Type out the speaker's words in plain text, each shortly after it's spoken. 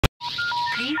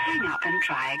Please hang up and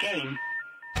try again.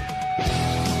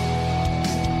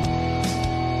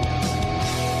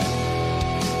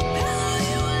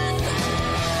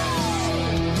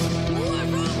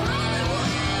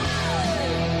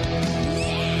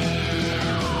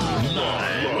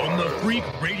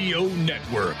 Freak Radio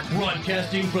Network,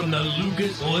 broadcasting from the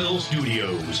Lucas Oil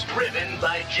Studios. Driven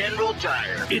by General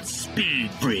Tire. It's Speed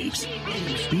Freaks.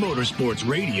 Motorsports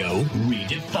Radio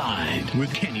redefined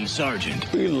with Kenny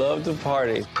Sargent. We love to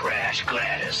party. Crash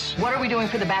Gladys. What are we doing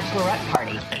for the bachelorette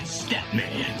party? And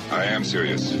Statman. I am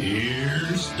serious.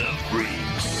 Here's the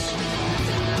Freaks.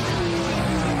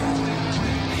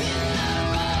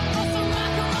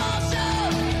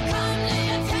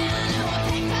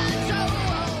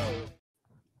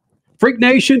 Freak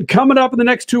Nation, coming up in the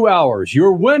next 2 hours,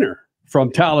 your winner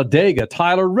from Talladega,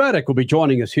 Tyler Reddick, will be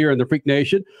joining us here in the Freak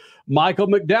Nation. Michael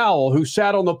McDowell, who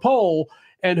sat on the pole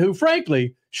and who,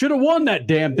 frankly, should have won that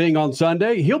damn thing on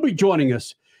Sunday. He'll be joining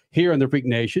us here in the Freak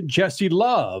Nation. Jesse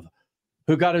Love,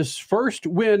 who got his first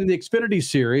win in the Xfinity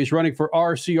Series, running for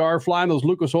RCR, flying those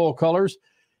Lucas Oil colors.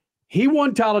 He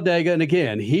won Talladega, and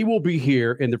again, he will be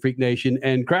here in the Freak Nation.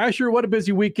 And Crasher, what a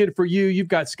busy weekend for you. You've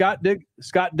got Scott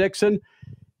Dixon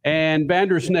and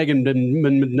Vander Snegen,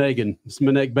 Bacon,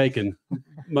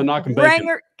 Monacan Bacon.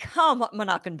 Renger, come on,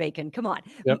 Monacan Bacon, come on.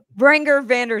 Yep. Renger,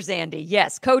 Vander Zande,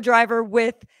 yes, co-driver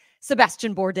with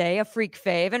Sebastian Bourdais, a freak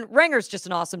fave, and Renger's just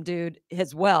an awesome dude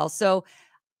as well. So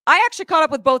I actually caught up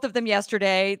with both of them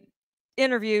yesterday.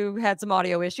 Interview had some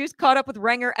audio issues. Caught up with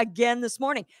Renger again this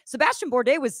morning. Sebastian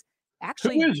Bourdais was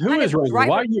actually who is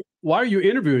Renger? Why are you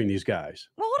interviewing these guys?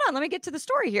 Well, hold on. Let me get to the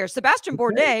story here. Sebastian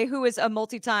Bourdais, who is a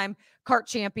multi-time kart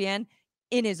champion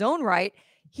in his own right,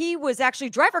 he was actually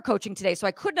driver coaching today, so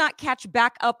I could not catch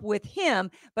back up with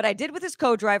him, but I did with his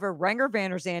co-driver, Renger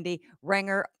Vander Zande.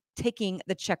 Renger taking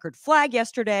the checkered flag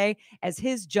yesterday as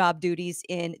his job duties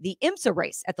in the IMSA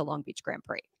race at the Long Beach Grand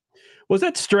Prix. Was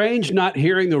that strange not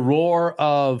hearing the roar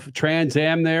of Trans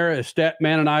Am there? As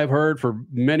Statman and I have heard for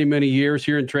many, many years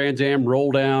here in Trans Am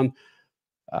roll down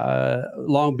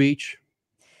Long Beach.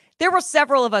 There were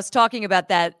several of us talking about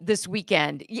that this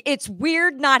weekend. It's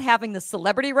weird not having the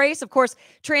celebrity race. Of course,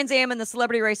 Trans Am and the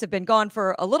celebrity race have been gone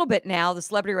for a little bit now, the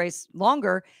celebrity race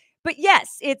longer. But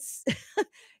yes, it's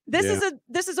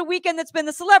this is a weekend that's been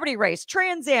the celebrity race,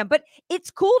 Trans Am, but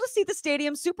it's cool to see the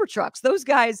stadium super trucks, those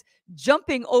guys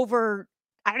jumping over,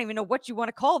 I don't even know what you want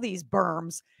to call these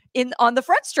berms on the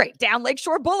front straight down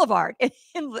Lakeshore Boulevard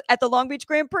at the Long Beach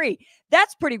Grand Prix.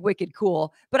 That's pretty wicked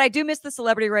cool. But I do miss the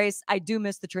celebrity race. I do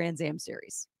miss the Trans Am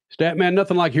series. Statman,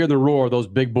 nothing like hearing the roar of those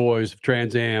big boys of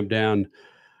Trans Am down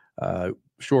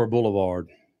Shore Boulevard.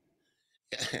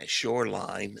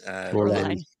 Shoreline.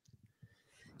 Shoreline.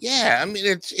 Yeah, I mean,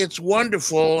 it's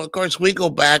wonderful. Of course, we go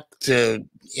back to,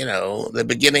 the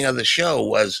beginning of the show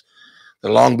was the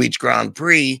Long Beach Grand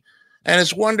Prix, and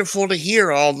it's wonderful to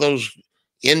hear all those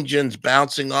engines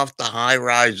bouncing off the high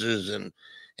rises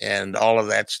and all of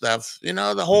that stuff.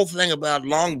 The whole thing about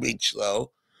Long Beach, though,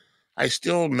 I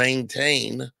still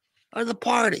maintain are the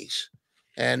parties.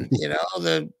 And,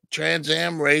 the Trans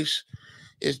Am race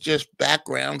is just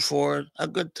background for a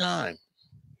good time.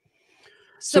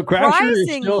 So Crasher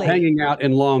is still hanging out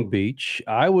in Long Beach.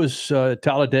 I was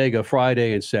Talladega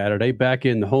Friday and Saturday, back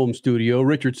in the home studio.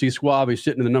 Richard C. Suave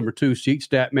sitting in the number 2 seat,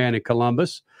 Statman in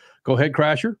Columbus. Go ahead,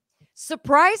 Crasher.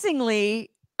 Surprisingly,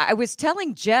 I was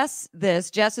telling Jess this.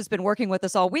 Jess has been working with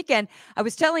us all weekend. I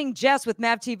was telling Jess with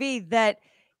Mav TV that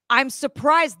I'm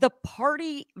surprised the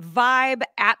party vibe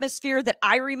atmosphere that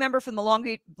I remember from the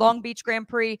Long Beach Grand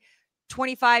Prix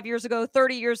 25 years ago,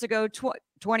 30 years ago,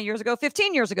 20 years ago,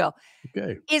 15 years ago,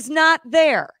 is not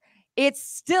there. It's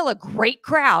still a great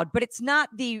crowd, but it's not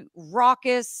the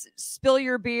raucous, spill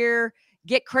your beer,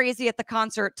 get crazy at the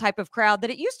concert type of crowd that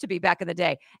it used to be back in the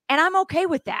day. And I'm okay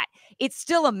with that. It's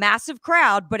still a massive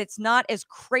crowd, but it's not as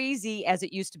crazy as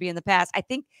it used to be in the past. I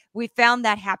think we found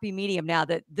that happy medium now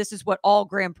that this is what all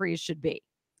Grand Prix should be.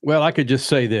 Well, I could just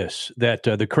say this, that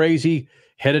the crazy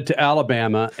headed to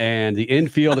Alabama and the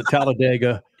infield at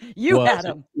Talladega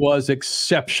was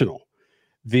exceptional.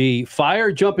 The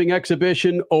fire jumping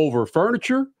exhibition over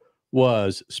furniture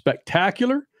was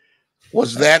spectacular.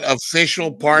 Was that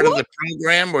official part of the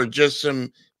program or just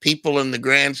some people in the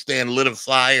grandstand lit a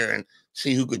fire and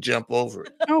see who could jump over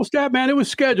it? No, Statman, it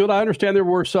was scheduled. I understand there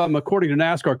were some, according to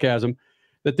NASCAR Chasm,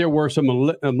 that there were some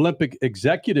Olympic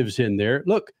executives in there.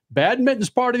 Look, badminton's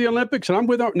part of the Olympics, and I'm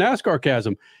with NASCAR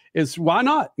Chasm. Is why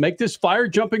not make this fire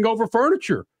jumping over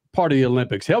furniture part of the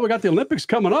Olympics. Hell, we got the Olympics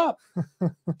coming up.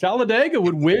 Talladega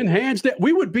would win hands down.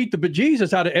 We would beat the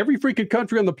bejesus out of every freaking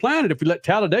country on the planet if we let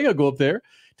Talladega go up there,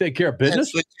 take care of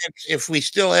business. If we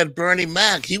still had Bernie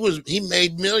Mac, he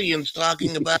made millions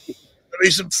talking about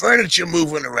there's some furniture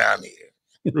moving around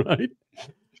here. Right.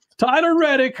 Tyler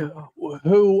Reddick,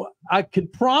 who I can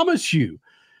promise you,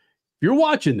 if you're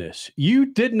watching this, you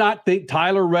did not think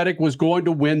Tyler Reddick was going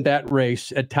to win that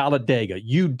race at Talladega.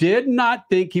 You did not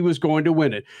think he was going to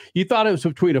win it. You thought it was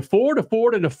between a Ford,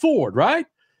 and a Ford, right?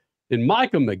 And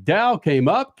Michael McDowell came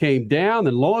up, came down,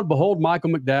 and lo and behold,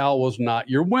 Michael McDowell was not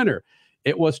your winner.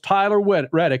 It was Tyler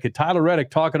Reddick, and Tyler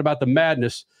Reddick talking about the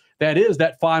madness that is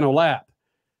that final lap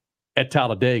at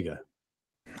Talladega.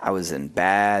 I was in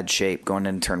bad shape going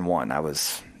into turn one. I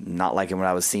was not liking what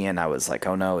I was seeing. I was like,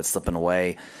 oh no, it's slipping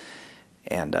away.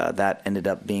 And that ended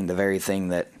up being the very thing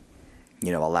that,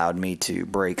 allowed me to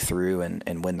break through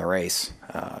and win the race.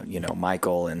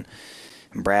 Michael and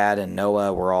Brad and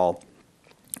Noah were all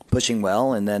pushing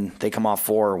well, and then they come off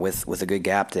four with a good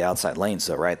gap to the outside lane.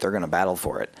 So, right, they're going to battle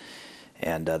for it.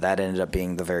 And that ended up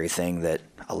being the very thing that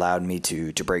allowed me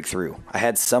to break through. I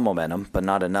had some momentum, but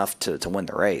not enough to win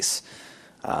the race.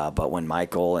 But when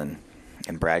Michael and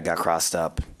Brad got crossed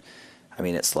up,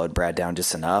 it slowed Brad down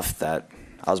just enough that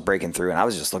I was breaking through, and I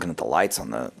was just looking at the lights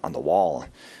on the wall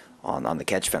on the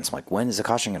catch fence. I'm like, when is the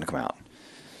caution going to come out?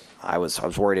 I was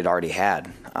worried it already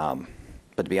had.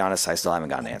 But to be honest, I still haven't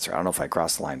gotten an answer. I don't know if I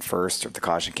crossed the line first or if the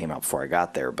caution came out before I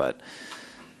got there, but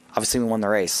obviously we won the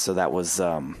race. So that was,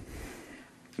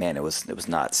 it was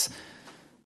nuts.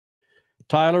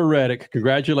 Tyler Reddick,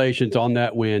 congratulations on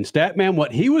that win. Statman,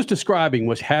 what he was describing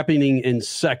was happening in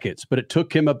seconds, but it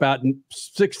took him about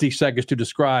 60 seconds to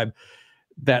describe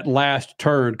that last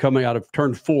turn coming out of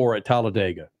turn 4 at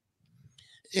Talladega.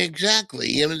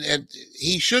 Exactly. And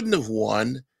he shouldn't have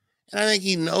won, and I think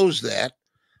he knows that.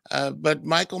 But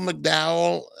Michael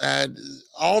McDowell,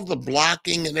 all the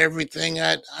blocking and everything,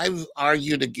 I've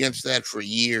argued against that for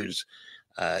years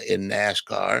in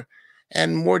NASCAR,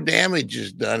 and more damage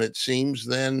is done, it seems,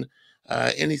 than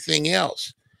anything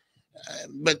else.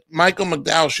 But Michael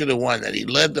McDowell should have won that. He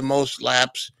led the most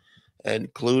laps,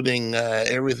 including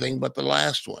everything but the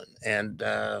last one. And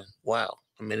wow,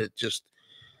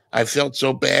 I felt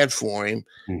so bad for him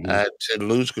to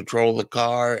lose control of the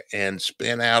car and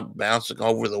spin out, bouncing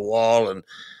over the wall, and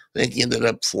I think he ended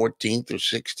up 14th or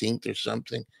 16th or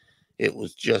something. It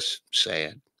was just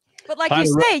sad. But like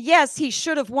you say, yes, he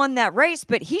should have won that race,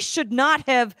 but he should not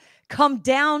have come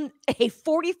down a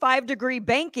 45-degree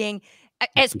banking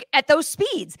at those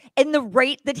speeds and the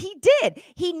rate that he did.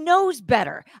 He knows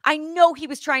better. I know he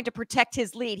was trying to protect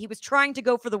his lead. He was trying to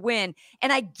go for the win,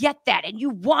 and I get that. And you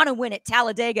want to win at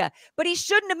Talladega, but he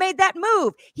shouldn't have made that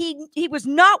move. He was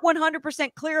not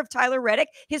 100% clear of Tyler Reddick.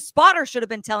 His spotter should have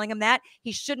been telling him that.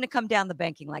 He shouldn't have come down the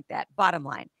banking like that. Bottom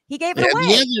line, he gave it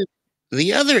away.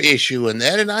 The other issue in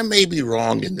that, and I may be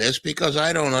wrong in this because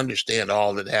I don't understand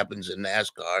all that happens in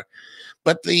NASCAR,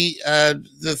 but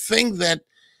the thing that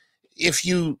if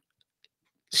you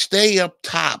stay up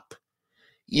top,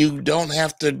 you don't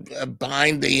have to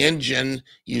bind the engine.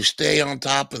 You stay on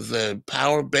top of the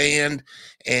power band,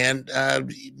 and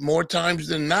more times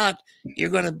than not, you're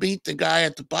going to beat the guy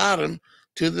at the bottom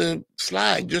to the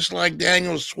flag, just like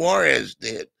Daniel Suarez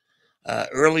did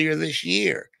earlier this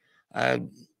year.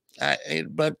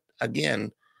 But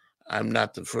again, I'm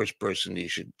not the first person you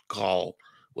should call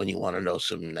when you want to know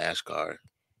some NASCAR.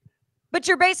 But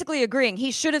you're basically agreeing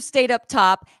he should have stayed up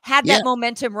top, had that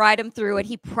momentum ride him through, and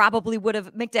he probably would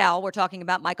have, McDowell, we're talking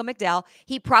about Michael McDowell,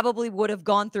 he probably would have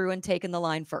gone through and taken the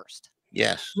line first.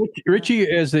 Yes. Richie,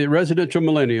 as the residential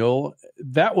millennial,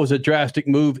 that was a drastic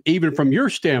move, even from your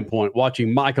standpoint,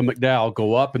 watching Michael McDowell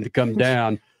go up and to come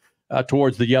down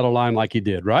towards the yellow line like he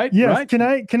did, right? Yes.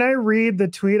 Right? Can I read the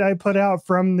tweet I put out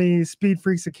from the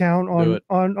SpeedFreaks account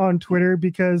on Twitter,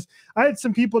 because I had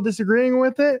some people disagreeing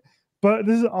with it, but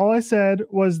this is all I said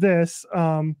was this.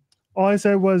 All I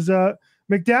said was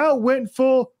McDowell went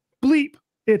full bleep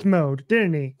it mode,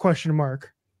 didn't he? Question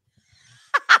mark.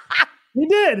 He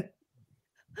did.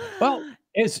 Well,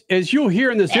 as you'll hear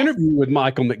in this interview with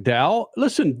Michael McDowell,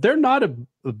 listen, they're not a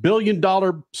 $1 billion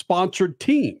sponsored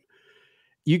team.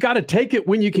 You got to take it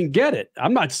when you can get it.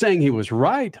 I'm not saying he was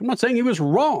right. I'm not saying he was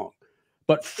wrong.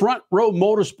 But Front Row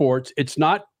Motorsports, it's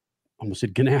not, I almost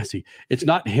said Ganassi, it's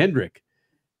not Hendrick.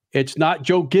 It's not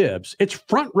Joe Gibbs. It's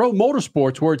Front Row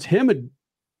Motorsports, where it's him and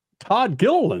Todd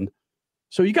Gilliland.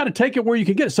 So you got to take it where you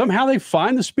can get it. Somehow they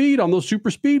find the speed on those super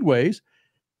speedways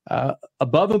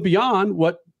above and beyond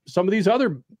what some of these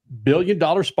other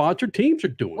billion-dollar sponsored teams are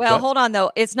doing. Well, hold on,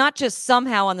 though. It's not just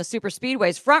somehow on the super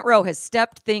speedways. Front Row has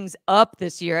stepped things up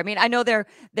this year. I mean, I know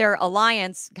their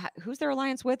alliance. God, who's their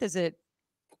alliance with? Is it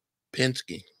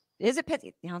Penske? Is it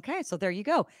Penske? Okay, so there you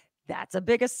go. That's a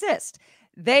big assist.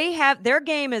 They have their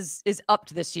game is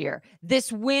upped this year.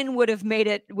 This win would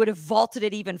have vaulted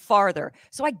it even farther.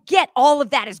 So I get all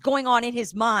of that is going on in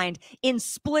his mind in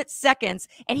split seconds,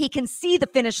 and he can see the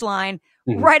finish line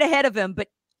right ahead of him. But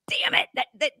damn it,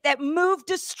 that move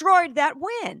destroyed that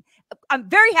win. I'm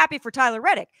very happy for Tyler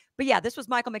Reddick, but yeah, this was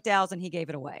Michael McDowell's, and he gave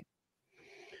it away.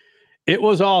 It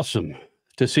was awesome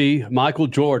to see Michael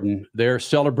Jordan there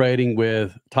celebrating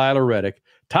with Tyler Reddick.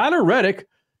 Tyler Reddick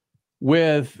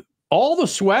with all the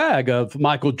swag of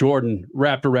Michael Jordan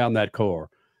wrapped around that car.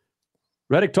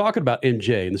 Reddick talking about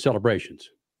MJ and the celebrations.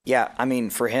 Yeah, I mean,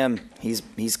 for him,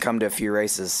 he's come to a few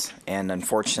races, and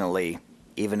unfortunately,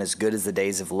 even as good as the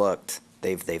days have looked,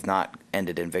 they've not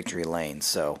ended in victory lane.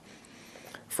 So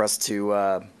for us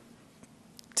to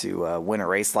win a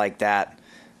race like that,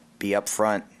 be up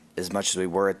front as much as we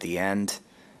were at the end,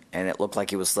 and it looked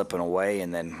like it was slipping away,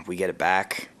 and then we get it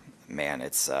back, man,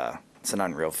 it's an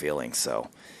unreal feeling. So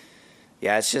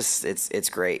yeah, it's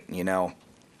great, you know.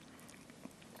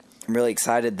 I'm really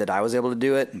excited that I was able to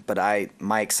do it, but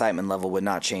my excitement level would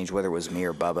not change whether it was me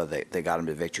or Bubba that got him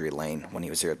to victory lane when he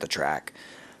was here at the track.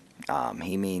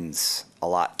 He means a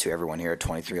lot to everyone here at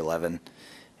 2311,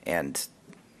 and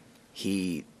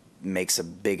he makes a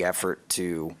big effort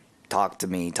to talk to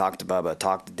me, talk to Bubba,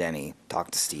 talk to Denny, talk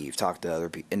to Steve, talk to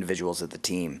other individuals at the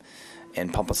team,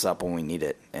 and pump us up when we need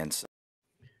it. And so,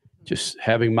 just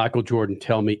having Michael Jordan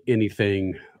tell me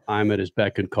anything, I'm at his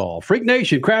beck and call. Freak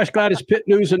Nation, Crash Gladys Pit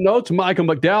News and Notes. Michael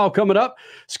McDowell coming up.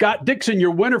 Scott Dixon, your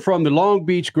winner from the Long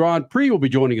Beach Grand Prix, will be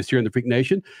joining us here in the Freak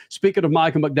Nation. Speaking of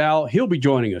Michael McDowell, he'll be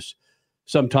joining us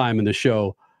sometime in the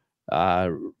show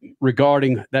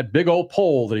regarding that big old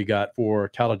pole that he got for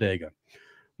Talladega.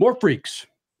 More freaks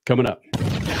coming up.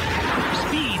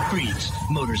 Speed Freaks,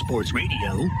 Motorsports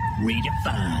Radio,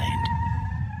 redefined.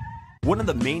 One of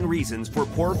the main reasons for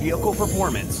poor vehicle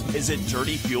performance is a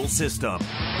dirty fuel system.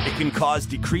 It can cause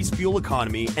decreased fuel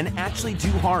economy and actually do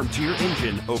harm to your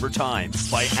engine over time.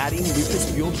 By adding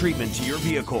Lucas Fuel Treatment to your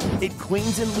vehicle, it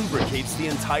cleans and lubricates the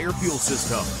entire fuel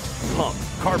system. Pump,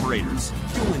 carburetors,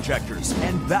 fuel injectors,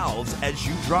 and valves as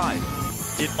you drive.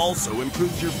 It also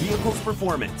improves your vehicle's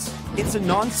performance. It's a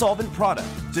non-solvent product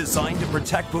designed to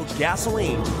protect both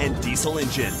gasoline and diesel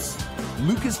engines.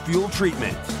 Lucas Fuel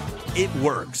Treatment. It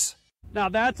works. Now,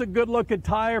 that's a good-looking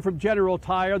tire from General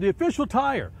Tire, the official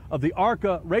tire of the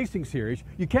ARCA Racing Series.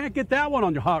 You can't get that one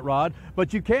on your hot rod,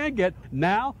 but you can get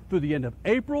now through the end of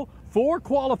April 4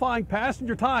 qualifying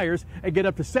passenger tires and get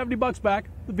up to $70 back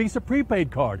the Visa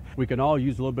prepaid card. We can all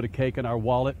use a little bit of cake in our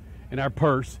wallet, in our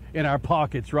purse, in our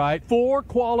pockets, right? 4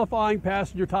 qualifying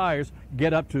passenger tires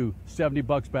get up to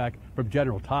 $70 back from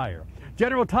General Tire.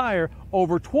 General Tire,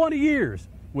 over 20 years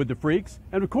with the freaks,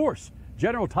 and of course,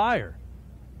 General Tire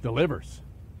delivers.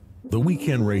 The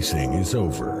weekend racing is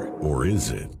over, or is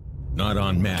it? Not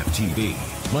on MAV TV.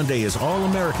 Monday is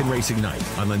All-American Racing Night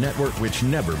on the network which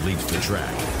never leaves the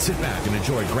track. Sit back and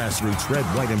enjoy grassroots red,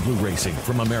 white, and blue racing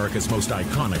from America's most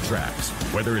iconic tracks.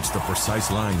 Whether it's the precise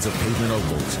lines of pavement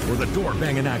ovals or the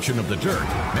door-banging action of the dirt,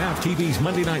 MAV TV's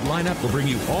Monday night lineup will bring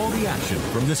you all the action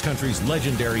from this country's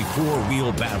legendary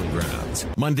four-wheel battlegrounds.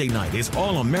 Monday night is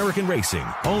All-American Racing,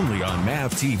 only on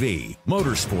MAV TV,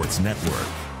 Motorsports Network.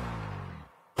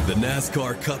 The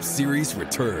NASCAR Cup Series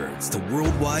returns to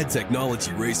Worldwide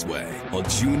Technology Raceway on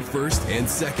June 1st and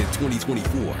 2nd,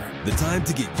 2024. The time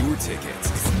to get your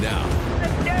tickets is now.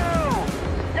 Let's go!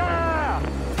 Yeah!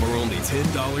 For only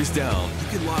 $10 down, you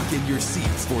can lock in your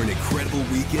seats for an incredible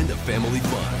weekend of family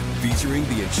fun, featuring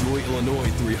the Enjoy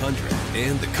Illinois 300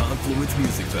 and the Confluence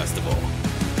Music Festival.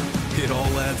 It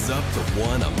all adds up to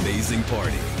one amazing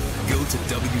party. Go to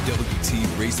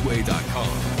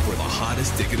www.raceway.com for the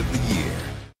hottest ticket of the year.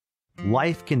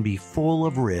 Life can be full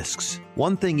of risks.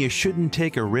 One thing you shouldn't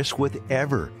take a risk with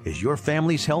ever is your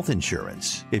family's health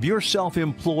insurance. If you're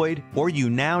self-employed or you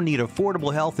now need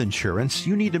affordable health insurance,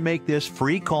 you need to make this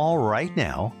free call right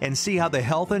now and see how the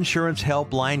Health Insurance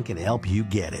Helpline can help you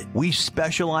get it. We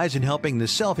specialize in helping the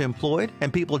self-employed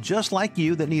and people just like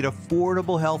you that need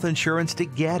affordable health insurance to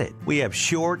get it. We have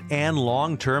short and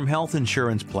long-term health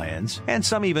insurance plans, and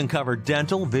some even cover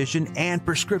dental, vision, and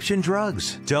prescription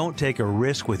drugs. Don't take a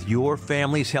risk with your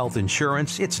family's health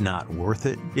insurance. It's not worth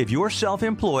it? If you're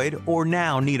self-employed or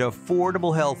now need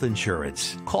affordable health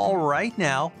insurance, call right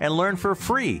now and learn for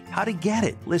free how to get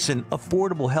it. Listen,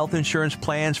 affordable health insurance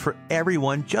plans for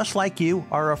everyone just like you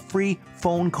are a free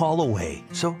phone call away.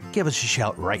 So give us a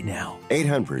shout right now.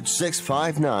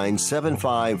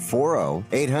 800-659-7540.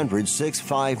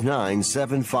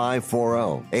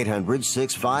 800-659-7540.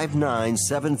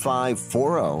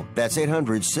 800-659-7540. That's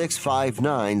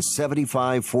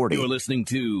 800-659-7540. You're listening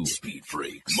to Speed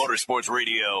Freaks, Motorsports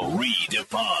Radio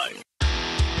Redefined.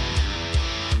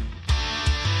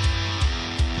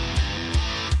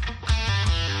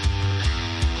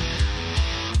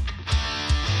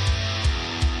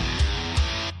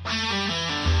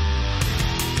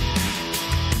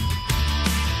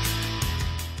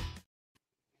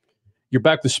 You're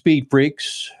back with Speed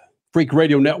Freaks, Freak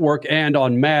Radio Network, and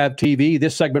on MAV TV.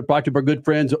 This segment brought to you by our good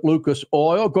friends at Lucas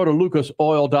Oil. Go to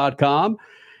lucasoil.com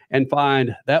and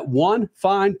find that one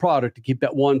fine product to keep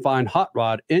that one fine hot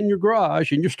rod in your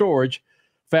garage, in your storage,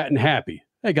 fat and happy.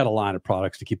 They got a line of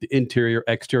products to keep the interior,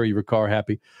 exterior of your car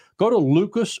happy. Go to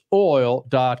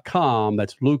lucasoil.com.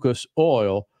 That's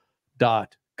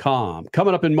lucasoil.com.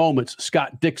 Coming up in moments,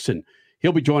 Scott Dixon.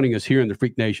 He'll be joining us here in the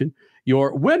Freak Nation.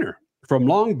 Your winner from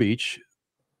Long Beach.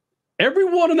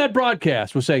 Everyone on that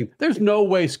broadcast was saying, there's no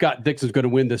way Scott Dixon's going to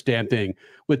win this damn thing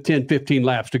with 10, 15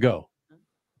 laps to go.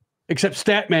 Except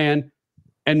Statman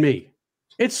and me.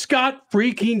 It's Scott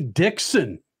freaking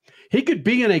Dixon. He could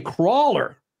be in a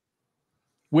crawler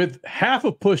with half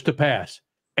a push to pass,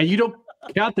 and you don't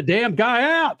count the damn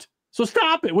guy out. So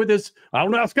stop it with this. I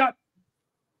don't know, Scott.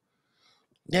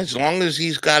 As long as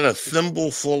he's got a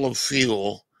thimble full of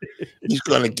fuel, he's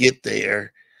going to get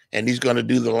there. And he's going to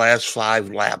do the last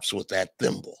 5 laps with that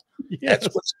thimble. Yes.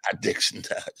 That's what Scott Dixon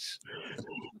does.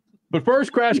 But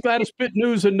first, Crash Gladys Spit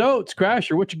News and Notes.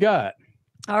 Crasher, what you got?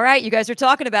 All right, you guys are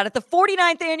talking about it. The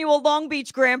 49th annual Long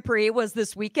Beach Grand Prix was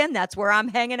this weekend. That's where I'm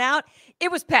hanging out.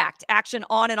 It was packed. Action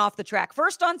on and off the track.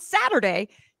 First on Saturday,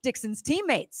 Dixon's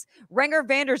teammates, Renger,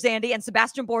 Zande, and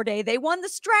Sebastian Bourdais, they won the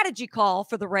strategy call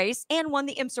for the race and won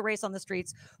the IMSA race on the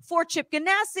streets for Chip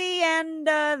Ganassi, and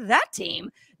that team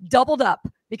doubled up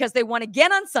because they won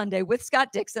again on Sunday with Scott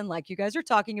Dixon, like you guys are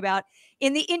talking about,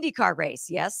 in the IndyCar race.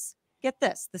 Yes, get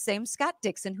this, the same Scott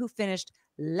Dixon who finished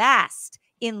last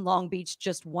in Long Beach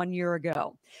just 1 year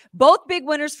ago. Both big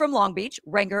winners from Long Beach,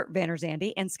 Renger,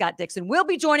 Zande, and Scott Dixon, will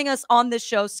be joining us on this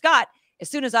show. Scott, as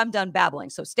soon as I'm done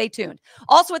babbling, so stay tuned.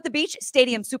 Also at the beach,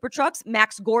 Stadium Super Trucks,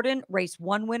 Max Gordon, Race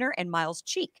 1 winner, and Miles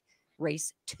Cheek,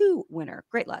 Race 2 winner.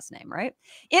 Great last name, right?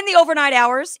 In the overnight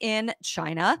hours in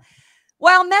China,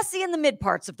 while messy in the mid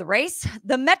parts of the race,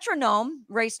 the Metronome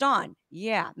raced on.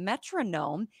 Yeah,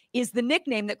 Metronome is the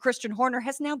nickname that Christian Horner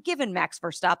has now given Max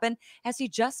Verstappen as he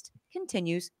just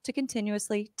continues to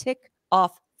continuously tick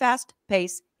off fast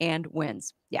pace and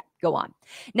wins. Yeah, go on.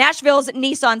 Nashville's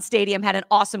Nissan Stadium had an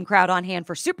awesome crowd on hand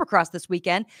for Supercross this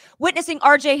weekend, witnessing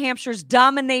RJ Hampshire's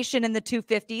domination in the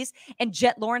 250s and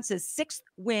Jet Lawrence's 6th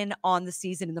win on the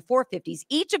season in the 450s.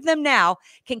 Each of them now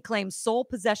can claim sole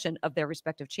possession of their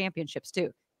respective championships too.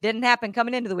 Didn't happen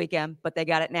coming into the weekend, but they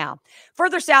got it now.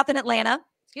 Further south in Atlanta,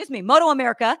 Moto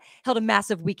America held a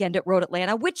massive weekend at Road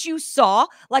Atlanta, which you saw,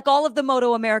 like all of the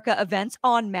Moto America events,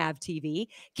 on MAV TV.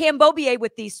 Cam Beaubier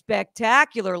with the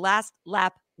spectacular last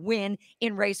lap win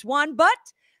in race 1, but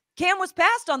Cam was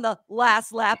passed on the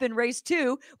last lap in race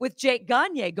 2 with Jake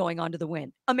Gagne going on to the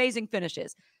win. Amazing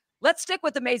finishes. Let's stick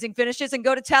with amazing finishes and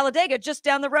go to Talladega just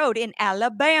down the road in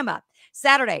Alabama.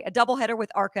 Saturday, a doubleheader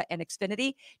with ARCA and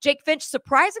Xfinity. Jake Finch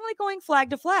surprisingly going flag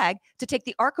to flag to take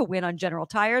the ARCA win on General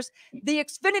Tires. The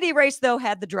Xfinity race, though,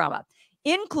 had the drama,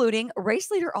 including race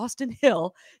leader Austin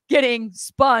Hill getting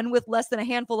spun with less than a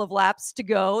handful of laps to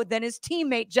go. Then his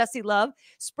teammate Jesse Love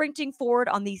sprinting forward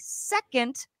on the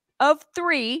second of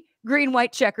 3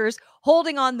 green-white checkers,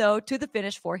 holding on, though, to the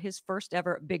finish for his first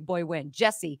ever big boy win.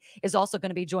 Jesse is also going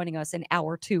to be joining us in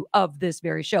hour 2 of this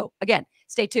very show. Again,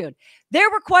 stay tuned.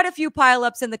 There were quite a few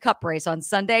pileups in the Cup race on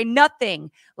Sunday. Nothing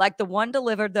like the one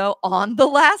delivered, though, on the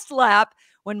last lap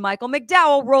when Michael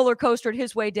McDowell roller coastered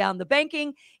his way down the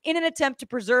banking in an attempt to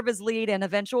preserve his lead and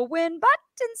eventual win, but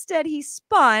instead he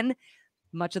spun.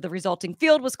 Much of the resulting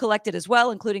field was collected as well,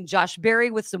 including Josh Berry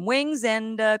with some wings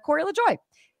and Corey LaJoie.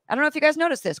 I don't know if you guys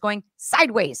noticed this, going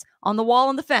sideways on the wall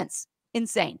on the fence.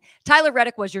 Insane. Tyler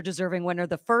Reddick was your deserving winner.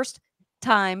 The first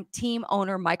time team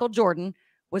owner Michael Jordan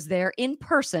was there in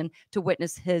person to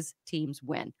witness his team's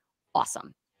win.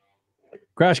 Awesome.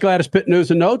 Crash Gladys Pit News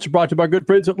and Notes brought to you by good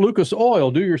friends at Lucas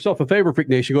Oil. Do yourself a favor, Freak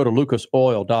Nation. Go to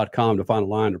lucasoil.com to find a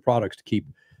line of products to keep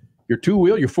your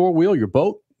 2-wheel, your 4-wheel, your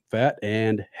boat fat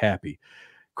and happy.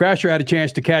 Crasher had a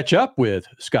chance to catch up with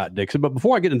Scott Dixon. But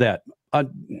before I get into that,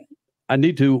 I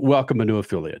need to welcome a new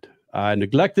affiliate. I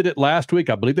neglected it last week.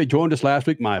 I believe they joined us last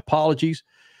week. My apologies.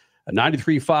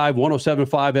 93.5,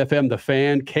 107.5 FM, The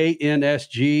Fan,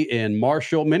 KNSG in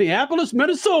Marshall, Minneapolis,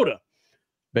 Minnesota.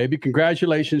 Baby,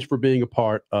 congratulations for being a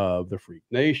part of the Freak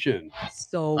Nation.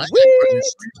 So I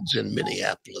in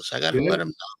Minneapolis. I got to let him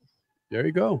know. There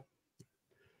you go.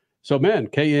 So, man,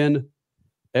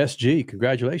 KNSG,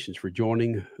 congratulations for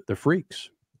joining the Freaks.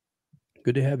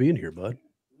 Good to have you in here, bud.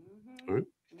 All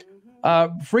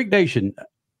right. Freak Nation,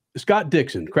 Scott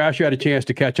Dixon. Crasher had a chance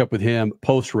to catch up with him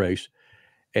post-race.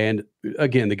 And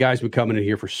again, the guy's been coming in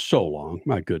here for so long.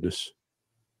 My goodness.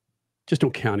 Just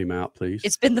don't count him out, please.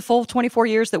 It's been the full 24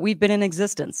 years that we've been in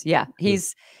existence. Yeah,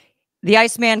 he's the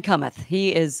Iceman cometh.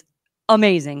 He is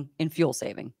amazing in fuel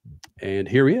saving. And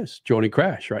here he is, joining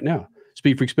Crash right now.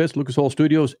 Speed Freaks Bits, Lucas Oil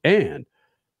Studios, and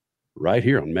right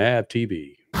here on MAV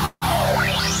TV.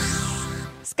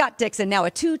 Scott Dixon, now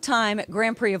a two-time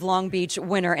Grand Prix of Long Beach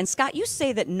winner. And Scott, you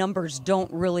say that numbers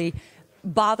don't really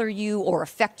bother you or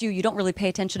affect you. You don't really pay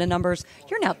attention to numbers.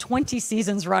 You're now 20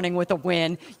 seasons running with a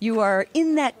win. You are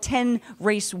in that 10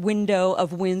 race window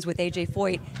of wins with AJ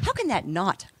Foyt. How can that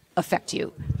not affect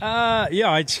you?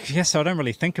 Yeah, I guess I don't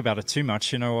really think about it too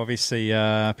much. You know, obviously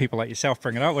people like yourself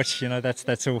bring it up, which, you know,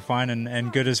 that's all fine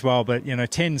and good as well. But, you know,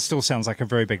 10 still sounds like a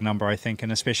very big number, I think,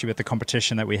 and especially with the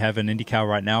competition that we have in IndyCar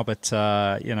right now. But,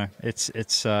 you know, it's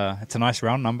a nice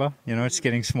round number. You know, it's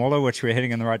getting smaller, which we're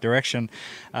heading in the right direction.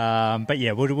 But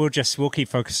yeah, we'll keep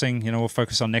focusing. You know, we'll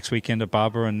focus on next weekend at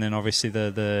Barber, and then obviously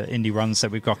the Indy runs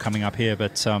that we've got coming up here.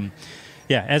 But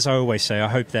yeah, as I always say, I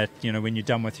hope that, you know, when you're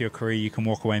done with your career, you can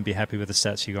walk away and be happy with the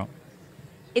stats you got.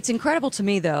 It's incredible to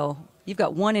me, though. You've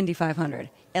got one Indy 500.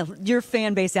 And your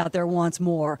fan base out there wants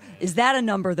more. Is that a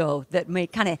number, though, that may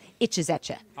kind of itches at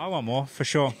you? I want more, for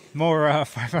sure. More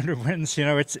 500 wins. You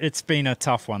know, it's been a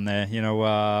tough one there, you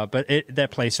know, but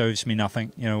that place owes me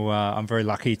nothing. You know, I'm very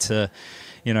lucky to,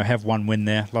 you know, have one win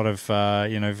there. A lot of,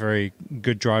 you know, very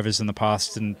good drivers in the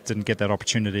past didn't get that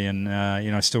opportunity. And,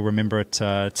 you know, I still remember it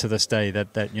to this day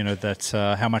that you know,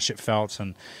 how much it felt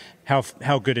and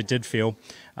how good it did feel.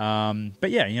 But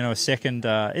yeah, you know, a second,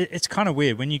 it's kind of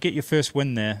weird. When you get your first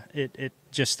win there, it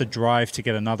just the drive to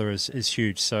get another is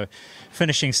huge. So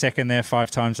finishing second there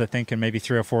 5 times, I think, and maybe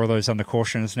 3 or 4 of those under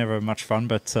caution is never much fun.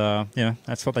 But, you know,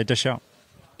 that's what they dish out.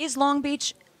 Is Long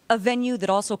Beach a venue that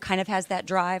also kind of has that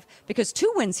drive? Because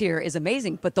 2 wins here is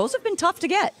amazing, but those have been tough to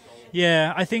get.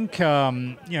 Yeah, I think, you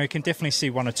know, you can definitely see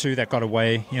 1 or 2 that got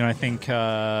away. You know, I think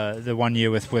the one year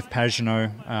with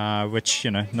Pagano, which,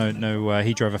 you know,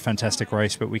 he drove a fantastic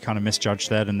race, but we kind of misjudged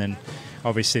that. And then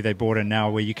obviously they brought in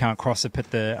now where you can't cross the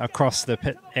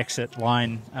pit exit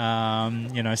line.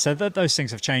 You know, so those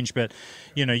things have changed. But,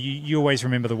 you know, you always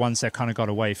remember the ones that kind of got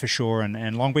away for sure.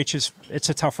 And Long Beach it's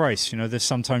a tough race. You know, there's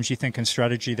sometimes you think in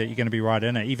strategy that you're going to be right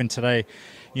in it. Even today,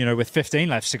 you know, with 15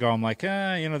 laps to go, I'm like,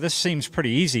 you know, this seems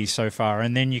pretty easy so far.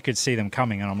 And then you could see them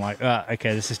coming, and I'm like,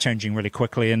 okay, this is changing really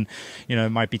quickly, and, you know,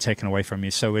 it might be taken away from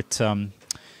you. So it,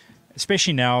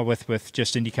 especially now with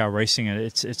just IndyCar racing,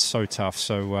 it's so tough.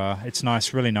 So it's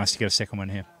nice, really nice to get a second win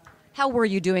here. How were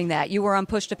you doing that? You were on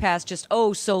push to pass just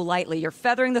so lightly. You're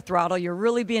feathering the throttle. You're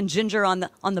really being ginger on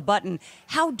the button.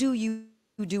 How do you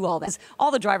do all that?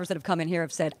 All the drivers that have come in here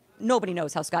have said, nobody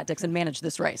knows how Scott Dixon managed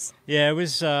this race. Yeah, it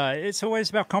was. It's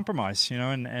always about compromise, you know,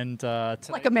 and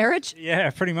like a marriage. Yeah,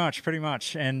 pretty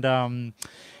much. And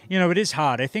you know, it is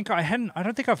hard. I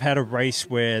don't think I've had a race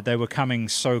where they were coming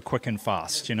so quick and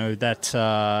fast. You know,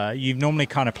 that you've normally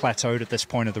kind of plateaued at this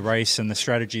point of the race, and the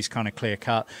strategy's kind of clear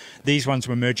cut. These ones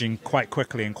were merging quite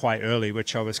quickly and quite early,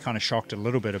 which I was kind of shocked a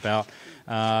little bit about.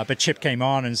 But Chip came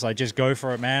on and was like, just go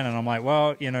for it, man. And I'm like,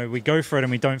 well, you know, we go for it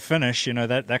and we don't finish, you know,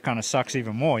 that kind of sucks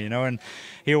even more, you know. And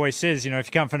he always says, you know, if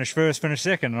you can't finish first, finish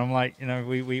second. And I'm like, you know,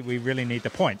 we really need the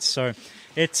points. So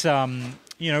it's,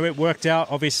 you know, it worked out.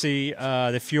 Obviously,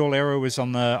 the fuel error was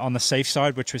on the safe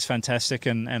side, which was fantastic.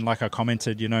 And like I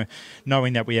commented, you know,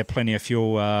 knowing that we had plenty of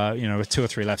fuel, you know, with 2 or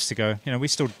 3 laps to go, you know, we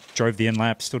still drove the in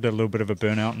lap, still did a little bit of a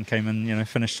burnout, and came in, you know,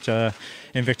 finished in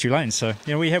victory lane. So,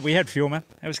 you know, we had fuel, man.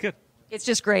 It was good. It's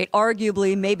just great.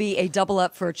 Arguably, maybe a double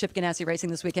up for Chip Ganassi Racing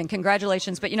this weekend.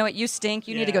 Congratulations. But you know what? You stink.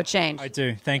 You need to go change. I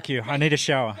do. Thank you. I need a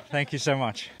shower. Thank you so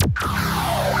much.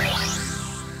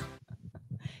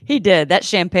 He did. That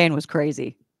champagne was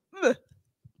crazy.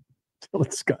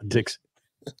 Scott Dixon.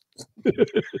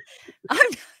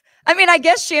 I mean, I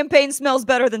guess champagne smells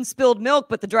better than spilled milk,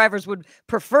 but the drivers would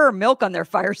prefer milk on their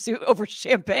fire suit over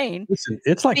champagne. Listen,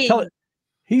 it's like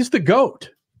he's the GOAT.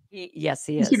 Yes,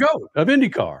 he is. He's the GOAT of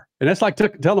IndyCar. And that's like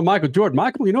telling Michael Jordan,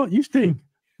 Michael, you know what? You stink.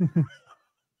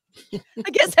 I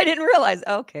guess I didn't realize.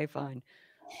 Okay, fine.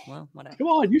 Well, whatever. Come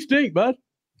on, you stink, bud.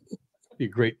 That'd be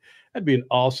great. That'd be an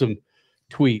awesome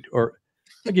tweet. Or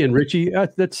again, Richie,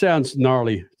 that sounds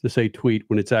gnarly to say tweet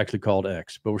when it's actually called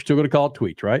X, but we're still going to call it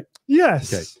tweet, right?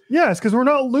 Yes. Okay. Yes, because we're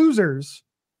not losers.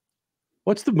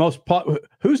 What's the most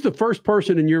who's the first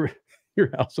person in your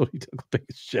household you took to take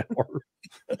a shower?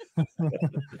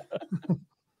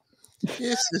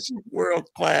 This is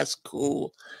world-class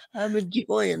cool. I'm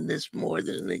enjoying this more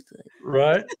than anything.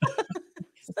 Right?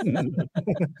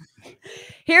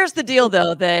 Here's the deal,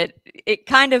 though, that it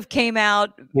kind of came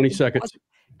out. 20 seconds.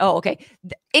 Oh, okay.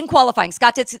 In qualifying,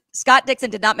 Scott Dixon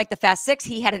did not make the Fast Six.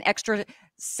 He had an extra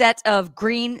set of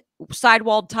green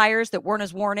sidewalled tires that weren't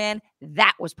as worn in.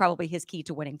 That was probably his key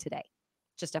to winning today.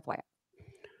 Just FYI.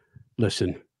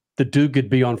 Listen, the dude could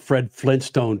be on Fred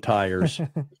Flintstone tires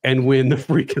and win the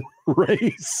freaking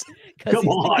race. Come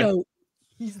on.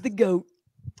 He's the GOAT.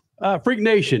 Freak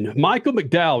Nation, Michael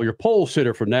McDowell, your pole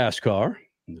sitter for NASCAR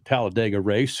in the Talladega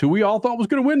race, who we all thought was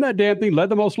going to win that damn thing, led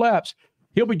the most laps.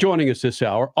 He'll be joining us this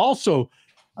hour. Also,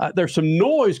 there's some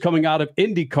noise coming out of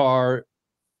IndyCar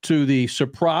to the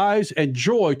surprise and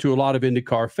joy to a lot of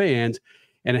IndyCar fans,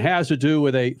 and it has to do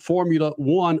with a Formula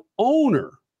One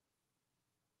owner.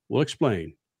 We'll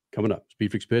explain. Coming up,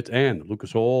 SpeedFreaks Pits and the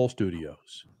Lucas Oil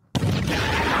Studios.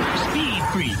 Speed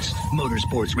Freaks,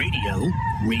 Motorsports Radio,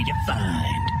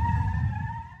 redefined.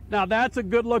 Now, that's a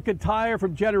good-looking tire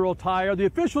from General Tire, the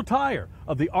official tire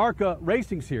of the ARCA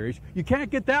Racing Series. You can't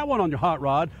get that one on your hot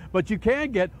rod, but you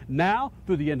can get now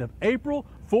through the end of April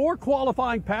 4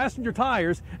 qualifying passenger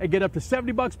tires and get up to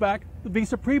 $70 back the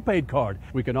Visa prepaid card.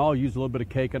 We can all use a little bit of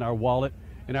cake in our wallet,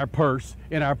 in our purse,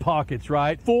 in our pockets,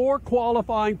 right? 4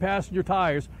 qualifying passenger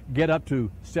tires get up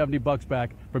to $70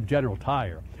 back from General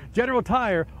Tire. General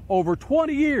Tire, over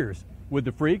 20 years with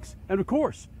the freaks, and of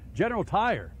course, General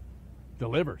Tire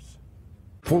delivers.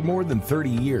 For more than 30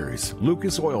 years,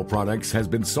 Lucas Oil Products has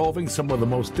been solving some of the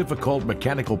most difficult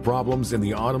mechanical problems in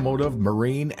the automotive,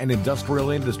 marine, and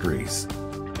industrial industries.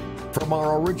 From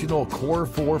our original Core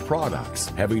 4 products,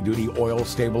 heavy-duty oil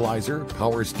stabilizer,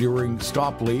 power steering,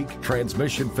 stop leak,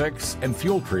 transmission fix, and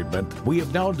fuel treatment, we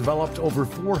have now developed over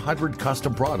 400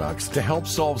 custom products to help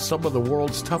solve some of the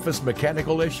world's toughest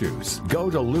mechanical issues.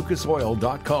 Go to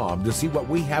lucasoil.com to see what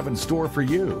we have in store for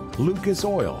you. Lucas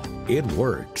Oil, it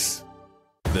works.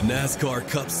 The NASCAR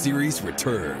Cup Series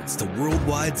returns to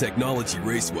Worldwide Technology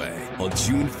Raceway on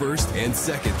June 1st and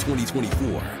 2nd,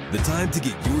 2024. The time to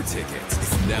get your tickets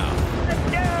is now. Let's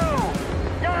go!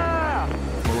 Yeah!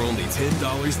 For only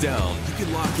 $10 down, you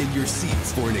can lock in your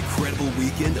seats for an incredible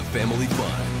weekend of family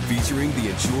fun, featuring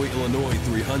the Enjoy Illinois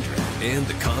 300 and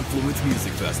the Confluence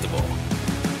Music Festival.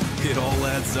 It all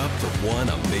adds up to one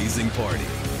amazing party.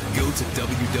 Go to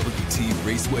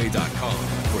www.raceway.com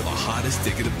for the hottest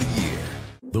ticket of the year.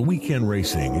 The weekend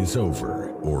racing is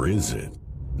over, or is it?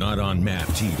 Not on MAP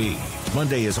TV.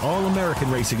 Monday is All-American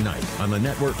Racing Night on the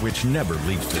network which never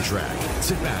leaves the track.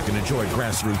 Sit back and enjoy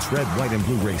grassroots red, white, and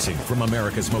blue racing from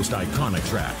America's most iconic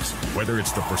tracks. Whether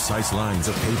it's the precise lines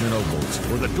of pavement ovals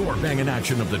or the door-banging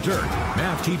action of the dirt,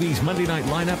 MAP TV's Monday night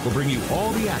lineup will bring you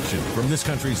all the action from this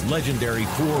country's legendary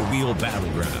four-wheel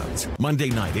battlegrounds.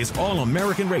 Monday night is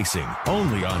All-American Racing,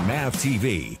 only on MAP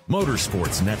TV,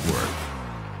 Motorsports Network.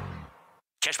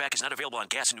 Cashback is not available on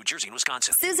gas in New Jersey and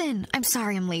Wisconsin. Susan, I'm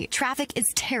sorry I'm late. Traffic is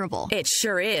terrible. It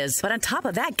sure is. But on top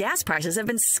of that, gas prices have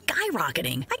been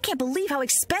skyrocketing. I can't believe how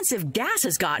expensive gas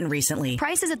has gotten recently.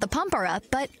 Prices at the pump are up,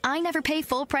 but I never pay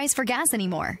full price for gas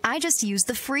anymore. I just use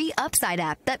the free Upside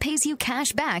app that pays you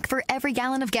cash back for every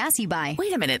gallon of gas you buy.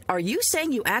 Wait a minute. Are you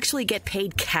saying you actually get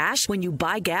paid cash when you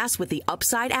buy gas with the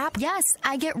Upside app? Yes,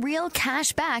 I get real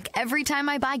cash back every time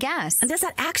I buy gas. And does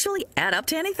that actually add up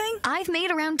to anything? I've made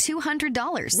around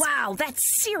 $200. Wow,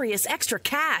 that's serious extra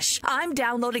cash. I'm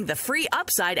downloading the free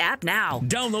Upside app now.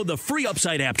 Download the free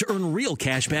Upside app to earn real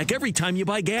cash back every time you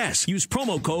buy gas. Use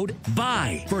promo code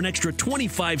BUY for an extra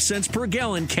 25 cents per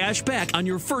gallon cash back on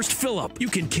your first fill-up. You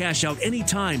can cash out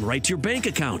anytime right to your bank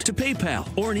account, to PayPal,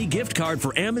 or an e-gift card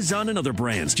for Amazon and other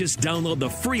brands. Just download the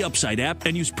free Upside app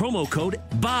and use promo code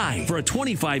BUY for a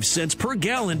 25 cents per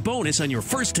gallon bonus on your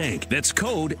first tank. That's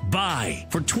code BUY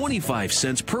for 25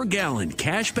 cents per gallon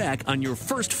cash back on your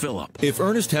first fill-up. If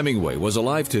Ernest Hemingway was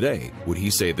alive today, would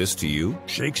he say this to you?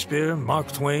 Shakespeare,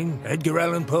 Mark Twain, Edgar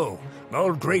Allan Poe,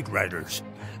 all great writers.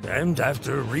 And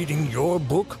after reading your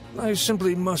book, I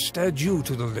simply must add you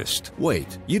to the list.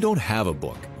 Wait, you don't have a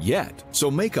book yet.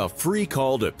 So make a free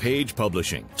call to Page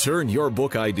Publishing. Turn your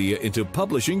book idea into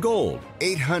publishing gold.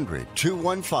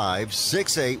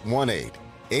 800-215-6818.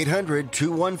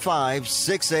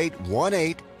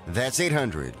 800-215-6818. That's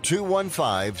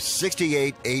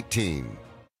 800-215-6818.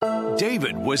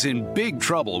 David was in big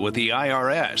trouble with the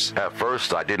IRS. At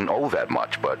first, I didn't owe that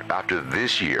much, but after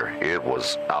this year, it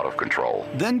was out of control.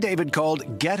 Then David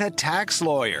called Get a Tax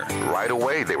Lawyer. Right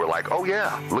away, they were like, oh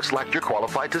yeah, looks like you're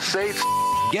qualified to save.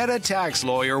 Get a Tax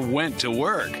Lawyer went to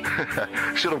work.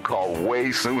 Should have called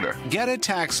way sooner. Get a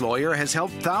Tax Lawyer has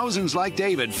helped thousands like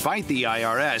David fight the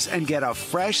IRS and get a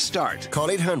fresh start. Call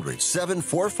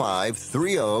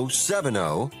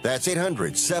 800-745-3070. That's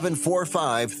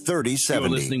 800-745-3070. You're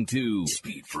listening to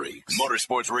Speed Freaks,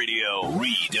 Motorsports Radio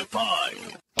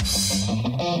Redefined.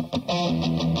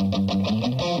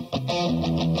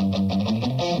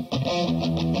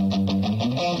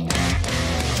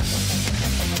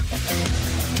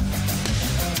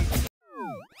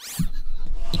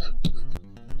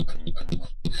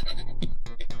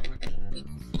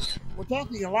 We're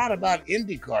talking a lot about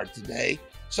IndyCar today.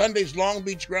 Sunday's Long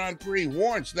Beach Grand Prix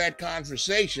warrants that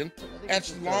conversation.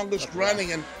 That's the longest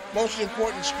running and most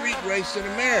important street race in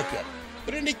America.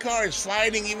 But IndyCar is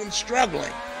fighting, even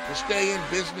struggling, to stay in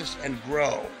business and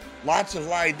grow. Lots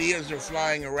of ideas are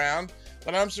flying around,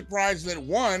 but I'm surprised that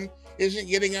one isn't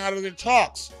getting out of the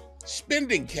talks.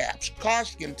 Spending caps,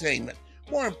 cost containment,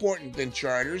 more important than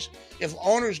charters. If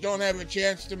owners don't have a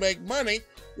chance to make money,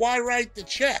 why write the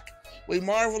check? We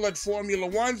marvel at Formula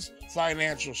One's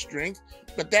financial strength,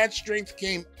 but that strength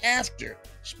came after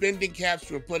spending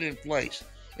caps were put in place.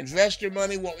 Investor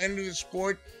money will enter the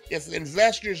sport if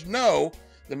investors know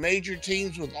the major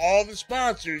teams with all the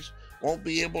sponsors won't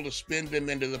be able to spend them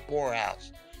into the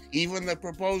poorhouse. Even the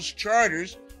proposed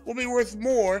charters will be worth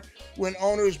more when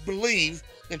owners believe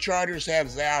the charters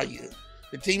have value.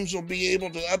 The teams will be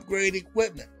able to upgrade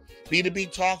equipment.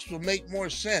 B2B talks will make more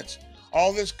sense.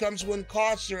 All this comes when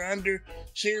costs are under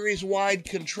series-wide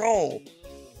control.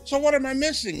 So what am I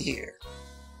missing here?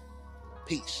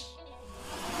 Peace.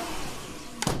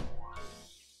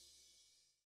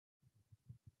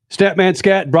 Statman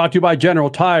Scat brought to you by General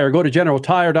Tire. Go to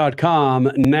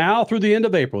generaltire.com now through the end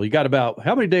of April. You got about,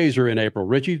 how many days are in April?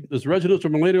 Richie, does residents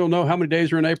of Millennial know how many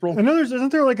days are in April? I know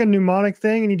isn't there like a mnemonic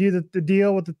thing and you do the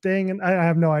deal with the thing? And I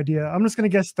have no idea. I'm just going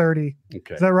to guess 30.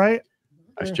 Okay. Is that right?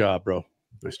 Nice job, bro.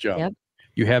 Nice job. Yep.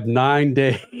 You have 9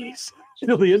 days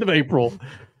till the end of April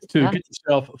to get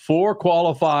yourself 4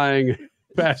 qualifying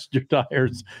passenger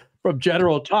tires from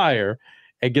General Tire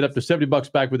and get up to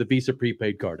 $70 back with a Visa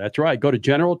prepaid card. That's right. Go to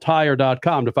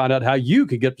generaltire.com to find out how you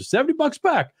can get up to $70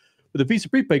 back with a Visa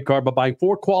prepaid card by buying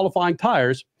 4 qualifying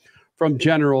tires from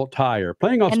General Tire.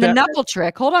 Playing off and the knuckle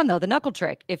trick. Hold on though, the knuckle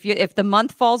trick. If the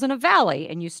month falls in a valley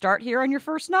and you start here on your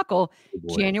first knuckle,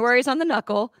 January's on the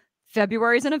knuckle,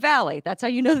 February's in a valley. That's how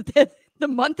you know that the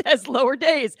month has lower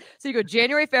days. So you go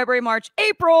January, February, March,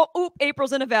 April. Oop,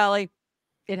 April's in a valley.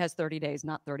 It has 30 days,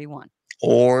 not 31.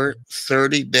 Or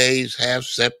 30 days have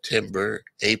September,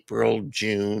 April,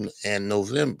 June, and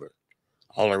November.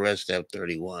 All the rest have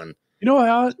 31. You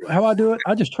know how I do it?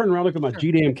 I just turn around and look at my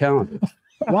GDM calendar.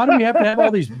 Why do we have to have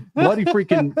all these bloody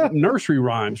freaking nursery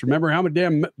rhymes? Remember how many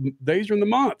damn days are in the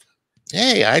month?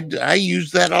 Hey, I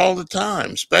use that all the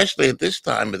time, especially at this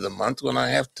time of the month when I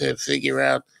have to figure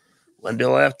out when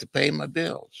do I have to pay my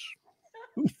bills.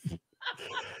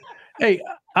 Hey,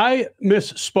 I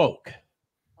misspoke.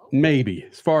 Maybe,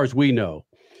 as far as we know.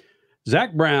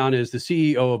 Zach Brown is the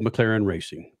CEO of McLaren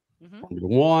Racing. Formula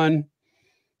One,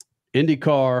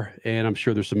 IndyCar, and I'm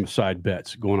sure there's some side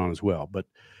bets going on as well. But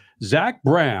Zach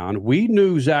Brown, we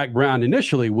knew Zach Brown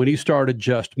initially when he started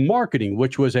Just Marketing,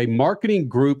 which was a marketing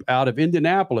group out of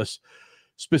Indianapolis,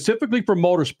 specifically for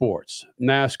motorsports,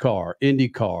 NASCAR,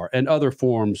 IndyCar, and other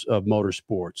forms of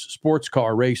motorsports, sports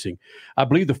car racing. I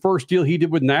believe the first deal he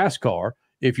did with NASCAR,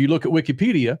 if you look at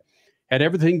Wikipedia, had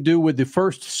everything to do with the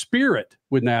first Spirit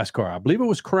with NASCAR. I believe it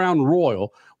was Crown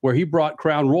Royal, where he brought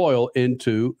Crown Royal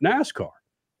into NASCAR.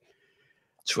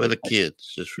 It's for the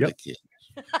kids, just for the kids.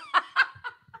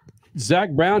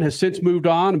 Zach Brown has since moved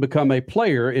on and become a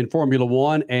player in Formula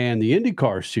One and the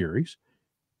IndyCar series.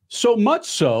 So much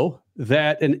so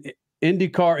that an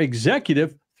IndyCar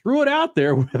executive threw it out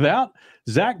there without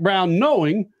Zach Brown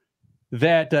knowing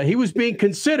that he was being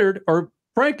considered, or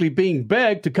frankly being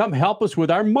begged, to come help us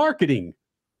with our marketing.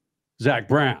 Zach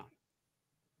Brown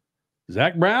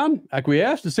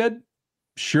acquiesced and said,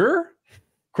 sure,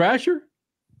 Crasher,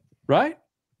 right?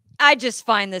 I just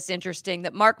find this interesting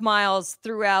that Mark Miles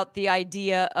threw out the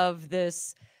idea of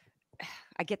this.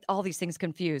 I get all these things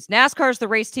confused. NASCAR is the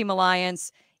Race Team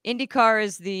Alliance. IndyCar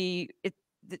is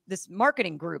this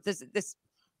marketing group. This.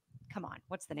 Come on,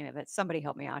 what's the name of it? Somebody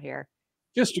help me out here.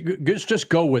 Just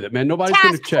go with it, man. Nobody's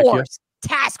going to check you.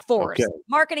 task force,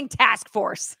 marketing task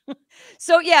force.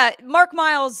 So yeah, Mark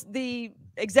Miles, the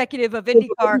executive of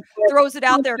IndyCar, throws it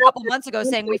out there a couple months ago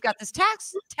saying we've got this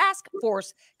task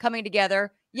force coming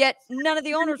together, yet none of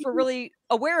the owners were really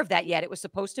aware of that yet. It was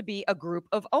supposed to be a group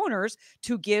of owners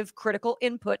to give critical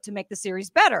input to make the series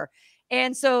better.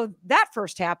 And so that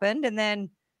first happened, and then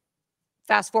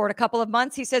fast forward a couple of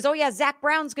months, he says, oh yeah, Zach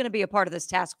Brown's going to be a part of this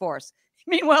task force.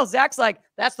 Meanwhile, Zach's like,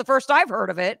 that's the first I've heard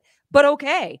of it, but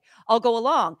okay, I'll go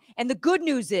along. And the good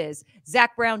news is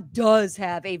Zach Brown does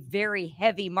have a very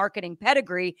heavy marketing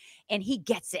pedigree, and he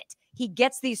gets it. He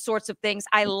gets these sorts of things.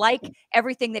 I like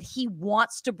everything that he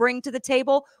wants to bring to the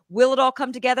table. Will it all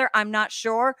come together? I'm not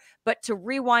sure. But to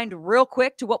rewind real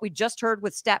quick to what we just heard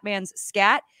with Statman's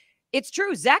scat, it's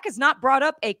true. Zach has not brought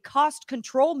up a cost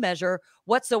control measure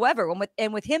whatsoever.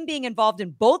 And with him being involved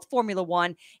in both Formula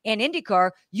One and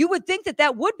IndyCar, you would think that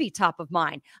that would be top of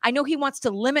mind. I know he wants to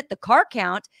limit the car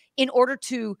count in order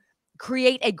to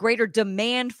create a greater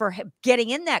demand for getting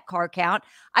in that car count.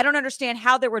 I don't understand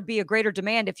how there would be a greater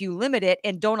demand if you limit it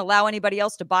and don't allow anybody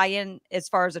else to buy in as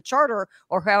far as a charter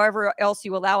or however else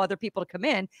you allow other people to come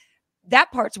in.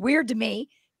 That part's weird to me.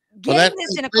 Getting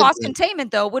this in a cost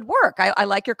containment, though, would work. I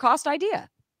like your cost idea.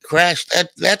 Crash,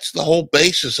 that's the whole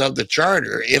basis of the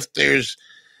charter. If there's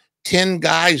 10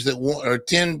 guys that want, or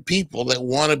 10 people that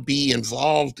want to be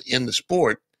involved in the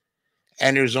sport,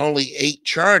 and there's only 8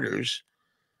 charters,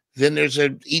 then there's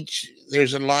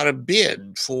a lot of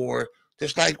bid for,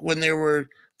 just like when there were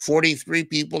 43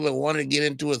 people that wanted to get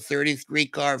into a 33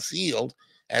 car field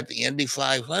at the Indy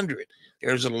 500.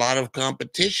 There's a lot of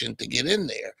competition to get in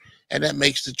there, and that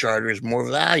makes the charters more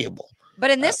valuable.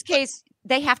 But in this case,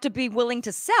 they have to be willing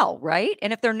to sell, right?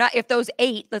 And if they're not, if those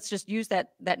 8, let's just use that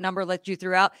number that you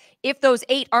threw out, if those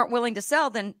 8 aren't willing to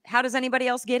sell, then how does anybody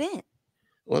else get in?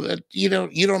 Well, you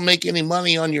don't make any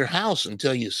money on your house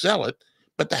until you sell it,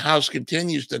 but the house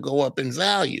continues to go up in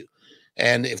value.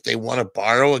 And if they want to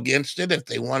borrow against it, if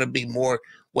they want to be more,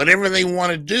 whatever they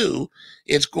want to do,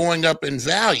 it's going up in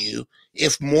value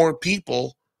if more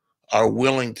people are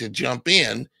willing to jump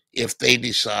in if they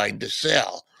decide to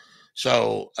sell.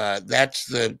 So that's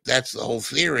the whole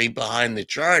theory behind the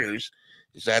charters,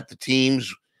 is that the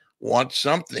teams want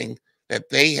something that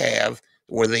they have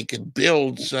where they could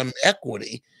build some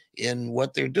equity in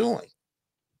what they're doing.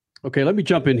 Okay, let me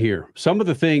jump in here. Some of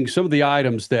the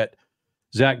items that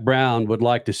Zach Brown would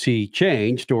like to see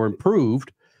changed or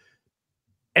improved.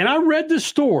 And I read this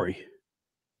story,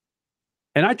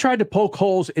 and I tried to poke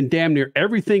holes in damn near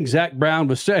everything Zach Brown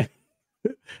was saying.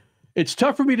 It's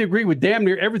tough for me to agree with damn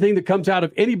near everything that comes out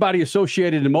of anybody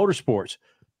associated in motorsports.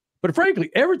 But frankly,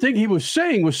 everything he was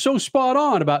saying was so spot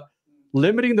on about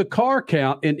limiting the car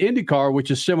count in IndyCar,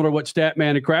 which is similar to what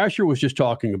Statman and Crasher was just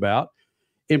talking about,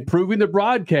 improving the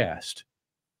broadcast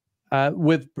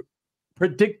with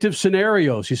predictive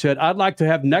scenarios. He said, I'd like to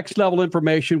have next level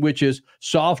information, which is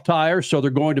soft tires. So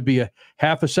they're going to be a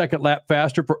half a second lap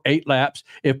faster for 8 laps.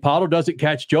 If Paulo doesn't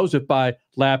catch Joseph by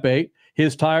lap 8,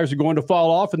 his tires are going to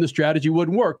fall off and the strategy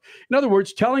wouldn't work. In other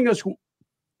words, telling us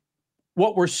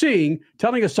what we're seeing,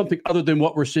 telling us something other than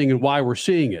what we're seeing and why we're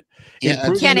seeing it.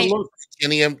 Yeah, Kenny,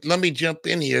 let me jump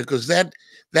in here, because that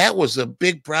was a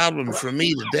big problem for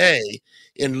me today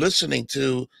in listening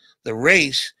to the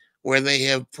race, where they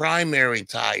have primary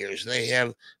tires, they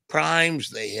have primes,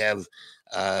 they have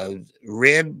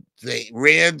reds,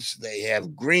 they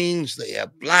have greens, they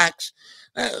have blacks.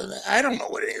 I don't know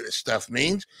what any of this stuff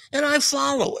means, and I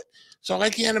follow it. So I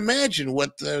can't imagine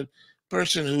what the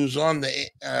person who's on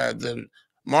the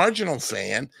marginal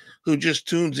fan who just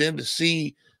tunes in to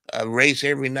see a race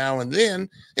every now and then,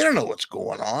 they don't know what's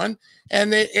going on.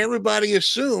 And everybody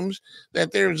assumes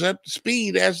that they're as up to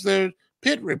speed as the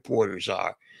pit reporters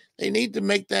are. They need to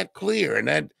make that clear. And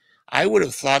that, I would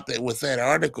have thought that with that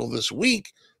article this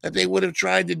week that they would have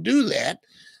tried to do that,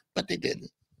 but they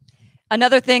didn't.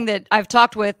 Another thing that I've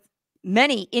talked with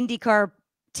many IndyCar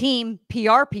team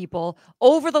PR people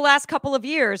over the last couple of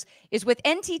years is, with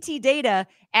NTT Data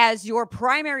as your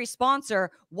primary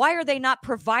sponsor, why are they not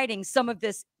providing some of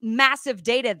this massive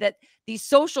data that these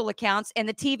social accounts and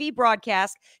the TV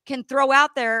broadcast can throw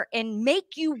out there and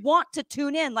make you want to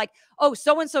tune in? Like, oh,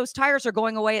 so-and-so's tires are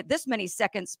going away at this many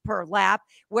seconds per lap,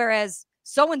 whereas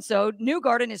so-and-so,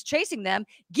 Newgarden, is chasing them.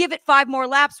 Give it 5 more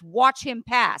laps. Watch him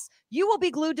pass. You will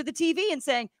be glued to the TV and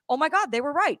saying, oh my God, they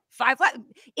were right. 5 laps.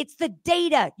 It's the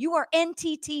data. You are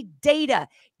NTT Data.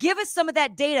 Give us some of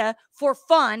that data for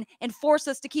fun and force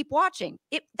us to keep watching.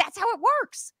 That's how it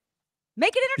works.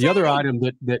 Make it entertaining. The other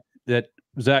item that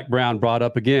Zach Brown brought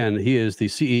up again, he is the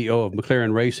CEO of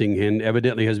McLaren Racing and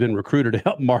evidently has been recruited to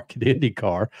help market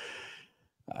IndyCar.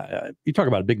 you talk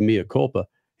about a big mea culpa.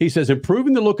 He says,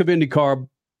 improving the look of IndyCar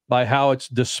by how it's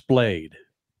displayed.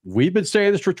 We've been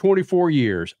saying this for 24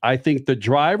 years. I think the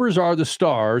drivers are the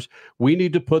stars. We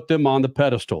need to put them on the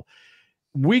pedestal.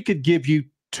 We could give you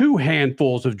 2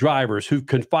 handfuls of drivers who've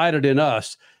confided in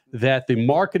us that the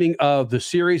marketing of the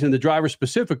series and the drivers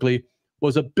specifically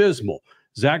was abysmal.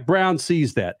 Zach Brown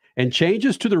sees that and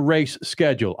changes to the race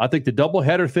schedule. I think the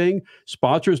doubleheader thing,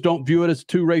 sponsors don't view it as a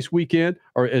 2-race weekend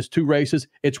or as 2 races.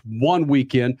 It's 1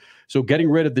 weekend. So getting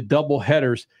rid of the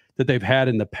doubleheaders that they've had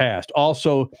in the past.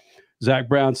 Also, Zach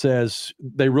Brown says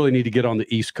they really need to get on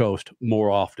the East Coast more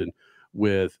often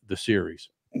with the series.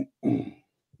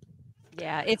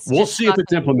 Yeah, we'll see if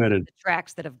it's implemented. The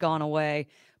tracks that have gone away.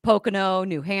 Pocono,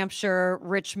 New Hampshire,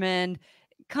 Richmond.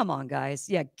 Come on, guys.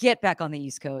 Yeah, get back on the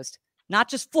East Coast. Not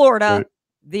just Florida, right.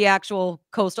 The actual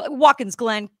coastal. Watkins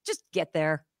Glen, just get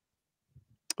there.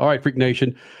 All right, Freak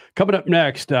Nation. Coming up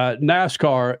next,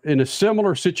 NASCAR in a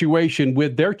similar situation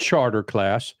with their charter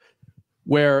class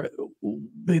where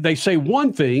they say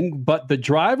one thing, but the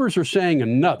drivers are saying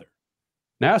another.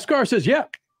 NASCAR says, yeah,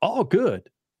 all good.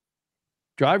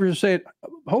 Drivers are saying,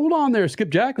 hold on there,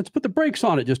 Skipjack. Let's put the brakes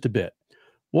on it just a bit.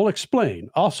 We'll explain.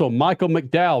 Also, Michael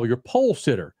McDowell, your pole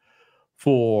sitter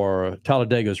for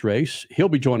Talladega's race. He'll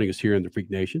be joining us here in the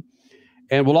Freak Nation.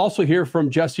 And we'll also hear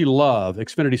from Jesse Love,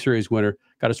 Xfinity Series winner,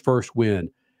 got his first win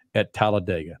at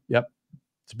Talladega. Yep,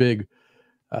 it's a big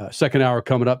second hour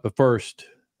coming up. But first,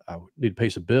 I need to pay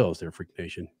some bills there, Freak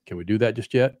Nation. Can we do that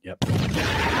just yet? Yep.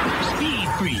 Speed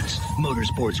Freaks,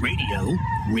 Motorsports Radio,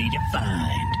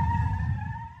 redefined.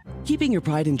 Keeping your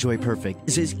pride and joy perfect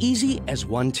is as easy as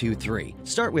 1, 2, 3.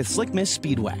 Start with Slick Mist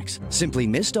Speed Wax. Simply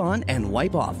mist on and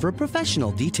wipe off for a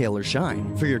professional detailer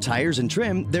shine. For your tires and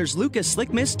trim, there's Lucas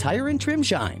Slick Mist Tire and Trim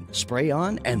Shine. Spray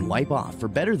on and wipe off for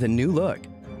better than new look.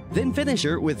 Then finish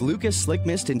her with Lucas Slick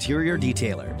Mist Interior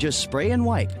Detailer. Just spray and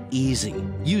wipe. Easy.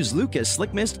 Use Lucas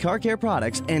Slick Mist Car Care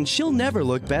products and she'll never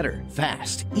look better.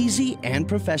 Fast, easy, and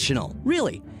professional.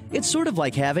 Really, it's sort of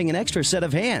like having an extra set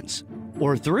of hands.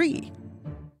 Or 3.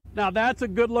 Now, that's a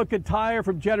good-looking tire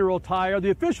from General Tire,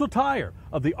 the official tire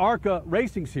of the ARCA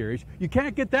Racing Series. You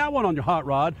can't get that one on your hot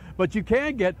rod, but you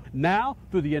can get now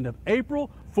through the end of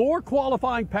April 4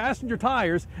 qualifying passenger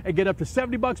tires and get up to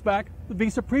 $70 back the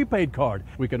Visa prepaid card.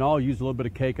 We can all use a little bit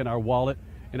of cake in our wallet,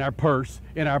 in our purse,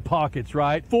 in our pockets,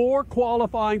 right? 4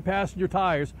 qualifying passenger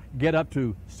tires get up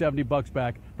to $70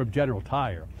 back from General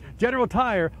Tire. General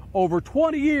Tire, over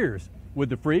 20 years with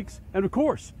the Freaks, and of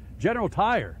course, General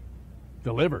Tire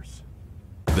delivers.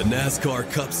 The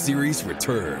NASCAR Cup Series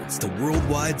returns to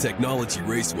Worldwide Technology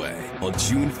Raceway on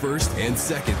June 1st and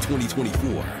 2nd,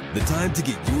 2024. The time to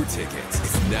get your tickets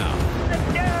is now.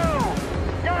 Let's go!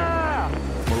 Yeah!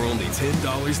 For only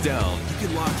 $10 down, you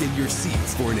can lock in your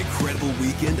seats for an incredible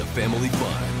weekend of family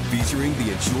fun, featuring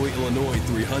the Enjoy Illinois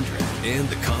 300 and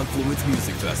the Confluence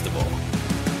Music Festival.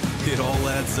 It all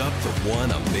adds up to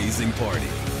one amazing party.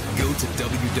 Go to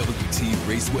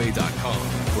www.raceway.com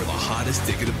for the hottest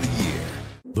ticket of the year.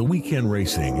 The weekend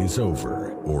racing is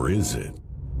over, or is it?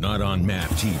 Not on MAP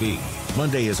TV.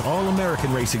 Monday is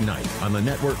All-American Racing Night on the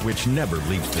network which never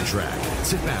leaves the track.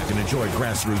 Sit back and enjoy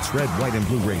grassroots red, white, and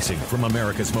blue racing from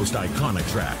America's most iconic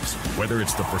tracks. Whether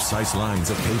it's the precise lines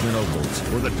of pavement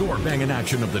ovals or the door-banging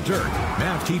action of the dirt,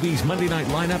 MAP TV's Monday night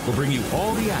lineup will bring you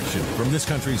all the action from this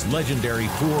country's legendary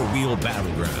four-wheel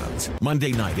battlegrounds.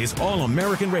 Monday night is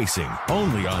All-American Racing,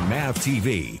 only on MAP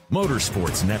TV,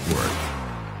 Motorsports Network.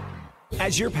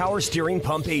 As your power steering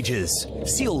pump ages,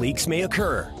 seal leaks may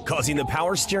occur, causing the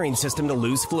power steering system to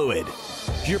lose fluid.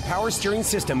 Your power steering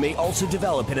system may also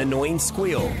develop an annoying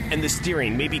squeal, and the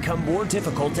steering may become more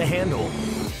difficult to handle.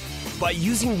 By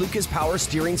using Lucas Power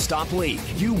Steering Stop Leak,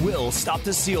 you will stop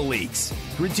the seal leaks,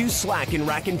 reduce slack in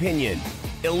rack and pinion,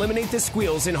 eliminate the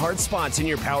squeals and hard spots in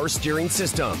your power steering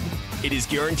system. It is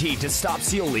guaranteed to stop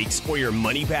seal leaks or your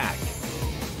money back.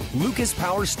 Lucas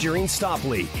Power Steering Stop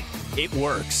Leak. It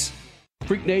works.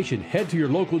 Freak Nation, head to your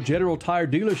local General Tire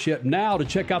dealership now to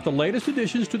check out the latest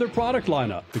additions to their product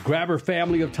lineup. The Grabber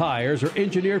family of tires are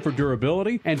engineered for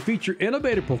durability and feature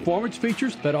innovative performance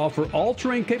features that offer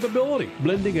all-terrain capability,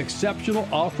 blending exceptional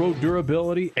off-road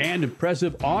durability and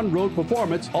impressive on-road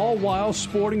performance, all while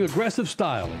sporting aggressive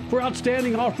styling. For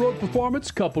outstanding off-road performance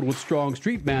coupled with strong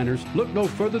street manners, look no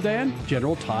further than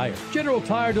General Tire. General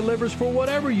Tire delivers for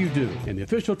whatever you do, and the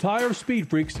official tire of Speed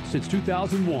Freaks since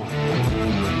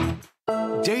 2001.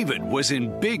 David was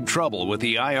in big trouble with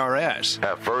the IRS.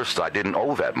 At first, I didn't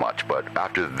owe that much, but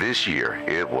after this year,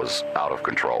 it was out of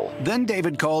control. Then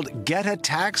David called Get a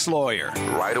Tax Lawyer.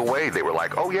 Right away, they were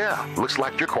like, oh yeah, looks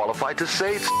like you're qualified to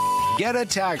say Get a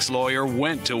Tax Lawyer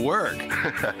went to work.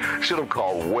 Should have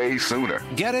called way sooner.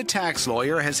 Get a Tax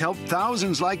Lawyer has helped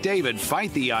thousands like David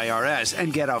fight the IRS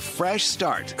and get a fresh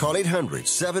start. Call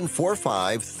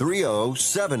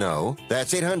 800-745-3070.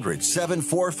 That's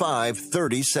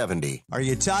 800-745-3070. Are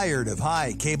you tired of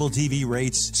high cable TV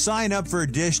rates? Sign up for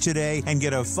Dish today and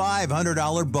get a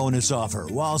 $500 bonus offer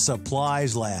while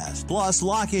supplies last. Plus,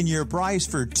 lock in your price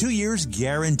for 2 years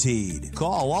guaranteed.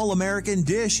 Call All American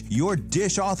Dish, your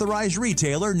Dish authorized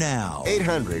retailer now.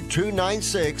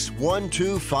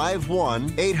 800-296-1251.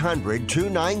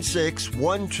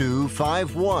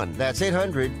 800-296-1251. That's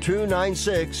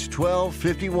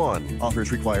 800-296-1251.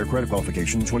 Offers require credit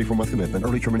qualification, 24-month commitment,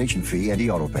 early termination fee, and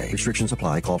e-auto pay. Restrictions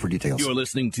apply. Call for details. You're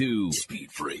listening to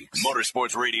Speed Freaks,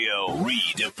 Motorsports Radio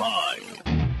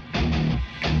Redefined.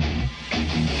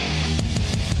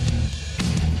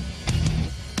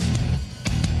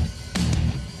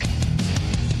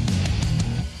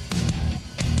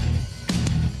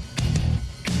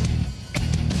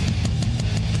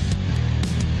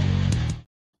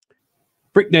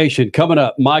 Freak Nation, coming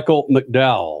up, Michael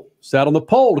McDowell sat on the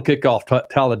pole to kick off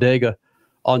Talladega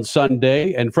on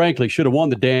Sunday, and frankly, should have won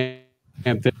the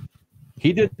damn thing.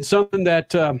 He did something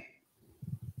that a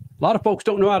lot of folks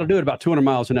don't know how to do at about 200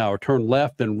 miles an hour, turn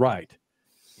left and right.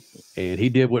 And he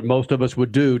did what most of us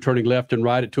would do, turning left and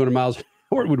right at 200 miles an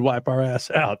hour. It would wipe our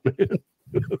ass out, man.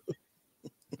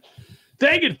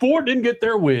 Dang it, Ford didn't get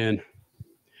their win.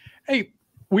 Hey,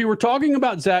 we were talking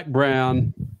about Zach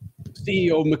Brown,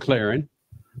 CEO of McLaren,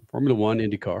 Formula One,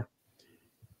 IndyCar,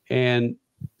 and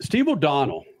Steve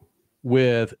O'Donnell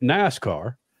with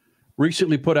NASCAR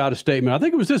recently put out a statement. I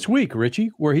think it was this week,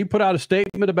 Richie, where he put out a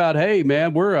statement about, "Hey,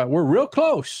 man, we're real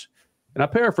close." And I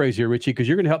paraphrase here, Richie, because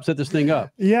you're going to help set this thing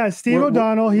up. Yeah, Steve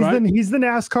O'Donnell. He's the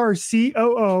NASCAR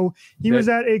COO. He was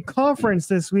at a conference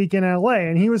this week in LA,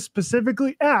 and he was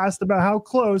specifically asked about how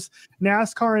close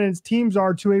NASCAR and its teams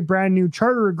are to a brand new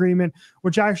charter agreement,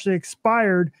 which actually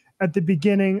expired at the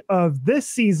beginning of this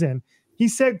season. He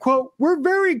said, quote, "We're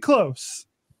very close.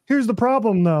 Here's the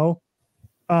problem, though."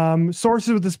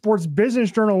 Sources with the Sports Business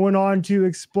Journal went on to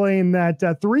explain that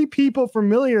 3 people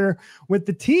familiar with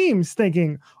the team's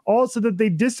thinking also that they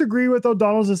disagree with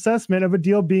O'Donnell's assessment of a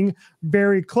deal being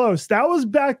very close. That was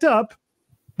backed up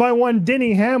by one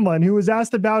Denny Hamlin, who was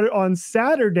asked about it on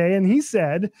Saturday, and he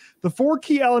said, "The 4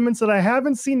 key elements that I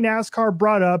haven't seen NASCAR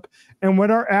brought up and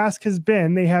what our ask has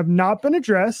been, they have not been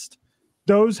addressed.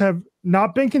 Those have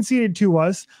not been conceded to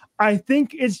us. I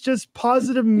think it's just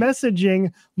positive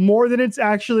messaging more than it's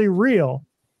actually real."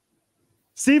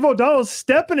 Steve O'Donnell's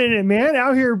stepping in it, man,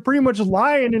 out here pretty much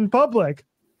lying in public.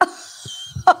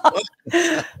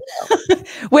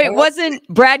 Wait, wasn't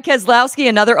Brad Keselowski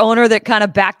another owner that kind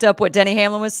of backed up what Denny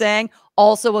Hamlin was saying,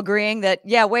 also agreeing that,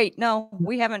 yeah, wait, no,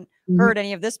 we haven't heard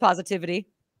any of this positivity?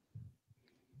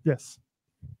 Yes.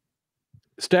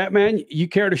 Statman, you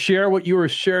care to share what you were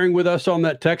sharing with us on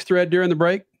that text thread during the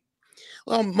break?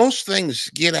 Well, most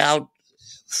things get out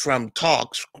from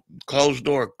talks, closed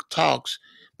door talks,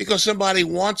 because somebody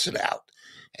wants it out.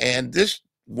 And this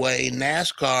way,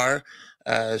 NASCAR,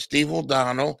 Steve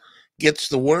O'Donnell gets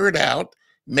the word out,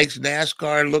 makes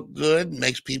NASCAR look good,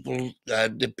 makes people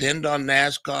depend on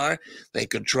NASCAR. They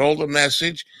control the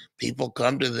message. People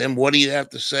come to them. What do you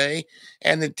have to say?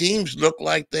 And the teams look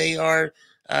like they are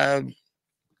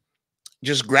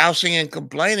just grousing and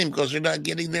complaining because they're not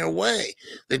getting their way.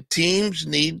 The teams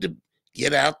need to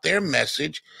get out their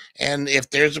message, and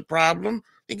if there's a problem,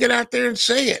 they get out there and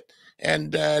say it,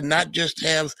 and not just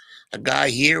have a guy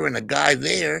here and a guy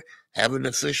there. Have an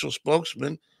official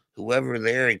spokesman, whoever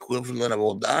their equivalent of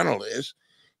O'Donnell is,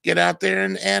 get out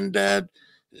there and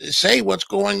say what's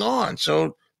going on.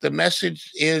 So the message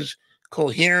is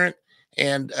coherent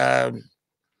and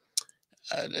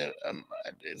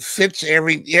fits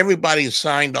everybody is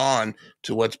signed on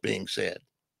to what's being said.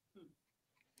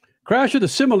 Crasher, the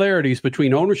similarities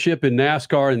between ownership in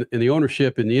NASCAR and the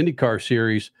ownership in the IndyCar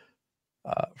series,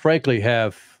 frankly,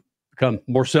 have become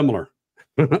more similar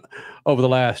over the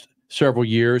last several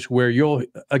years, where you'll,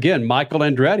 again, Michael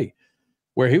Andretti,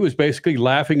 where he was basically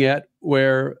laughing at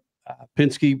where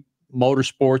Penske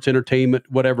Motorsports Entertainment,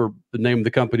 whatever the name of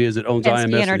the company is that owns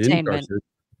IMS and IndyCar.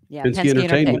 Yeah, Penske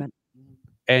Entertainment.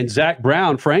 And Zach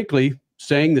Brown, frankly,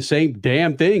 saying the same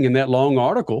damn thing in that long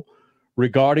article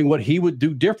regarding what he would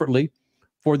do differently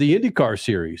for the IndyCar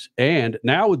series. And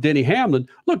now with Denny Hamlin,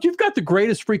 look, you've got the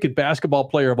greatest freaking basketball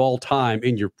player of all time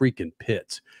in your freaking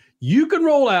pits. You can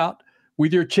roll out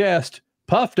with your chest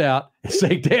puffed out and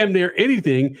say damn near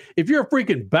anything if you're a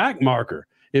freaking back marker.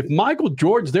 If Michael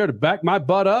Jordan's there to back my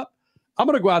butt up, I'm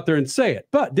going to go out there and say it.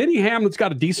 But Denny Hamlin's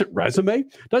got a decent resume.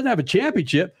 Doesn't have a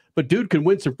championship, but dude can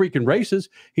win some freaking races.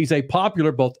 He's a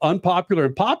popular, both unpopular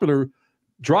and popular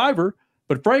driver.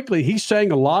 But frankly, he's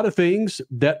saying a lot of things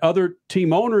that other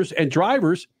team owners and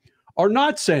drivers are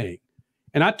not saying.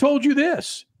 And I told you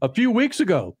this a few weeks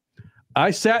ago.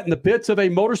 I sat in the pits of a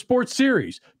motorsports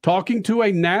series talking to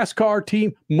a NASCAR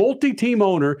team, multi-team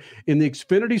owner in the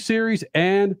Xfinity Series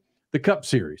and the Cup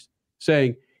Series,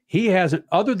 saying he hasn't,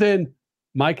 other than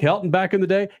Mike Helton back in the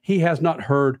day, he has not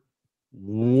heard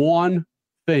one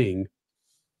thing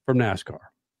from NASCAR.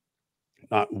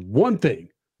 Not one thing.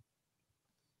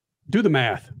 Do the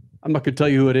math. I'm not going to tell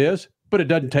you who it is, but it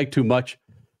doesn't take too much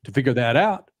to figure that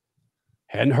out.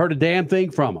 Hadn't heard a damn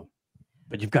thing from him.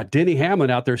 But you've got Denny Hamlin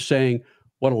out there saying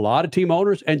what a lot of team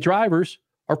owners and drivers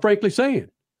are frankly saying.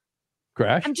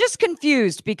 Crash? I'm just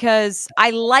confused because I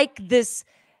like this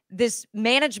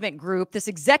management group, this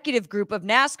executive group of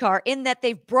NASCAR, in that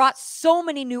they've brought so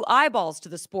many new eyeballs to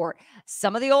the sport.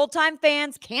 Some of the old-time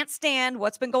fans can't stand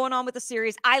what's been going on with the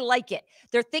series. I like it.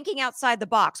 They're thinking outside the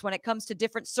box when it comes to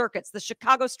different circuits. The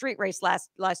Chicago street race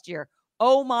last year.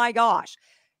 Oh, my gosh.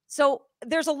 So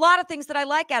there's a lot of things that I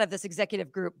like out of this executive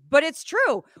group, but it's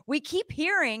true. We keep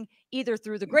hearing either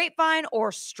through the grapevine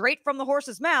or straight from the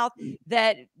horse's mouth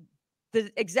that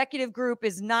the executive group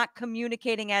is not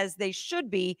communicating as they should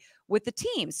be with the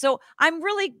team. So I'm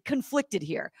really conflicted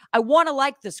here. I want to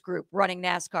like this group running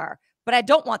NASCAR, but I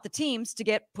don't want the teams to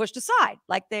get pushed aside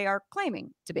like they are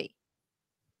claiming to be.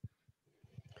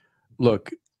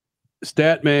 Look,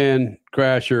 Statman,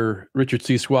 Crasher, Richard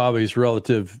C. Suave's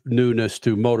relative newness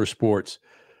to motorsports.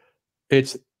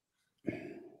 It's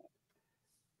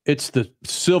the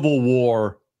Civil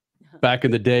War back in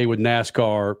the day with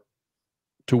NASCAR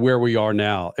to where we are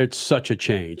now. It's such a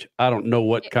change. I don't know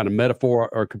what kind of metaphor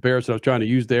or comparison I was trying to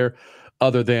use there,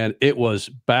 other than it was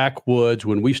backwoods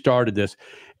when we started this.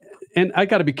 And I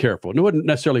got to be careful. It wasn't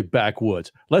necessarily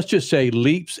backwoods. Let's just say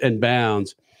leaps and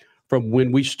bounds from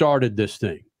when we started this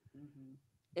thing.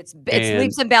 It's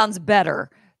leaps and bounds better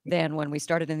than when we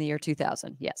started in the year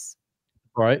 2000. Yes.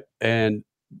 Right.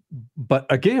 But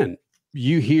again,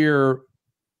 you hear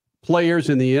players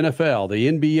in the NFL, the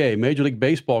NBA, Major League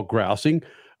Baseball grousing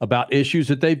about issues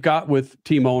that they've got with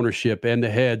team ownership and the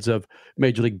heads of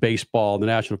Major League Baseball and the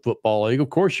National Football League. Of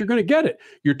course, you're going to get it.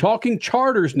 You're talking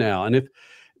charters now. And if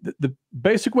the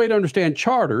basic way to understand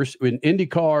charters in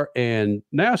IndyCar and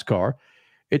NASCAR,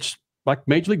 it's like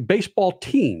Major League Baseball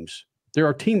teams. There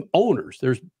are team owners.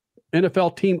 There's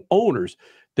NFL team owners.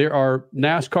 There are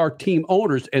NASCAR team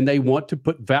owners, and they want to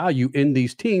put value in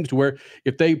these teams to where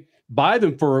if they buy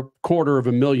them for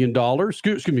 $250,000,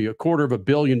 $250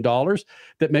 million,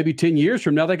 that maybe 10 years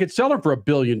from now they could sell them for $1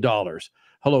 billion.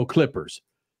 Hello, Clippers.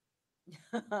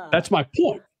 That's my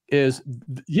point. There's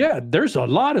a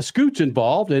lot of scoots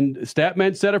involved, and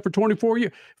Statman said it for 24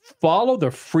 years. Follow the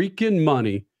freaking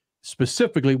money,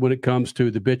 specifically when it comes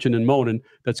to the bitching and moaning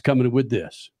that's coming with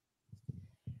this.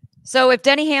 So if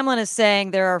Denny Hamlin is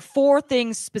saying there are 4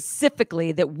 things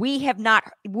specifically that we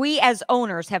as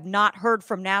owners have not heard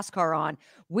from NASCAR on,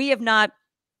 we have not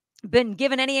been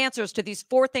given any answers to these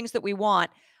 4 things that we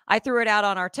want. I threw it out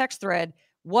on our text thread.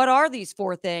 What are these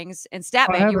 4 things? And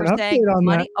Statman, you were saying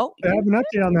money. Oh, I have an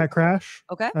update on that, Crash.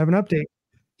 Okay. I have an update.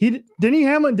 Denny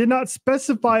Hamlin did not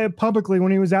specify it publicly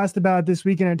when he was asked about it this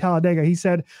weekend at Talladega. He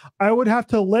said, I would have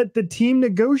to let the team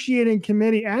negotiating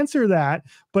committee answer that,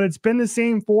 but it's been the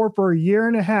same for a year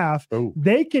and a half. Oh.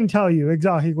 They can tell you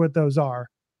exactly what those are.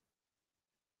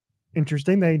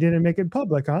 Interesting. They didn't make it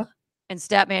public, huh? And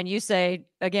Statman, you say,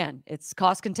 again, it's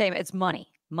cost containment. It's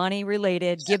money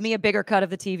related. Give me a bigger cut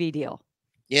of the TV deal.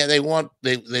 Yeah, they want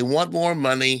more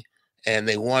money. And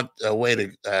they want a way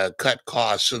to cut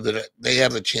costs so that they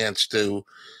have a chance to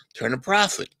turn a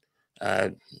profit.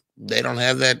 They don't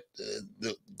have that.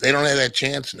 They don't have that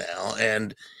chance now.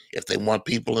 And if they want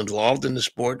people involved in the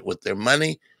sport with their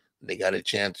money, they got a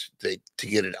chance to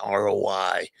get an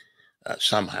ROI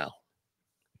somehow.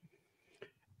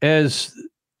 As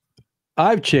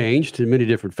I've changed in many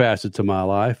different facets of my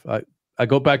life, I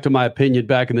go back to my opinion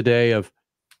back in the day of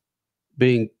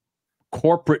being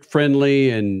corporate friendly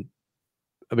and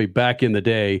back in the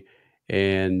day,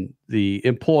 and the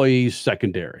employees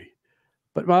secondary.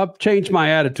 But I've changed my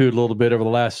attitude a little bit over the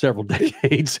last several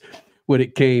decades when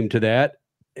it came to that.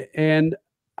 And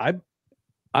I'm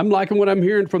liking what I'm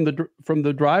hearing from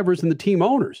the drivers and the team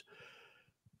owners.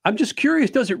 I'm just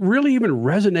curious, does it really even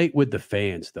resonate with the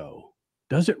fans, though?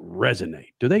 Does it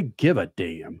resonate? Do they give a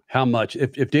damn how much? I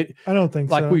don't think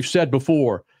so. Like we've said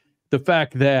before, the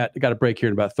fact that, I got a break here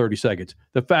in about 30 seconds.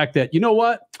 The fact that, you know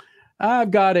what?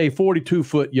 I've got a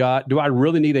 42-foot yacht. Do I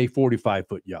really need a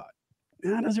 45-foot yacht?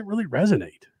 Does it really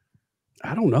resonate?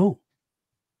 I don't know.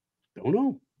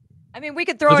 I mean, we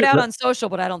could throw it out on social,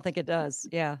 but I don't think it does.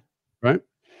 Yeah. Right.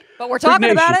 But we're talking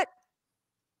about it.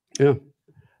 Yeah.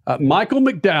 Michael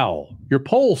McDowell, your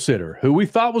pole sitter, who we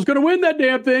thought was going to win that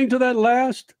damn thing to that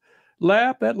last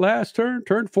lap, that last turn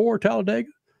 4, Talladega.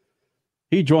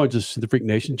 He joins us in the Freak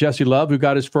Nation. Jesse Love, who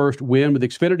got his first win with the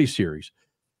Xfinity Series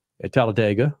at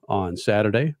Talladega on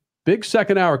Saturday. Big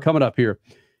second hour coming up here,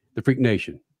 the Freak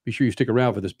Nation. Be sure you stick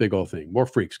around for this big old thing. More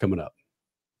freaks coming up.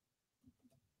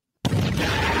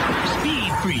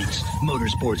 Speed Freaks,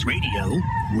 Motorsports Radio,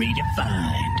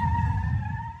 redefined.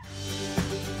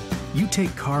 You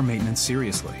take car maintenance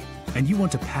seriously, and you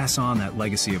want to pass on that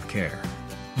legacy of care.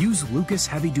 Use Lucas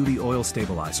Heavy Duty Oil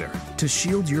Stabilizer to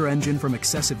shield your engine from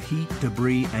excessive heat,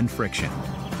 debris, and friction.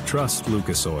 Trust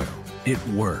Lucas Oil. It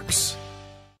works.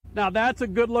 Now, that's a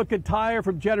good-looking tire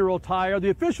from General Tire, the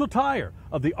official tire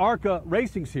of the ARCA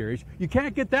Racing Series. You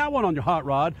can't get that one on your hot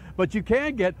rod, but you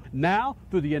can get now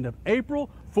through the end of April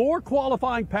 4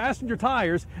 qualifying passenger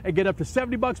tires and get up to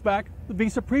 $70 back the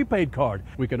Visa prepaid card.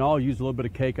 We can all use a little bit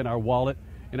of cake in our wallet,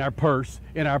 in our purse,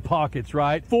 in our pockets,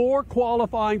 right? 4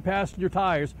 qualifying passenger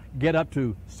tires get up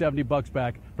to $70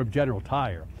 back from General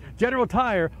Tire. General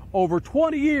Tire, over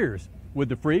 20 years with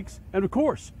the freaks, and of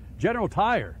course, General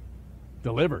Tire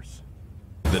delivers.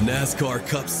 The NASCAR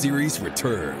Cup Series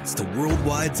returns to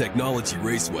Worldwide Technology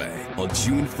Raceway on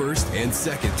June 1st and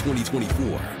 2nd,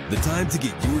 2024. The time to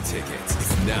get your tickets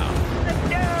is now. Let's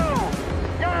go!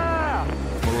 Yeah!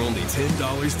 For only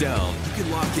 $10 down, you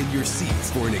can lock in your seats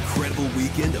for an incredible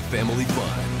weekend of family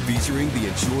fun, featuring the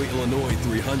Enjoy Illinois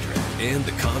 300 and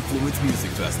the Confluence Music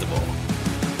Festival.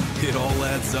 It all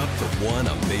adds up to one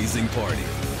amazing party.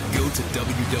 Go to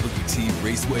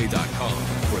www.raceway.com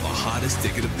for the hottest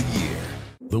ticket of the year.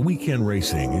 The weekend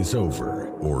racing is over,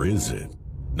 or is it?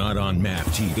 Not on MAV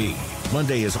TV.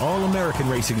 Monday is All-American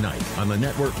Racing Night on the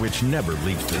network which never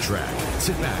leaves the track.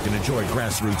 Sit back and enjoy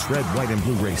grassroots red, white, and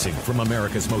blue racing from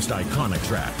America's most iconic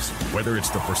tracks. Whether it's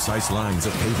the precise lines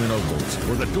of pavement ovals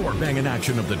or the door-banging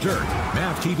action of the dirt,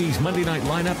 MAV TV's Monday night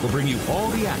lineup will bring you all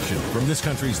the action from this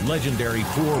country's legendary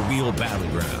four-wheel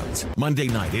battlegrounds. Monday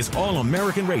night is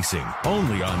All-American Racing,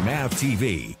 only on MAV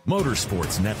TV,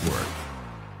 Motorsports Network.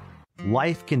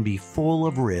 Life can be full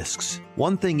of risks.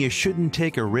 One thing you shouldn't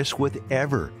take a risk with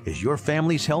ever is your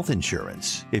family's health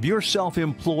insurance. If you're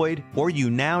self-employed or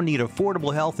you now need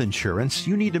affordable health insurance,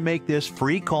 you need to make this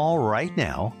free call right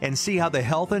now and see how the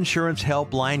Health Insurance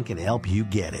Helpline can help you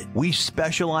get it. We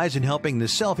specialize in helping the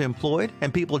self-employed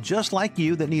and people just like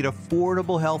you that need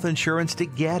affordable health insurance to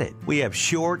get it. We have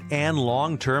short and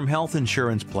long-term health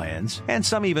insurance plans, and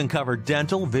some even cover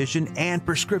dental, vision, and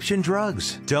prescription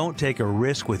drugs. Don't take a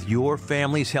risk with your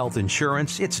family's health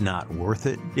insurance. It's not worth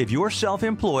it. If you're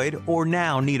self-employed or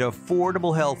now need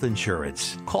affordable health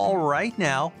insurance, call right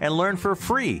now and learn for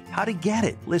free how to get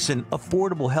it. Listen,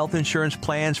 affordable health insurance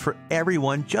plans for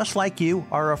everyone just like you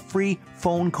are a free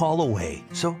phone call away.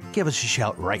 So give us a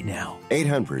shout right now.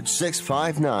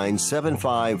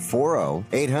 800-659-7540.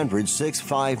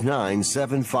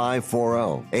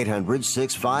 800-659-7540.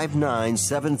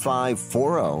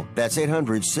 800-659-7540. That's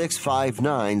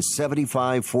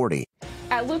 800-659-7540.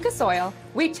 At Lucas Oil,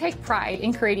 we take pride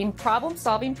in creating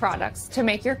problem-solving products to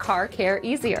make your car care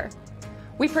easier.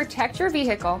 We protect your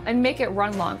vehicle and make it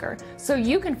run longer so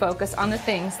you can focus on the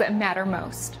things that matter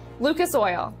most. Lucas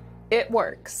Oil, it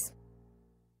works.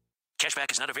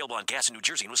 Cashback is not available on gas in New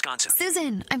Jersey and Wisconsin.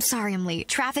 Susan, I'm sorry I'm late.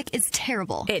 Traffic is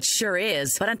terrible. It sure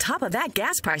is. But on top of that,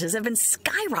 gas prices have been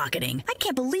skyrocketing. I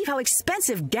can't believe how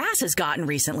expensive gas has gotten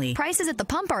recently. Prices at the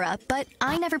pump are up, but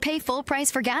I never pay full price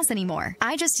for gas anymore.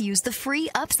 I just use the free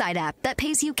Upside app that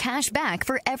pays you cash back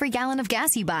for every gallon of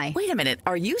gas you buy. Wait a minute.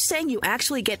 Are you saying you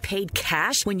actually get paid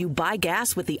cash when you buy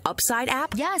gas with the Upside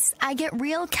app? Yes, I get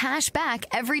real cash back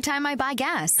every time I buy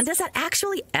gas. And does that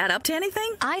actually add up to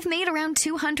anything? I've made around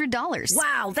 $200.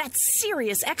 Wow, that's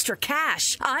serious extra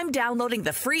cash. I'm downloading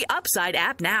the free Upside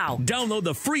app now. Download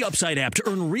the free Upside app to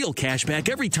earn real cash back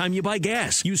every time you buy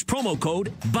gas. Use promo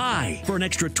code BUY for an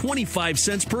extra 25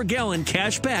 cents per gallon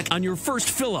cash back on your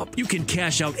first fill-up. You can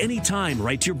cash out anytime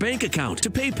right to your bank account, to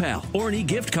PayPal, or an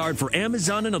e-gift card for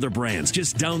Amazon and other brands.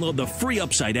 Just download the free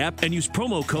Upside app and use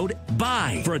promo code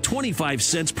BUY for a 25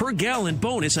 cents per gallon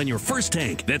bonus on your first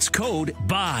tank. That's code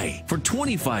BUY for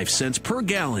 25 cents per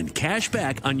gallon cash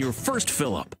back on your first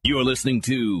fill-up. You're listening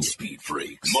to Speed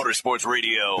Freaks, Motorsports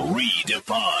Radio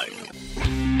redefined.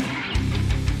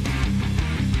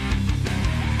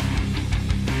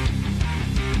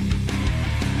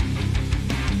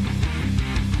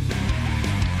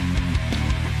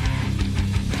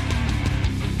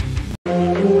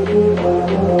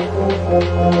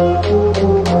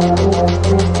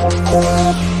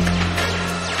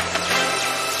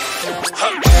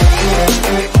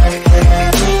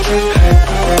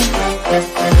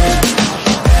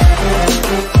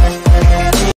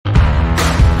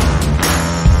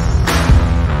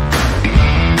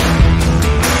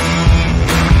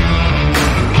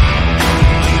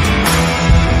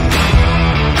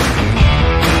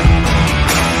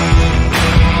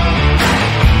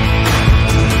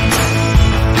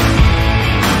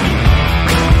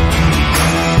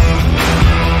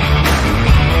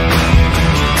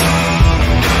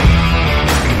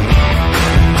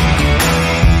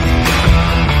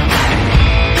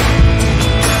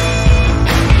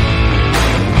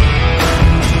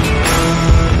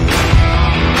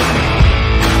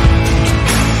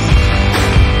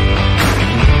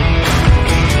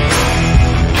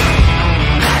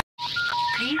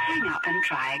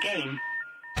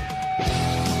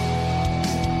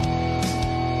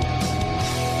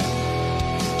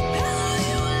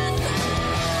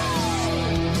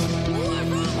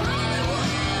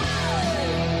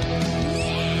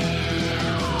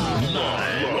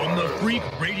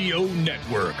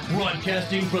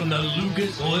 Broadcasting from the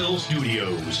Lucas Oil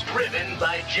Studios. Driven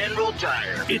by General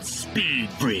Tire. It's Speed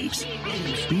Freaks.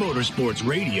 Motorsports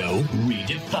Radio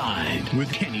redefined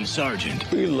with Kenny Sargent.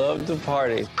 We love to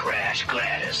party. Crash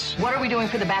Gladys. What are we doing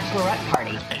for the bachelorette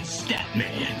party? And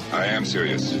Statman. I am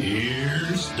serious.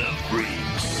 Here's the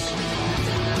Freaks.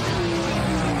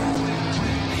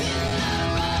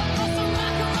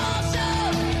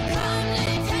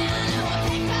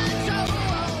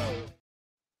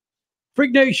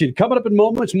 Freak Nation, coming up in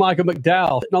moments, Michael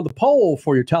McDowell sitting on the pole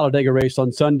for your Talladega race on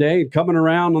Sunday, coming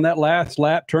around on that last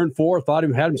lap, turn 4, thought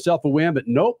he had himself a win, but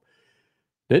nope,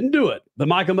 didn't do it. But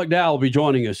Michael McDowell will be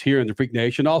joining us here in the Freak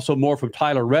Nation. Also more from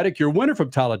Tyler Reddick, your winner from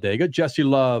Talladega. Jesse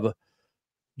Love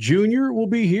Jr. will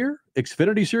be here.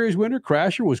 Xfinity Series winner.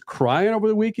 Crasher was crying over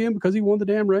the weekend because he won the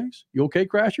damn race. You okay,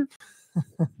 Crasher?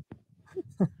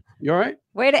 You all right?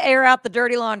 Way to air out the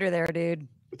dirty laundry there, dude.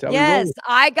 Yes,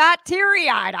 I got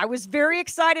teary-eyed. I was very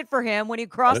excited for him when he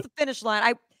crossed the finish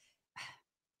line.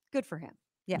 Good for him.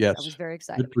 Yes. I was very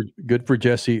excited. Good for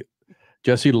Jesse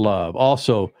Love.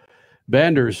 Also,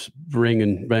 Vander's Ring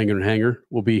and Banger and Hanger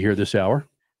will be here this hour.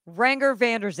 Renger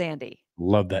Zande.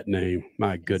 Love that name.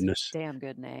 My goodness. Damn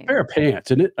good name. Pair of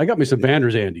pants, isn't it? I got me some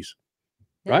Vander's Andes.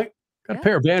 Yeah. Right? Got a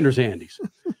pair of Vander's Andes.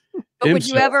 But would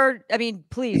you ever,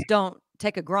 please don't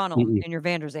take a Gronel in your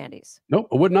Vander's Andes. Nope,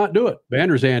 I would not do it.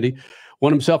 Vander's Andy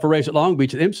won himself a race at Long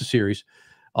Beach at IMSA Series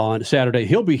on Saturday.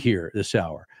 He'll be here this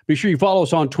hour. Be sure you follow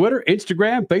us on Twitter,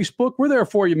 Instagram, Facebook. We're there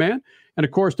for you, man. And, of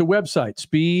course, the website,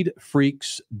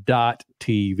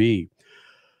 speedfreaks.tv.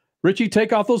 Richie,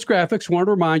 take off those graphics. Wanted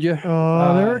to remind you.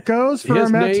 Oh, there it goes for our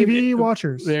Matt TV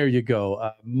watchers. There you go.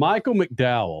 Michael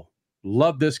McDowell.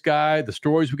 Love this guy. The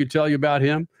stories we could tell you about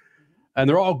him. And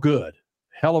they're all good.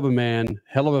 Hell of a man,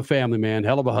 hell of a family man,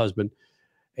 hell of a husband,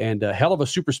 and a hell of a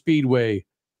super speedway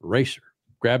racer.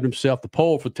 Grabbed himself the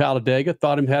pole for Talladega,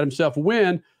 thought he had himself a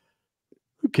win.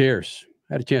 Who cares?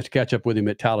 Had a chance to catch up with him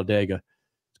at Talladega.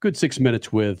 It's a good 6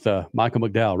 minutes with Michael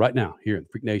McDowell right now here in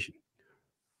Freak Nation.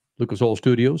 Lucas Oil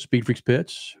Studios, Speed Freaks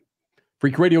Pits,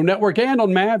 Freak Radio Network, and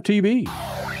on MAV TV.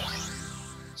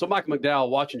 So Michael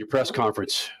McDowell, watching your press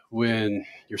conference when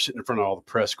you're sitting in front of all the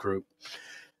press crew,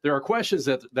 there are questions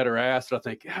that are asked, and I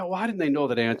think, why didn't they know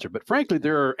that answer? But frankly,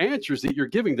 there are answers that you're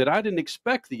giving that I didn't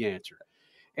expect the answer.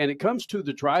 And it comes to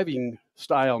the driving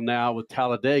style now with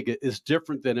Talladega is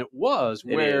different than it was,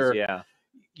 where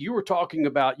you were talking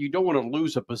about you don't want to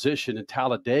lose a position in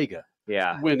Talladega.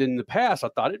 Yeah. When in the past, I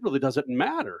thought it really doesn't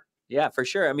matter. Yeah, for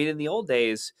sure. I mean, in the old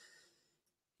days,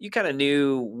 you kind of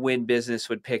knew when business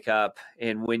would pick up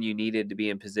and when you needed to be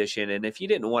in position. And if you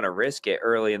didn't want to risk it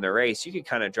early in the race, you could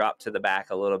kind of drop to the back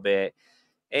a little bit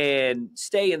and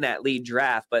stay in that lead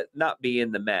draft, but not be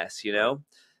in the mess,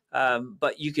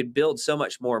 but you could build so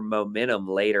much more momentum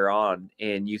later on,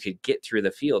 and you could get through the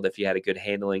field if you had a good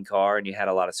handling car and you had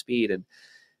a lot of speed. And,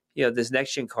 this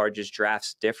next-gen car just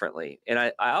drafts differently. And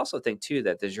I also think, too,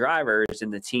 that the drivers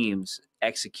and the teams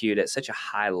execute at such a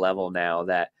high level now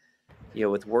that,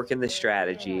 with working the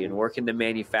strategy and working the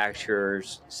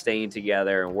manufacturers staying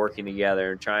together and working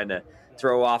together and trying to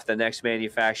throw off the next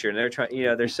manufacturer. And they're trying,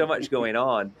 there's so much going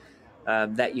on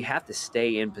that you have to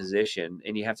stay in position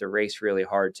and you have to race really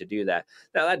hard to do that.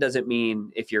 Now, that doesn't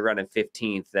mean if you're running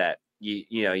 15th that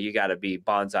you got to be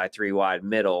bonsai 3 wide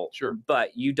middle. Sure.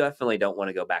 But you definitely don't want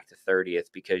to go back to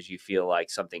 30th because you feel like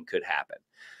something could happen.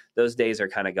 Those days are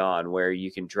kind of gone where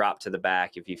you can drop to the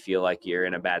back if you feel like you're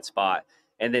in a bad spot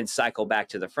and then cycle back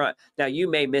to the front. Now, you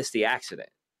may miss the accident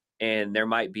and there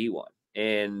might be one.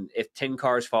 And if 10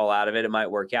 cars fall out of it, it might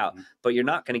work out, but you're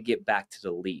not going to get back to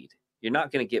the lead. You're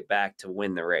not going to get back to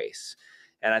win the race.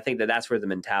 And I think that that's where the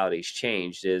mentality's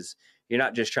changed, is you're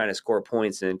not just trying to score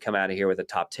points and come out of here with a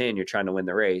top 10. You're trying to win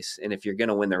the race. And if you're going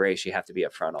to win the race, you have to be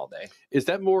up front all day. Is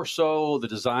that more so the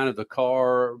design of the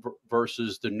car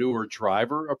versus the newer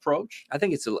driver approach? I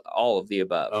think it's all of the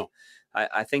above. Oh.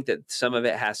 I think that some of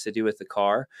it has to do with the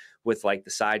car, with like the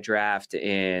side draft,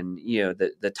 and, you know,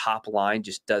 the top line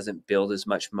just doesn't build as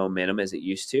much momentum as it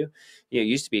used to. You know, it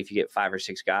used to be if you get 5 or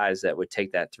 6 guys that would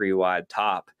take that 3 wide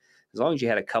top, as long as you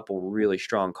had a couple really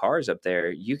strong cars up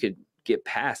there, you could get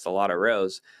past a lot of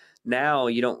rows. Now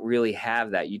you don't really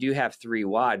have that. You do have 3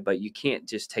 wide, but you can't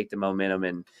just take the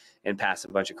momentum and pass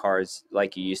a bunch of cars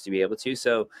like you used to be able to.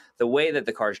 So the way that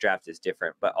the cars draft is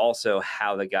different, but also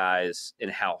how the guys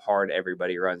and how hard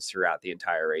everybody runs throughout the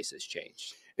entire race has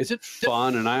changed. Is it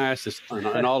fun, and I ask this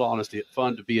in all honesty,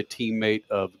 fun to be a teammate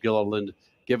of Gilliland,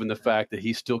 given the fact that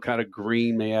he's still kind of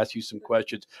green, may ask you some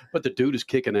questions, but the dude is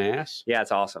kicking ass? Yeah,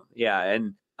 it's awesome. Yeah,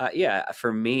 and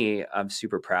for me, I'm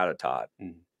super proud of Todd.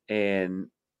 And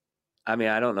I mean,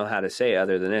 I don't know how to say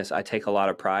other than this. I take a lot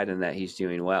of pride in that he's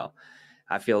doing well.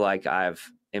 I feel like I've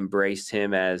embraced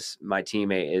him as my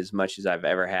teammate as much as I've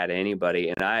ever had anybody.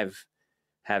 And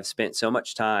have spent so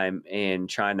much time in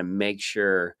trying to make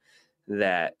sure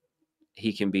that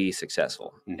he can be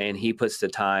successful. And he puts the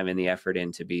time and the effort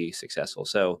in to be successful.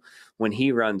 So when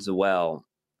he runs well,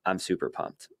 I'm super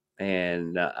pumped,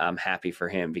 and I'm happy for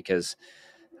him, because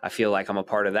I feel like I'm a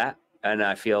part of that. And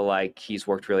I feel like he's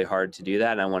worked really hard to do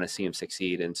that, and I want to see him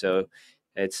succeed. And so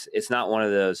it's not one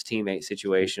of those teammate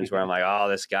situations where I'm like, oh,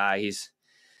 this guy,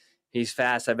 he's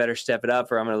fast, I better step it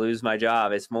up or I'm going to lose my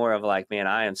job. It's more of like, man,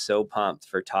 I am so pumped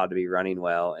for Todd to be running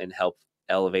well and help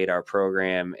elevate our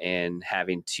program, and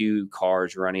having 2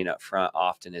 cars running up front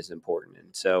often is important.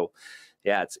 And so,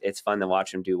 yeah, it's fun to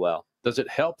watch him do well. Does it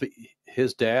help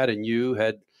his dad and you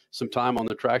had some time on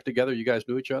the track together? You guys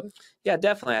knew each other? Yeah,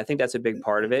 definitely. I think that's a big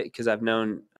part of it, because I've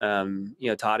known,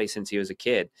 Toddy since he was a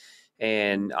kid,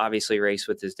 and obviously raced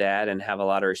with his dad and have a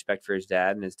lot of respect for his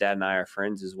dad, and his dad and I are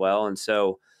friends as well. And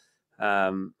so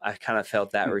I kind of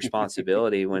felt that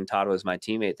responsibility when Todd was my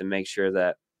teammate, to make sure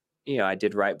that, I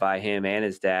did right by him and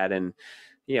his dad. And,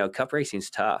 cup racing's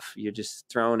tough. You're just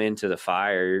thrown into the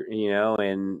fire,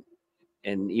 and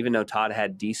even though Todd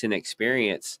had decent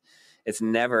experience, it's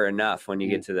never enough when you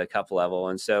get to the cup level.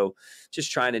 And so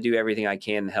just trying to do everything I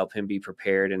can to help him be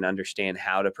prepared and understand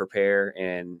how to prepare.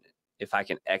 And if I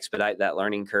can expedite that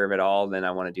learning curve at all, then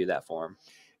I want to do that for him.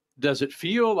 Does it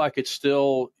feel like it's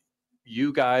still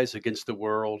you guys against the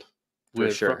world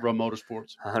with Front Row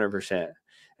Motorsports? 100%.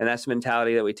 And that's the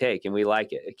mentality that we take, and we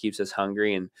like it. It keeps us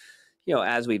hungry. And,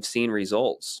 as we've seen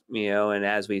results, and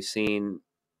as we've seen,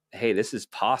 hey, this is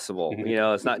possible.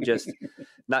 It's not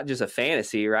just a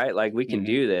fantasy, right? Like, we can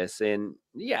do this. And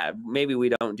yeah, maybe we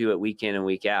don't do it week in and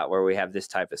week out where we have this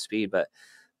type of speed, but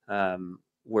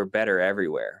we're better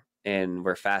everywhere, and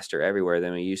we're faster everywhere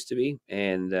than we used to be.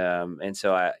 And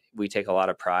so we take a lot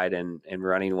of pride in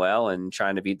running well and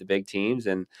trying to beat the big teams.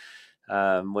 And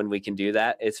when we can do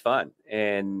that, it's fun.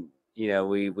 And,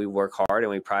 we work hard, and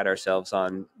we pride ourselves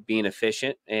on being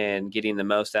efficient and getting the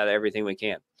most out of everything we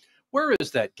can. Where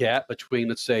is that gap between,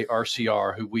 let's say,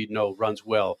 RCR, who we know runs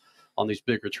well on these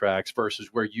bigger tracks, versus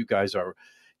where you guys are?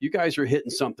 You guys are hitting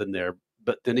something there.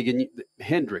 But then again,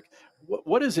 Hendrick,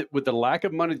 what is it with the lack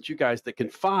of money that you guys that can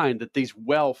find that these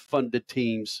well-funded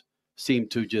teams seem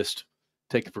to just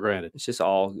take it for granted? It's just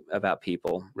all about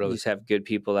people. Really? You just have good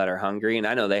people that are hungry. And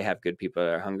I know they have good people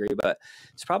that are hungry, but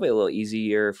it's probably a little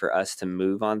easier for us to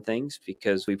move on things,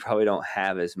 because we probably don't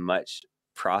have as much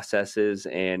processes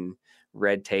and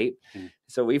red tape.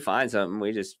 So we find something,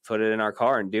 we just put it in our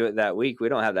car and do it that week. We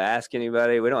don't have to ask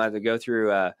anybody. We don't have to go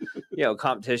through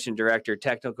competition director,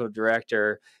 technical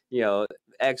director,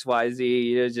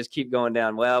 XYZ, just keep going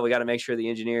down. Well, we got to make sure the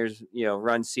engineers,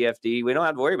 run CFD. We don't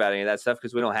have to worry about any of that stuff,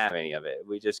 because we don't have any of it.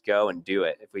 We just go and do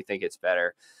it if we think it's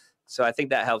better. So I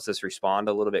think that helps us respond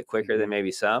a little bit quicker than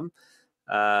maybe some.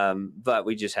 But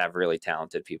we just have really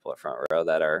talented people at Front Row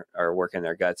that are working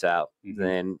their guts out.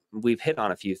 Then we've hit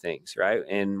on a few things, right?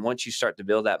 And once you start to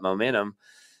build that momentum,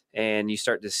 and you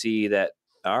start to see that,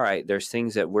 all right, there's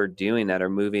things that we're doing that are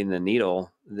moving the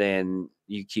needle, then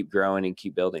you keep growing and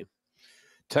keep building.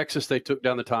 Texas, they took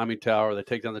down the timing tower. They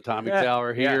take down the timing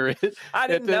tower here. Yeah. I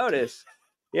didn't notice.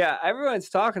 Yeah, everyone's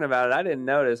talking about it. I didn't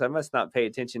notice. I must not pay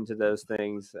attention to those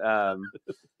things.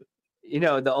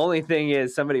 The only thing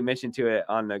is, somebody mentioned to it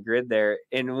on the grid there.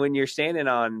 And when you're standing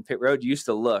on pit road, you used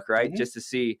to look, right, just to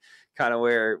see kind of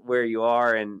where you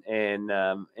are and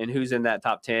who's in that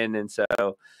top 10. And so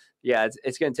Yeah,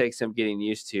 it's going to take some getting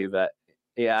used to, but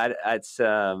yeah, it's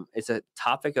a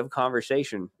topic of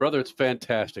conversation. Brother, it's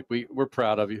fantastic. We're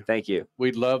proud of you. Thank you.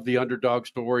 We love the underdog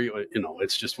story.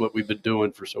 It's just what we've been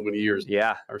doing for so many years.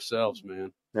 Yeah. Ourselves,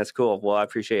 man. That's cool. Well, I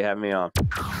appreciate having me on.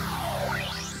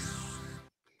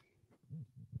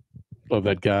 Love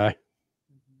that guy,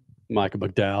 Michael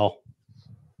McDowell.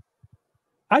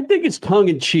 I think it's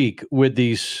tongue-in-cheek with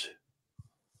these,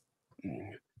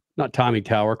 not timing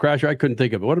tower, Crasher, I couldn't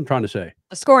think of it. What I'm trying to say.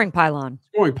 A scoring pylon.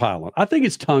 Scoring pylon. I think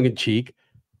it's tongue-in-cheek.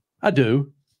 I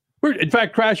do. In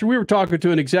fact, Crasher, we were talking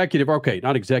to an executive,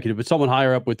 not executive, but someone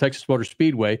higher up with Texas Motor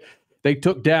Speedway. They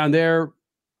took down their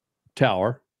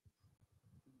tower,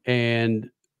 and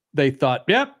they thought,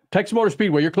 yep, Texas Motor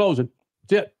Speedway, you're closing.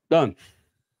 That's it. Done.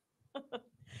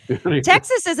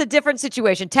 Texas is a different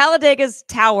situation. Talladega's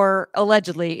tower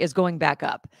allegedly is going back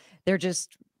up. They're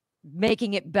just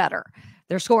making it better.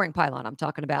 Their scoring pylon I'm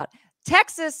talking about.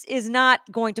 Texas is not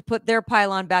going to put their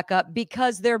pylon back up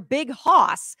because their big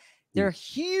Haas, their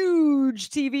huge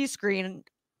TV screen,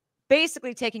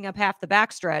 basically taking up half the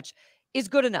backstretch, is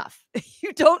good enough.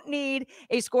 You don't need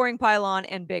a scoring pylon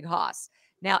and big Haas.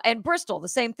 Now, and Bristol, the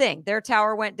same thing. Their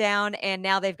tower went down, and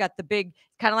now they've got the big,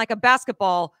 kind of like a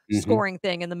basketball scoring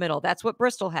thing in the middle. That's what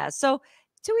Bristol has. So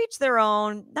to each their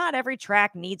own. Not every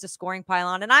track needs a scoring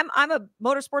pylon. And I'm a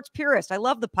motorsports purist. I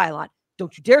love the pylon.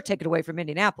 Don't you dare take it away from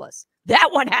Indianapolis. That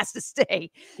one has to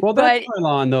stay. Well, that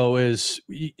pylon, though, is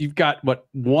you've got,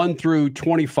 1 through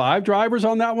 25 drivers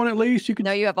on that one at least?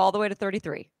 No, you have all the way to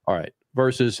 33. All right.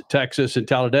 Versus Texas and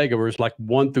Talladega, where it's like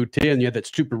 1 through 10. You have that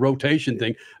stupid rotation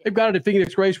thing. They've got it at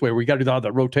Phoenix Raceway where you got to do all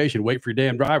that rotation, wait for your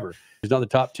damn driver. He's not the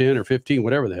top 10 or 15,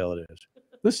 whatever the hell it is.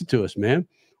 Listen to us, man.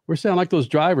 We're sounding like those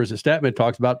drivers that Statman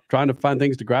talks about trying to find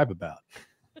things to gripe about.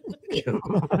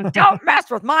 Don't mess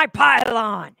with my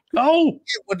pylon. Oh,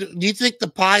 do you think the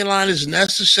pylon is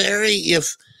necessary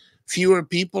if fewer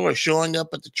people are showing up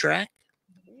at the track?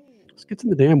 Let's get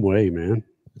in the damn way, man.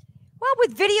 Well,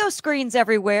 with video screens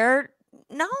everywhere,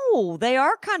 no, they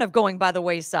are kind of going by the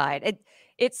wayside.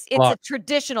 It's a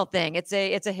traditional thing. It's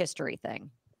a history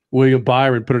thing. William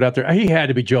Byron put it out there. He had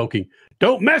to be joking.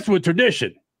 Don't mess with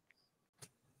tradition.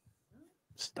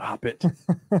 Stop it.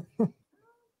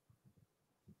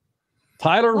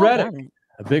 Tyler Reddick,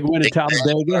 a big win at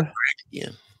Talladega. Yeah.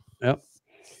 Yep.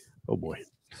 Oh, boy.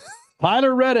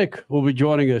 Tyler Reddick will be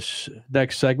joining us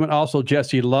next segment. Also,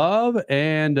 Jesse Love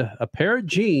and a pair of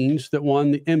jeans that won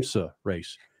the IMSA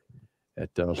race at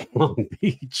Long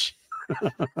Beach.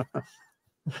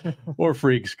 More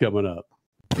freaks coming up.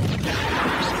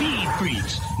 Speed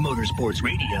Freaks, Motorsports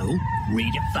Radio,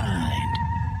 redefined.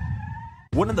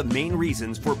 One of the main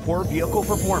reasons for poor vehicle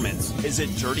performance is a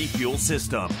dirty fuel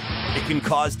system. It can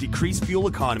cause decreased fuel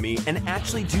economy and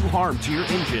actually do harm to your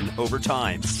engine over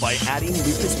time. By adding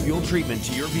Lucas Fuel Treatment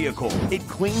to your vehicle, it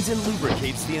cleans and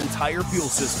lubricates the entire fuel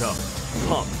system.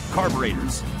 Pump,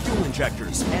 carburetors, fuel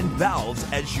injectors, and valves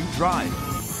as you drive.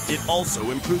 It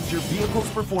also improves your vehicle's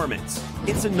performance.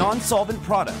 It's a non-solvent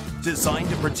product designed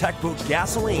to protect both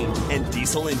gasoline and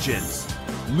diesel engines.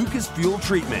 Lucas Fuel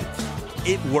Treatment.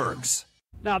 It works.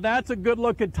 Now, that's a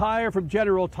good-looking tire from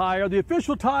General Tire, the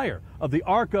official tire of the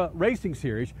ARCA Racing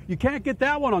Series. You can't get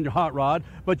that one on your hot rod,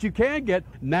 but you can get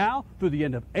now through the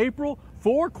end of April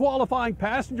 4 qualifying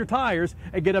passenger tires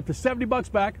and get up to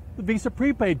 $70 back the Visa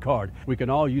prepaid card. We can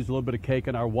all use a little bit of cake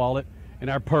in our wallet, in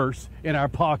our purse, in our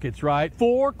pockets, right?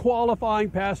 4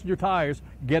 qualifying passenger tires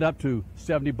get up to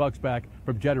 $70 back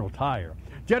from General Tire.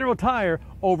 General Tire,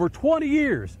 over 20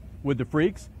 years with the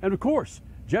freaks, and of course,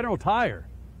 General Tire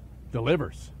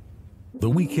delivers. The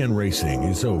weekend racing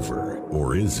is over,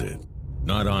 or is it?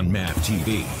 Not on MAV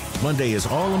TV. Monday is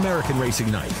All-American Racing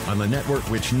Night on the network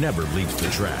which never leaves the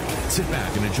track. Sit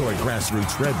back and enjoy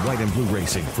grassroots red, white, and blue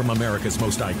racing from America's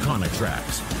most iconic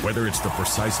tracks. Whether it's the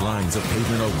precise lines of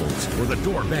pavement ovals or the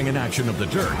door-banging action of the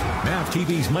dirt, MAV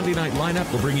TV's Monday night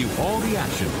lineup will bring you all the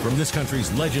action from this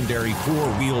country's legendary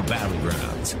four-wheel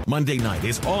battlegrounds. Monday night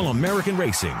is All-American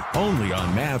Racing, only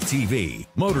on MAV TV,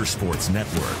 Motorsports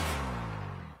Network.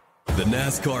 The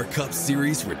NASCAR Cup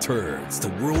Series returns to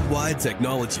Worldwide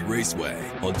Technology Raceway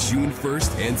on June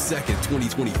 1st and 2nd,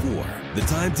 2024. The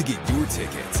time to get your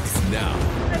tickets is now.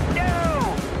 Let's go!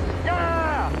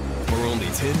 Yeah! For only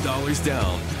 $10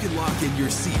 down, you can lock in your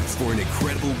seats for an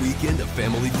incredible weekend of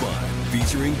family fun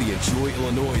featuring the Enjoy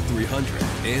Illinois 300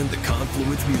 and the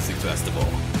Confluence Music Festival.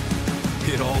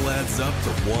 It all adds up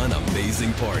to one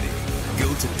amazing party. Go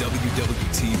to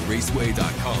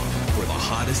WWTRaceway.com for the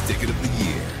hottest ticket of the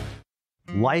year.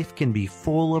 Life can be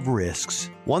full of risks.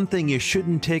 One thing you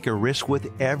shouldn't take a risk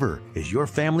with ever is your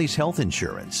family's health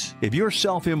insurance. If you're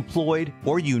self-employed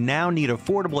or you now need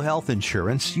affordable health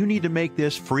insurance, you need to make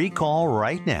this free call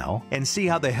right now and see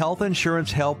how the Health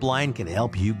Insurance Helpline can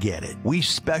help you get it. We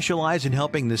specialize in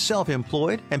helping the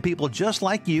self-employed and people just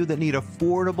like you that need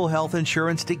affordable health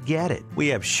insurance to get it. We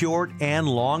have short and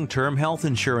long-term health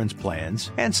insurance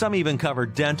plans, and some even cover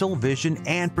dental, vision,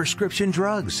 and prescription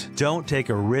drugs. Don't take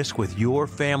a risk with your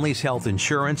family's health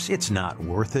insurance. It's not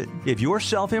worth it. If you're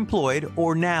self-employed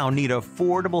or now need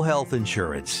affordable health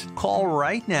insurance, call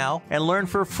right now and learn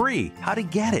for free how to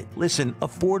get it. Listen,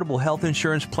 affordable health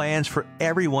insurance plans for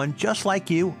everyone just like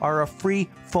you are a free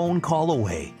phone call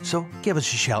away. So give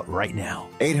us a shout right now.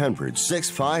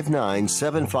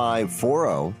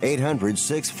 800-659-7540.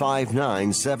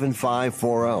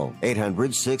 800-659-7540.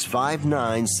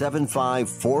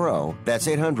 800-659-7540. That's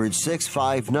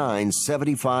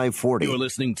 800-659-7540. You're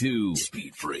listening to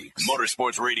Speed Freaks,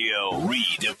 Motorsports Radio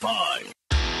Redefined.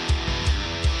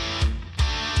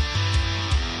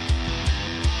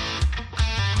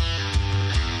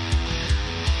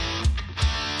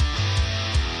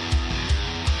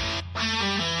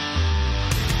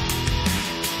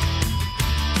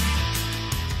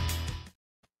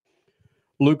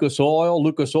 Lucas Oil,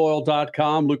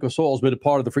 lucasoil.com. Lucas Oil has been a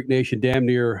part of the Freak Nation damn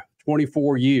near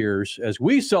 24 years as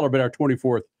we celebrate our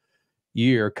 24th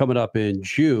year coming up in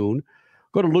June.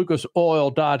 Go to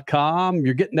lucasoil.com.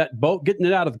 You're getting that boat, getting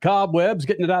it out of the cobwebs,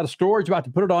 getting it out of storage, about to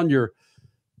put it on your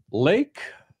lake,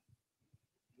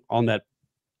 on that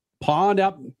pond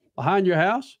out behind your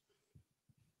house.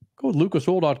 Go to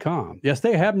lucasoil.com. Yes,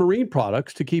 they have marine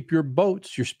products to keep your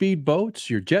boats, your speed boats,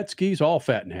 your jet skis all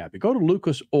fat and happy. Go to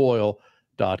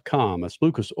lucasoil.com. That's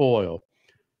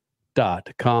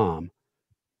lucasoil.com.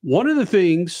 One of the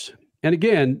things, and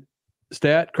again,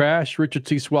 Stat, Crash, Richard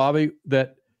C. Suave,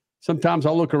 that sometimes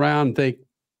I'll look around and think,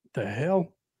 the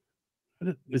hell?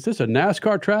 Is this a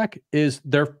NASCAR track? Is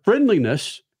their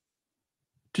friendliness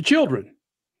to children.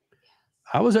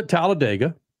 I was at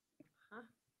Talladega,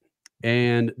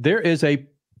 and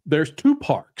there's two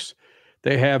parks.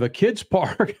 They have a kids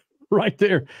park right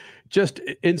there, just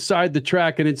inside the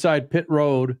track and inside pit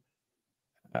road,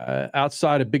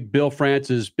 outside of Big Bill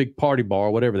France's big party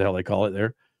bar, whatever the hell they call it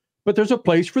there. But there's a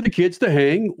place for the kids to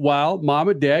hang while mom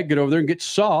and dad get over there and get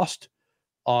sauced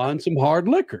on some hard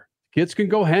liquor. Kids can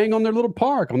go hang on their little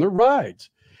park, on their rides.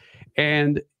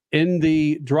 And in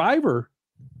the driver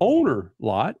owner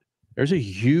lot, there's a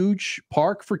huge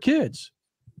park for kids.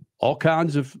 All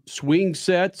kinds of swing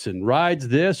sets and rides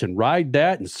this and ride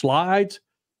that and slides.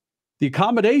 The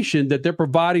accommodation that they're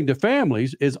providing to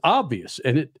families is obvious.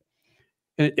 And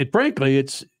it frankly,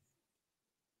 it's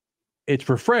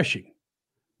refreshing.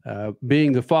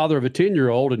 Being the father of a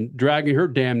 10-year-old and dragging her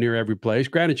damn near every place.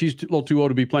 Granted, she's a little too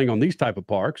old to be playing on these type of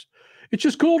parks. It's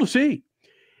just cool to see.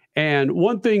 And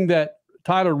one thing that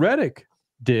Tyler Reddick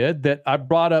did that I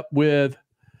brought up with,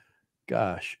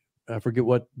 gosh, I forget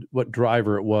what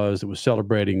driver it was that was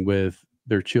celebrating with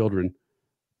their children.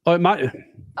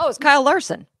 It's Kyle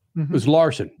Larson. It was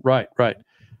Larson. Right.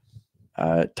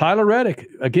 Tyler Reddick,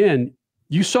 again,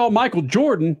 you saw Michael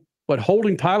Jordan, but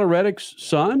holding Tyler Reddick's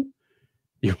son?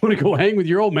 You want to go hang with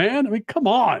your old man? I mean, come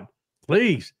on,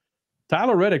 please.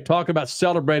 Tyler Reddick talking about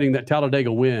celebrating that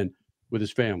Talladega win with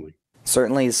his family.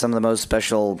 Certainly some of the most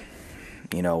special,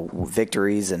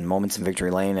 victories and moments in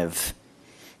victory lane have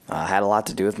had a lot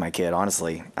to do with my kid,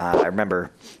 honestly. I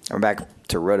remember back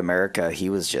to Road America,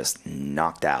 he was just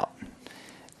knocked out.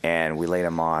 And we laid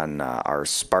him on our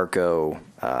Sparco,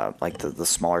 like the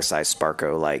smaller size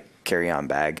Sparco, like carry-on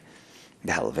bag. It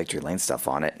had all the victory lane stuff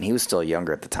on it. And he was still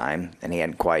younger at the time, and he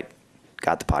hadn't quite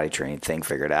got the potty training thing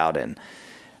figured out. And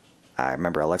I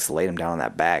remember Alexa laid him down on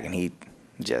that bag, and he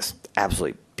just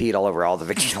absolutely peed all over all the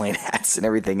victory lane hats and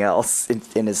everything else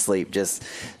in his sleep. Just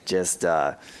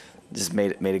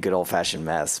made a good old-fashioned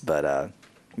mess. But,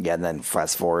 yeah, and then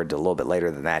fast forward to a little bit later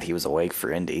than that, he was awake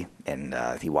for Indy, and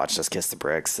he watched us kiss the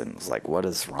bricks and was like, what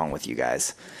is wrong with you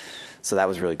guys? So that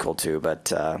was really cool, too.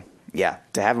 But, yeah,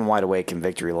 to have him wide awake in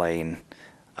victory lane,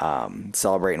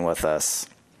 celebrating with us,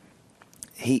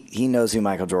 he knows who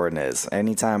Michael Jordan is.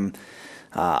 Anytime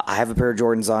I have a pair of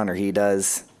Jordans on or he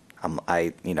does,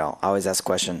 I always ask the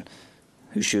question,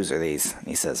 whose shoes are these? And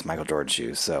he says, Michael Jordan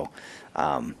shoes. So,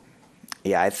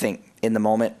 yeah, I think in the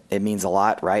moment it means a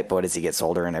lot, right? But as he gets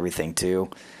older and everything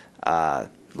too,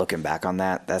 looking back on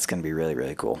that, that's going to be really,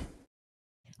 really cool.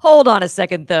 Hold on a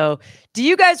second, though. Do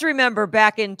you guys remember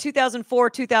back in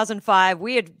 2004, 2005,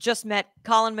 we had just met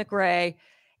Colin McRae,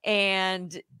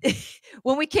 and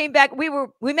when we came back, we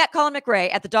met Colin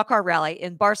McRae at the Dakar Rally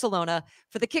in Barcelona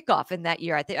for the kickoff in that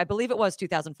year. I believe it was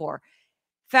 2004.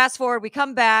 fast forward, we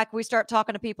come back, we start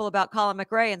talking to people about Colin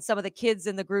McRae, and some of the kids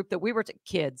in the group that we were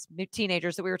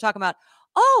teenagers that we were talking about.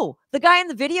 Oh, the guy in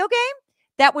the video game?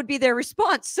 That would be their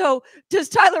response. So does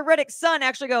Tyler Reddick's son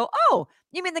actually go, oh,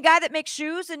 you mean the guy that makes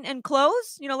shoes and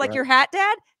clothes? You know, like your hat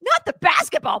dad? Not the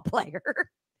basketball player,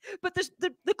 but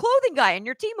the clothing guy and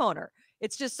your team owner.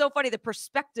 It's just so funny, the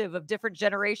perspective of different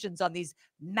generations on these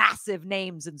massive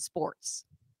names in sports.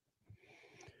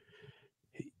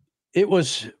 It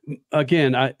was,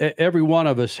 again, every one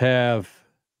of us have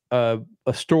a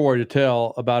story to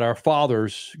tell about our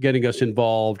fathers getting us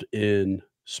involved in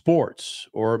sports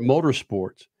or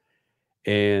motorsports.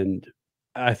 And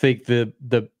I think the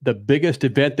biggest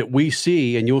event that we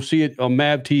see, and you'll see it on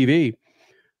MAV TV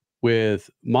with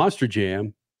Monster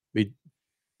Jam,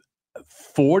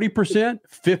 40%,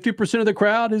 50% of the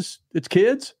crowd it's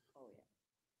kids,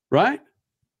 right?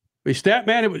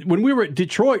 Statman, when we were at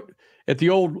Detroit at the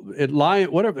old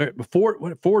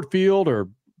Ford Field or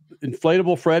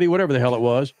Inflatable Freddy, whatever the hell it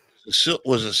was.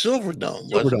 Was a Silver Dome,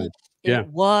 wasn't it? Yeah. It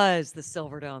was the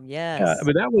Silver Dome. Yes. Yeah, I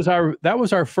mean, that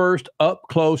was our first up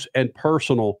close and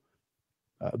personal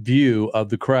view of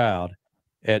the crowd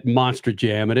at Monster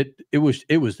Jam, and it was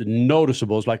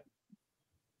noticeable. It's like,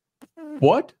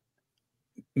 what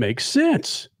makes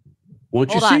sense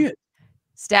once you see it.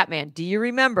 Statman, do you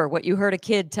remember what you heard a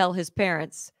kid tell his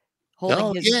parents?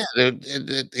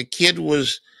 The kid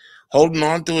was holding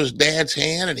on to his dad's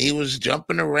hand, and he was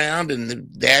jumping around, and the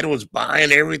dad was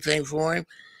buying everything for him.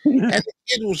 And the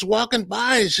kid was walking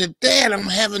by and said, Dad, I'm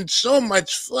having so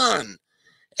much fun.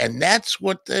 And that's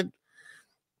what they're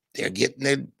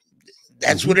getting.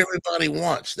 That's what everybody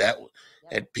wants. That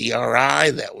at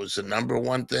PRI, that was the number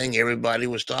one thing everybody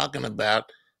was talking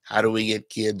about. How do we get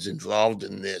kids involved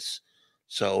in this?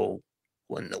 So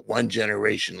when the one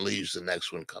generation leaves, the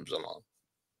next one comes along.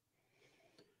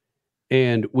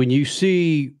 And when you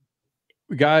see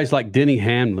guys like Denny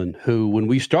Hamlin, who, when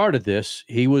we started this,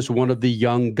 he was one of the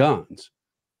young guns.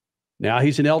 Now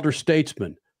he's an elder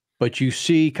statesman, but you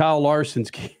see Kyle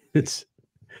Larson's kids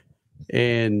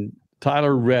and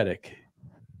Tyler Reddick,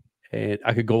 and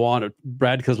I could go on.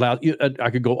 Brad Keselowski, I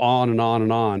could go on and on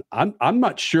and on. I'm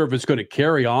not sure if it's going to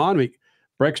carry on. I mean,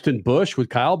 Brexton Busch with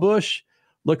Kyle Busch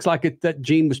looks like that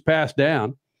gene was passed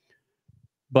down.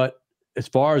 But as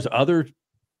far as other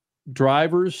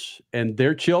drivers and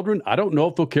their children, I don't know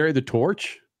if they'll carry the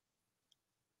torch,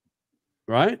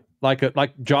 right?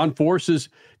 Like John Force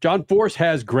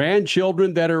has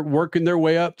grandchildren that are working their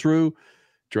way up through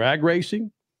drag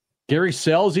racing. Gary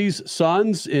Scelzi's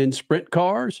sons in sprint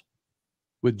cars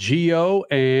with Gio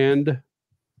and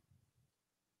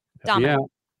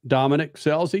Dominic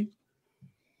Scelzi.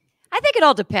 I think it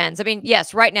all depends. I mean,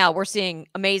 yes, right now we're seeing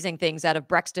amazing things out of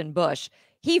Brexton Busch.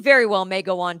 He very well may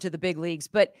go on to the big leagues,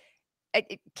 but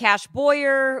Cash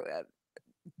Boyer,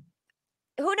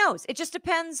 who knows? It just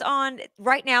depends on,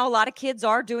 right now, a lot of kids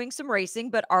are doing some racing,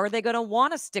 but are they going to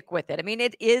want to stick with it? I mean,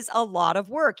 it is a lot of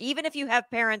work. Even if you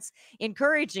have parents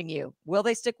encouraging you, will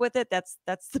they stick with it? That's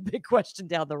the big question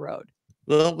down the road.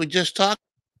 Well, we just talked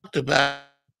about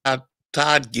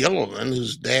Todd Gilliland,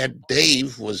 whose dad,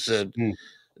 Dave, was a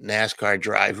NASCAR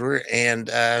driver, and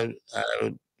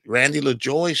Randy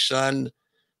LaJoie's son,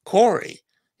 Corey,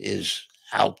 is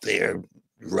out there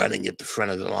running at the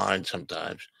front of the line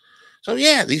sometimes. So,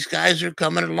 yeah, these guys are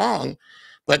coming along.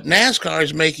 But NASCAR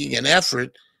is making an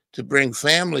effort to bring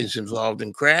families involved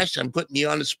in crash. I'm putting you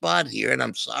on the spot here, and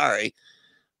I'm sorry.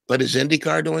 But is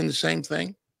IndyCar doing the same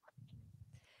thing?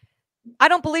 I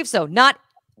don't believe so. Not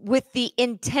with the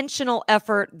intentional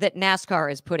effort that NASCAR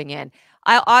is putting in.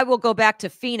 I will go back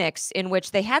to Phoenix, in which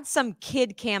they had some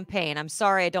kid campaign. I'm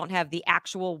sorry I don't have the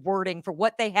actual wording for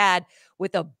what they had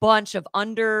with a bunch of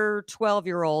under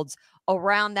 12-year-olds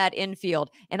around that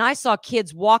infield. And I saw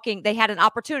kids walking. They had an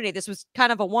opportunity. This was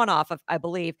kind of a one-off, I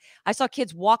believe. I saw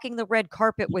kids walking the red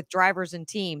carpet with drivers and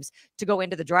teams to go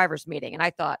into the drivers' meeting. And I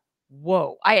thought,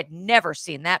 whoa, I had never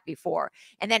seen that before.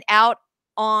 And then out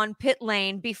on pit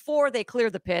lane, before they clear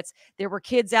the pits, there were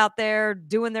kids out there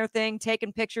doing their thing,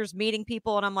 taking pictures, meeting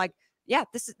people. And I'm like, yeah,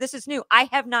 this is new. I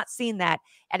have not seen that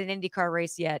at an IndyCar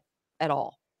race yet at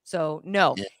all. So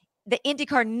no, the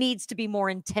IndyCar needs to be more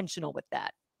intentional with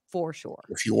that, for sure.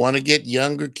 If you want to get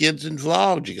younger kids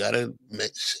involved, you got to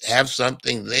have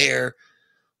something there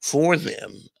for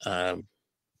them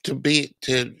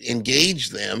to engage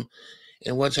them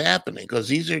in what's happening, because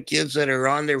these are kids that are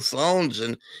on their phones,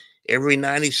 and every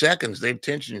 90 seconds, their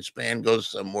attention span goes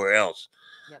somewhere else.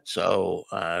 Yep. So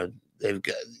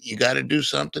you got to do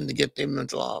something to get them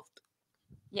involved.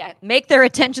 Yeah, make their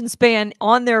attention span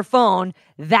on their phone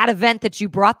that event that you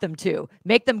brought them to.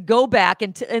 Make them go back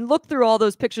and look through all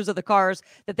those pictures of the cars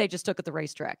that they just took at the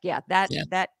racetrack. Yeah,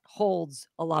 that holds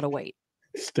a lot of weight.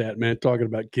 Stat man talking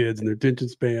about kids and their attention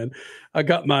span. I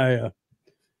got my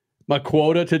my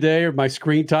quota today, or my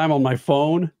screen time on my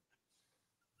phone.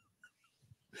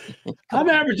 I'm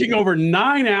averaging over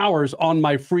 9 hours on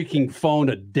my freaking phone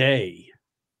a day.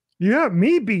 You have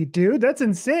me beat, dude. That's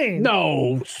insane.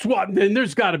 No, swap. Then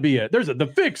there's got to be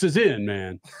the fix is in,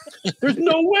 man. There's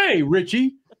no way,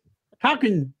 Richie. How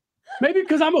can maybe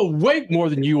because I'm awake more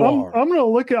than you are? I'm gonna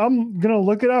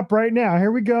look it up right now.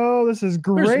 Here we go. This is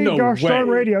great. No Gosh darn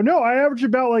way. radio. No, I average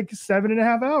about like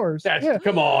 7.5 hours.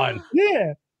 Come on.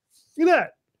 Yeah. Look at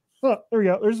that. Look, there we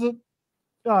go. There's the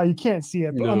you can't see it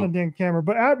on the damn camera,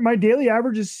 but my daily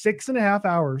average is 6.5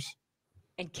 hours.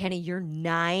 And Kenny, you're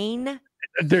 9.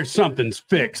 There's something's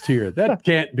fixed here. That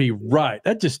can't be right.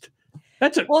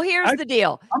 Well, here's the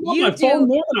deal. I'm on my phone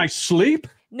more than I sleep.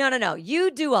 No.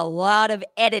 You do a lot of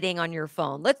editing on your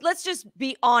phone. Let's just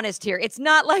be honest here. It's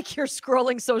not like you're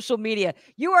scrolling social media.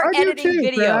 You are editing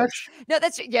videos. Crash. No,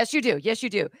 yes, you do. Yes, you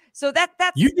do. So that's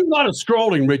you do a lot of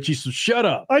scrolling, Richie. So shut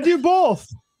up. I do both.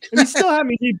 And you still have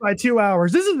me deep by 2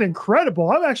 hours. This is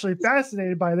incredible. I'm actually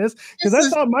fascinated by this because I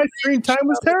thought my screen time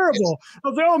was terrible. I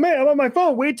was like, oh man, I'm on my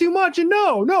phone way too much. And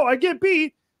no, I get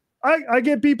beat. I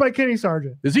get beat by Kenny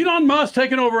Sargent. Is Elon Musk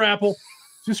taking over Apple?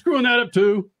 Just screwing that up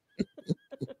too.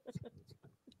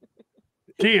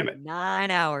 Damn it.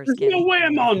 9 hours. There's Kenny. no way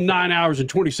I'm on 9 hours and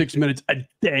 26 minutes a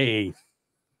day.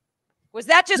 Was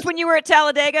that just when you were at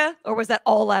Talladega, or was that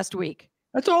all last week?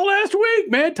 That's all last week,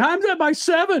 man. Times that by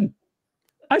 7.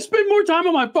 I spend more time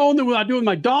on my phone than what I do with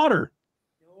my daughter.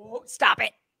 Oh, stop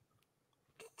it.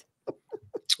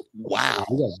 Wow.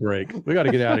 We got a break. We got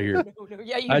to get out of here.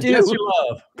 Yeah, you do. Jesse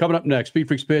Love coming up next.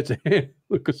 SpeedFreaks Pits and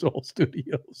Lucas Oil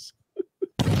Studios.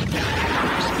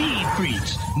 Speed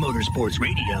Freaks, Motorsports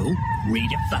Radio,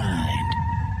 redefined.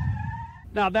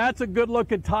 Now that's a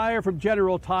good-looking tire from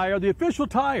General Tire, the official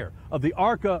tire of the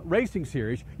ARCA Racing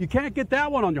Series. You can't get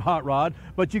that one on your hot rod,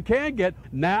 but you can get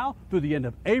now through the end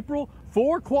of April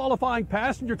 4 qualifying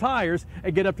passenger tires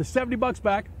and get up to $70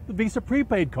 back the Visa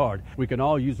prepaid card. We can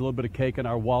all use a little bit of cake in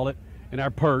our wallet, in our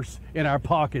purse, in our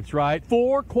pockets, right?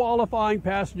 4 qualifying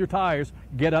passenger tires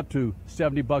get up to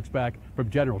 $70 back from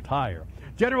General Tire.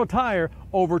 General Tire,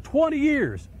 over 20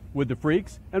 years with the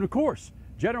freaks, and of course,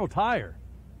 General Tire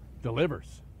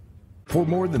delivers. For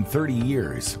more than 30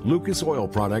 years, Lucas Oil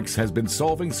Products has been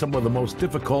solving some of the most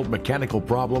difficult mechanical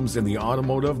problems in the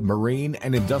automotive, marine,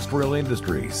 and industrial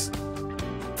industries.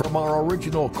 From our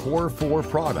original Core 4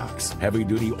 products,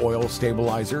 heavy-duty oil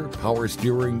stabilizer, power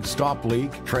steering, stop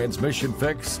leak, transmission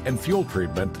fix, and fuel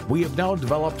treatment, we have now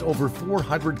developed over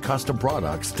 400 custom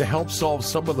products to help solve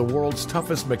some of the world's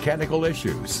toughest mechanical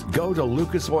issues. Go to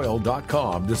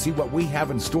lucasoil.com to see what we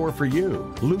have in store for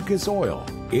you. Lucas Oil,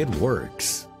 it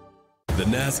works. The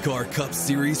NASCAR Cup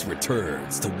Series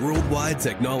returns to Worldwide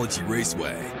Technology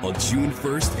Raceway on June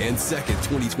 1st and 2nd,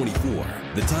 2024.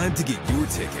 The time to get your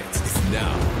tickets is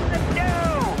now. Let's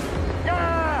go!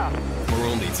 Yeah! For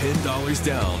only $10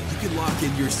 down, you can lock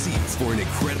in your seats for an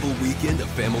incredible weekend of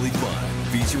family fun,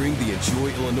 featuring the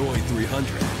Enjoy Illinois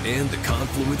 300 and the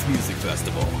Confluence Music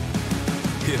Festival.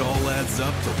 It all adds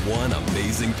up to one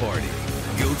amazing party.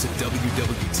 Go to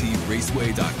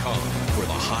www.raceway.com for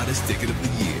the hottest ticket of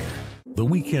the year. The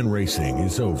weekend racing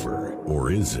is over,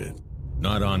 or is it?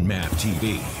 Not on MAP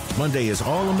TV. Monday is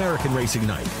All-American Racing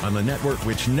Night on the network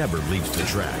which never leaves the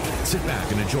track. Sit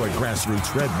back and enjoy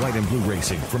grassroots red, white, and blue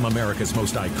racing from America's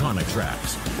most iconic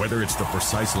tracks. Whether it's the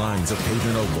precise lines of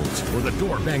pavement ovals or the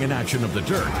door-banging action of the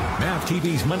dirt, MAP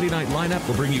TV's Monday night lineup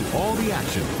will bring you all the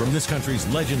action from this country's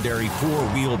legendary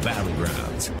four-wheel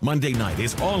battlegrounds. Monday night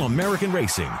is All-American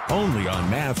Racing, only on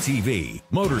MAP TV,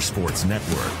 Motorsports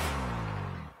Network.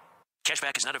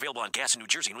 Cashback is not available on gas in New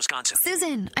Jersey and Wisconsin.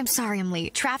 Susan, I'm sorry I'm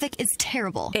late. Traffic is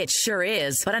terrible. It sure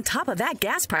is. But on top of that,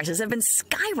 gas prices have been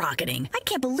skyrocketing. I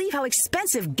can't believe how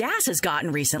expensive gas has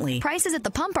gotten recently. Prices at the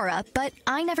pump are up, but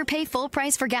I never pay full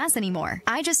price for gas anymore.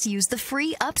 I just use the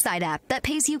free Upside app that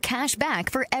pays you cash back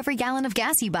for every gallon of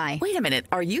gas you buy. Wait a minute.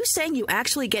 Are you saying you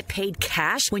actually get paid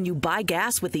cash when you buy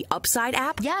gas with the Upside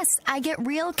app? Yes, I get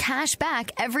real cash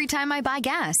back every time I buy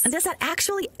gas. And does that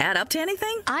actually add up to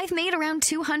anything? I've made around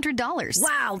 $200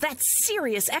 Wow, that's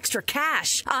serious extra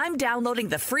cash. I'm downloading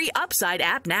the free Upside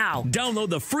app now. Download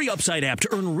the free Upside app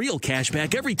to earn real cash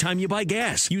back every time you buy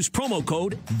gas. Use promo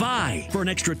code BUY for an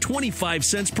extra 25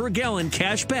 cents per gallon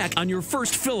cash back on your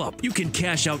first fill-up. You can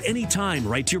cash out anytime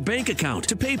right to your bank account,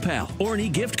 to PayPal, or an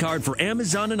e-gift card for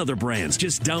Amazon and other brands.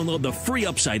 Just download the free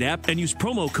Upside app and use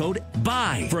promo code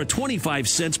BUY for a 25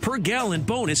 cents per gallon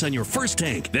bonus on your first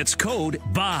tank. That's code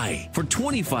BUY for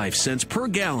 25 cents per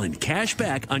gallon cash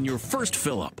back on your first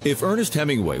fill-up. If Ernest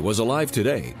Hemingway was alive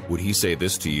today, would he say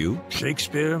this to you?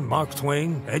 Shakespeare, Mark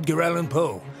Twain, Edgar Allan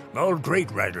Poe, all great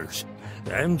writers.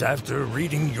 And after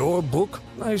reading your book,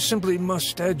 I simply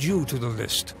must add you to the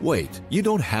list. Wait, you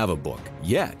don't have a book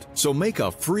yet. So make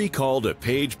a free call to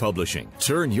Page Publishing.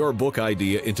 Turn your book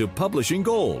idea into publishing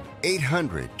gold.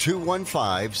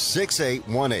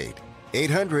 800-215-6818.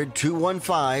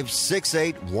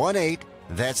 800-215-6818.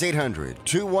 That's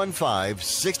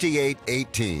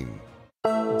 800-215-6818.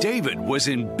 David was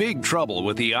in big trouble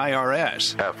with the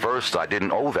IRS. At first, I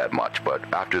didn't owe that much, but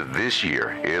after this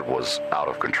year, it was out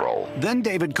of control. Then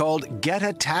David called Get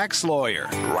a Tax Lawyer.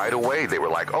 Right away, they were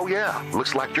like, oh yeah,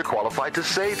 looks like you're qualified to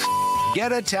save.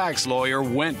 Get a Tax Lawyer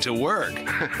went to work.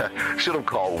 Should have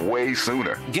called way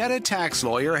sooner. Get a Tax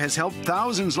Lawyer has helped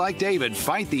thousands like David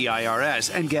fight the IRS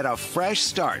and get a fresh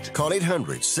start. Call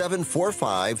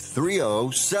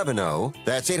 800-745-3070.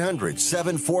 That's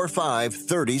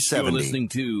 800-745-3070. You're listening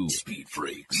to Speed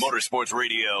Freaks, Motorsports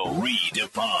Radio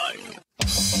Redefined.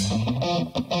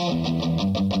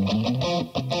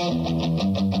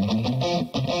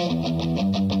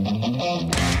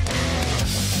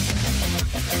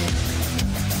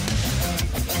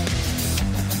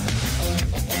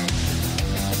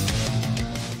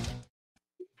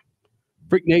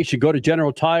 Freak Nation, go to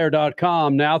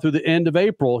GeneralTire.com now through the end of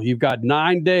April. You've got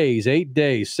 9 days, 8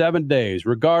 days, 7 days,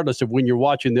 regardless of when you're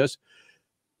watching this.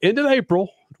 End of April,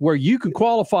 where you can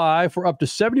qualify for up to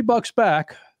 $70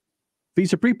 back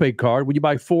Visa prepaid card when you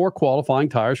buy 4 qualifying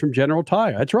tires from General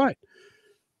Tire. That's right.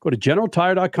 Go to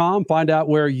GeneralTire.com, find out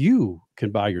where you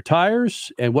can buy your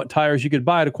tires and what tires you can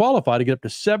buy to qualify to get up to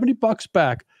 $70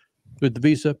 back with the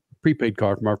Visa prepaid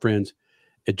card from our friends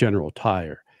at General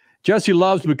Tire. Jesse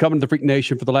Love's been coming to the Freak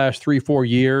Nation for the last 3-4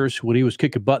 years when he was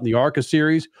kicking butt in the ARCA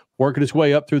series, working his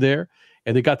way up through there.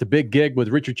 And they got the big gig with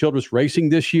Richard Childress Racing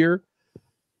this year.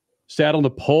 Sat on the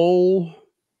pole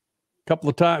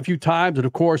a few times, and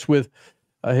of course with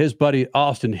his buddy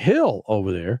Austin Hill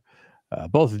over there.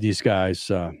 Both of these guys,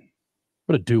 what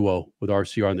a duo with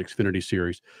RCR in the Xfinity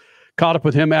Series. Caught up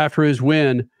with him after his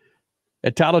win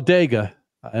at Talladega.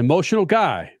 Emotional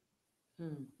guy,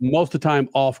 most of the time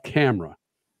off camera.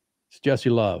 It's Jesse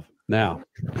Love now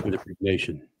in the Freak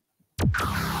Nation.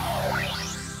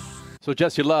 So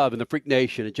Jesse Love in the Freak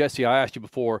Nation. And Jesse, I asked you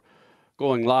before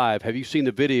going live, have you seen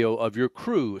the video of your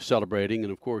crew celebrating?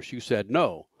 And of course you said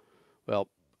no. Well,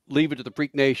 leave it to the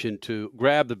Freak Nation to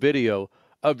grab the video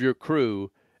of your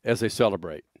crew as they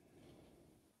celebrate.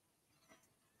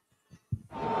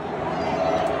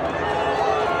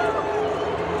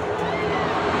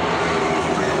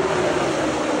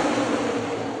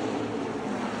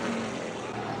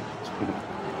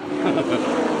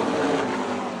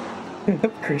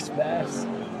 Chris Bass.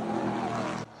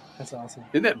 That's awesome.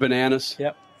 Isn't that bananas?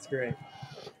 Yep, it's great.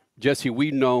 Jesse,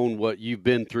 we've known what you've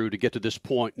been through to get to this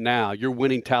point now. You're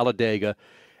winning Talladega,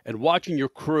 and watching your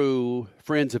crew,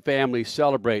 friends and family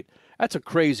celebrate, that's a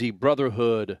crazy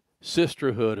brotherhood,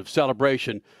 sisterhood of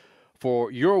celebration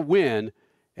for your win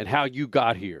and how you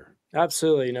got here.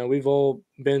 Absolutely. You know, we've all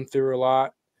been through a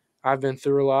lot. I've been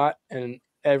through a lot, and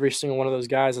every single one of those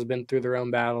guys has been through their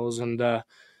own battles. And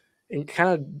kind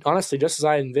of honestly, just as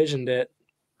I envisioned it,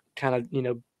 kind of, you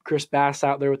know, Chris Bass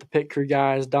out there with the pit crew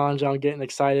guys, Don John getting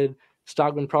excited,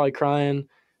 Stockman probably crying,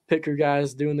 pit crew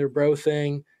guys doing their bro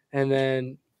thing, and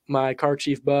then my car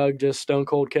chief Bug just stone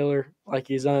cold killer like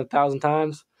he's done 1,000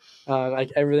 times.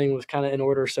 Like everything was kind of in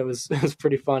order, so it was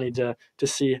pretty funny to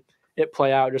see it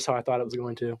play out just how I thought it was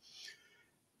going to.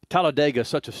 Talladega is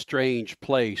such a strange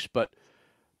place, but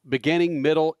beginning,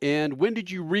 middle, end, when did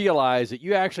you realize that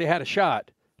you actually had a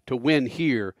shot to win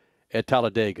here at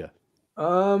Talladega?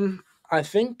 I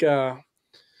think, I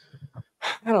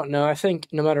don't know. I think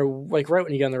no matter, like right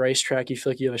when you get on the racetrack, you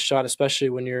feel like you have a shot, especially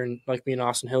when you're in like me and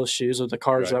Austin Hill's shoes with the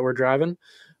cars that we're driving.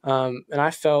 And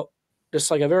I felt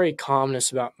just like a very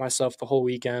calmness about myself the whole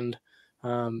weekend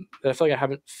that I feel like I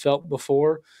haven't felt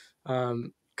before.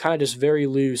 Kind of just very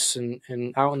loose and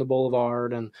out on the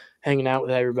boulevard and hanging out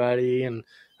with everybody, and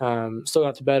still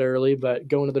got to bed early, but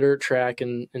going to the dirt track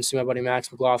and see my buddy Max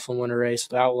McLaughlin win a race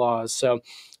with Outlaws. So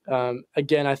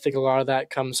again, I think a lot of that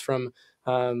comes from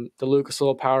the Lucas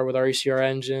Oil power with our ECR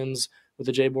engines, with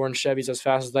the J-Born Chevys as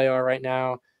fast as they are right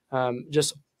now,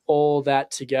 just all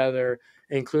that together,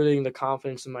 including the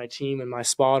confidence in my team and my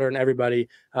spotter and everybody,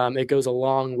 it goes a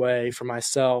long way for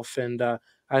myself. And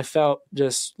I felt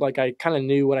just like I kind of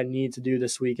knew what I needed to do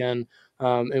this weekend,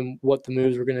 and what the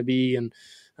moves were going to be. And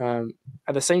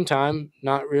at the same time,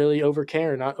 not really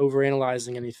not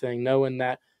overanalyzing anything, knowing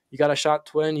that you got a shot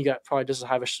to win, you got probably just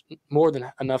have more than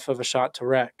enough of a shot to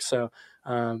wreck. So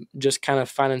just kind of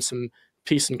finding some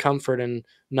peace and comfort and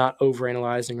not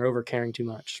overanalyzing or overcaring too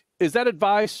much. Is that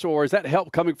advice, or is that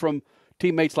help coming from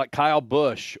teammates like Kyle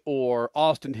Busch or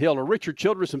Austin Hill or Richard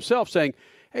Childress himself saying,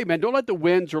 hey, man, don't let the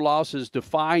wins or losses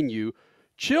define you.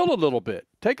 Chill a little bit.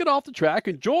 Take it off the track.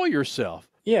 Enjoy yourself.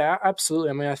 Yeah,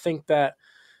 absolutely. I mean, I think that,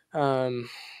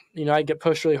 I get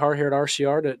pushed really hard here at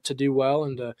RCR to do well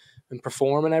and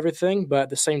perform and everything. But at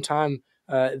the same time,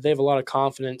 they have a lot of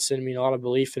confidence in me, a lot of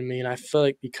belief in me. And I feel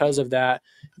like because of that,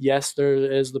 yes, there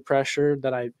is the pressure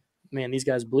that these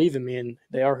guys believe in me and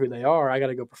they are who they are. I got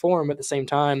to go perform. But at the same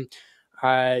time,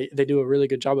 they do a really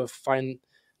good job of finding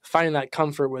that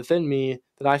comfort within me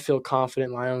that I feel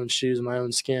confident in my own shoes, my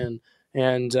own skin.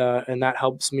 And that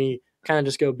helps me kind of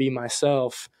just go be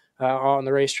myself on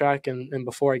the racetrack and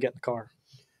before I get in the car.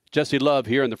 Jesse Love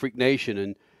here in the Freak Nation.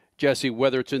 And Jesse,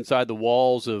 whether it's inside the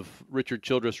walls of Richard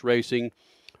Childress Racing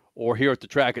or here at the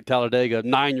track at Talladega,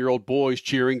 9-year-old boys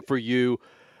cheering for you,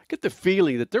 get the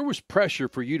feeling that there was pressure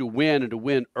for you to win and to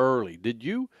win early. Did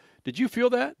you feel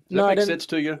that? Does that make sense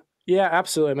to you? Yeah,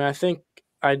 absolutely. I mean,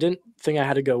 I didn't think I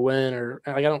had to go win, or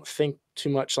I don't think too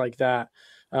much like that.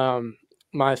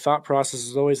 My thought process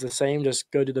is always the same.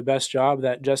 Just go do the best job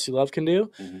that Jesse Love can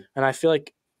do. Mm-hmm. And I feel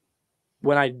like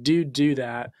when I do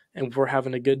that and we're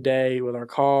having a good day with our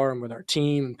car and with our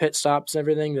team and pit stops and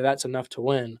everything, that's enough to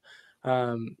win.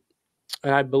 And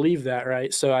I believe that,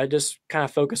 right? So I just kind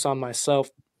of focus on myself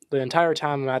the entire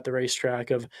time I'm at the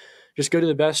racetrack of just go do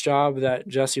the best job that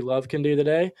Jesse Love can do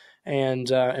today and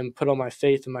put all my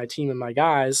faith in my team and my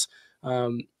guys.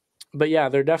 But yeah,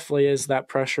 there definitely is that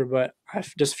pressure, but I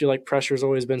just feel like pressure has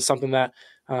always been something that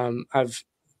I've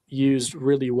used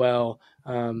really well.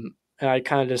 And I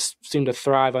kind of just seem to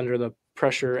thrive under the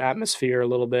pressure atmosphere a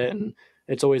little bit. And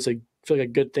it's always I feel like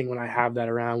a good thing when I have that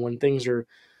around. When things are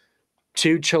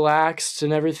too chillaxed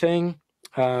and everything,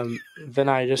 then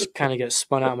I just kind of get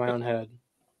spun out in my own head.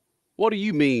 What do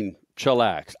you mean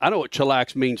chillax? I know what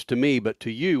chillax means to me, but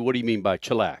to you, what do you mean by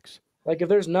chillax? Like if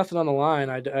there's nothing on the line,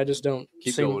 I just don't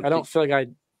I don't feel like I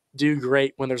do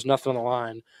great when there's nothing on the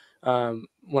line.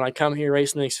 When I come here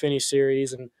racing the Xfinity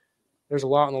Series and there's a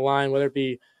lot on the line, whether it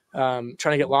be trying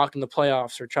to get locked in the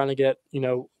playoffs or trying to get,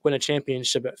 win a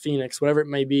championship at Phoenix, whatever it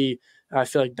may be, I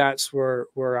feel like that's where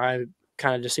I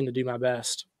kind of just seem to do my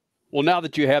best. Well, now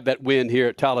that you have that win here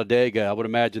at Talladega, I would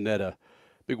imagine that a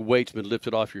big weight's been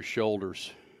lifted off your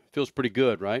shoulders. Feels pretty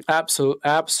good, right? Absolutely,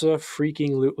 I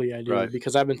do. Right.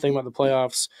 Because I've been thinking about the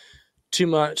playoffs too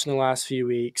much in the last few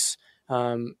weeks.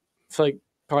 I feel like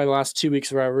probably the last 2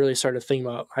 weeks where I really started thinking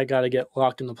about I got to get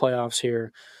locked in the playoffs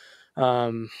here.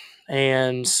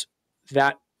 And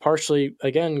that partially,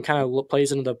 again, kind of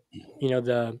plays into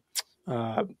the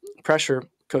pressure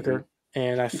cooker.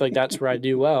 And I feel like that's where I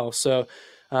do well. So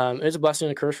it's a blessing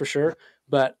and a curse for sure.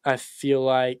 But I feel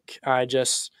like I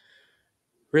just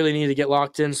really need to get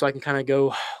locked in so I can kind of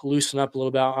go loosen up a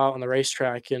little bit out on the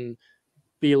racetrack and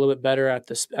be a little bit better at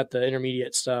the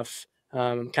intermediate stuff.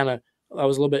 I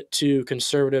was a little bit too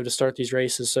conservative to start these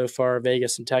races so far,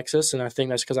 Vegas and Texas, and I think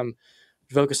that's because I'm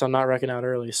focused on not wrecking out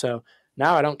early. So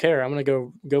now I don't care. I'm going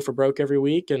to go for broke every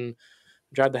week and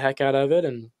drive the heck out of it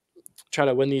and try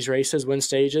to win these races, win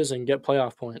stages, and get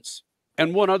playoff points.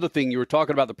 And one other thing, you were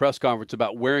talking about the press conference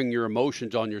about wearing your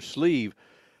emotions on your sleeve.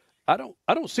 I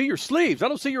don't see your sleeves. I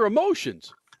don't see your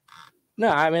emotions. No,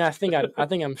 I mean, I think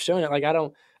I'm showing it. Like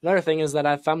another thing is that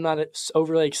if I'm not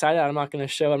overly excited, I'm not going to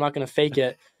show. I'm not going to fake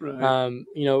it. Right.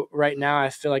 Right now I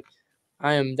feel like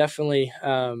I am definitely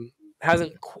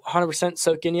hasn't 100%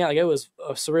 soaked in yet. Like it was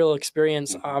a surreal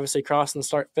experience, obviously crossing the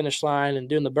start finish line and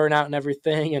doing the burnout and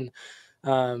everything.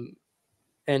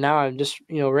 And now I'm just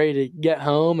ready to get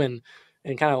home and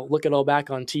kind of look it all back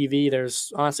on TV.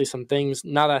 There's honestly some things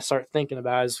now that I start thinking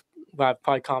about is I've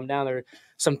probably calmed down. There are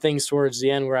some things towards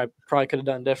the end where I probably could have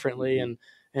done differently and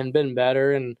been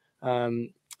better. And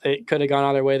it could have gone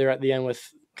either way there at the end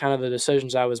with kind of the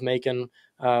decisions I was making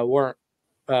weren't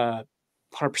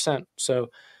 100%.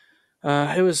 So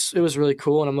it was really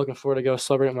cool. And I'm looking forward to go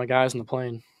celebrate with my guys on the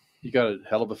plane. You got a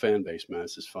hell of a fan base, man.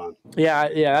 This is fun. Yeah.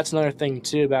 That's another thing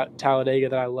too about Talladega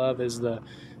that I love is the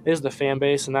fan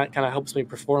base, and that kind of helps me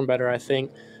perform better. I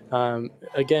think,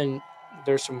 again,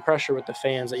 there's some pressure with the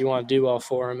fans that you want to do well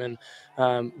for them, and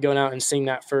going out and seeing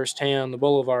that firsthand, the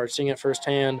boulevard, seeing it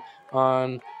firsthand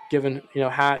on giving,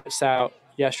 hats out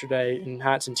yesterday, and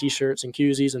hats and T-shirts and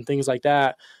koozies and things like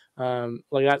that.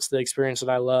 Like that's the experience that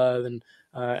I love and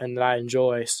that I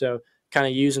enjoy. So kind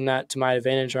of using that to my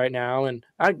advantage right now. And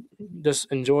I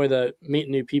just enjoy the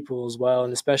meeting new people as well.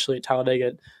 And especially at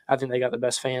Talladega, I think they got the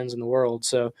best fans in the world.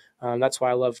 So that's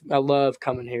why I love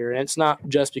coming here. And it's not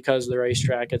just because of the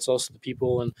racetrack, it's also the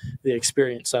people and the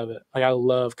experience of it. Like I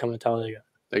love coming to Talladega.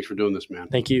 Thanks for doing this, man.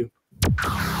 Thank you.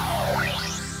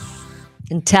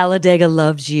 And Talladega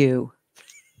loves you.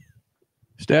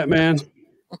 Statman,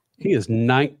 he is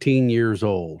 19 years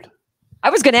old. I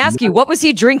was going to ask you, what was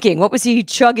he drinking? What was he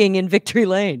chugging in Victory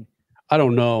Lane? I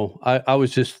don't know. I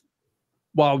was just,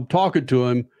 while I'm talking to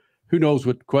him, who knows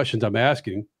what questions I'm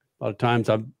asking. A lot of times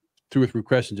I'm 2 or 3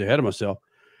 questions ahead of myself.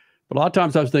 But a lot of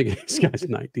times I was thinking, this guy's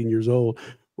 19 years old.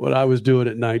 What I was doing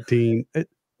at 19,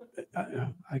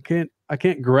 I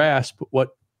can't grasp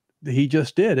what he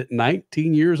just did at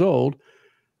 19 years old,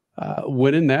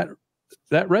 winning that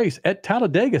race at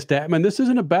Talladega. Statman, this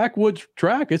isn't a backwoods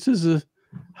track. This is a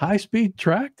high-speed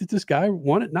track that this guy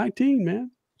won at 19, man.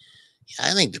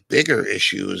 I think the bigger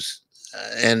issue is,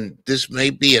 and this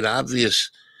may be an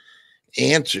obvious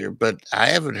answer, but I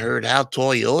haven't heard how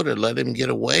Toyota let him get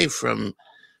away from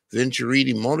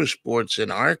Venturiti Motorsports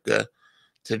in ARCA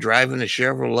to driving a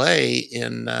Chevrolet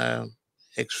in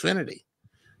Xfinity.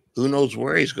 Who knows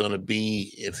where he's going to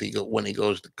be when he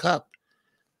goes to Cup.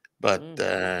 But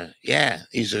yeah,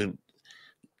 he's a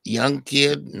young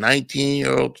kid,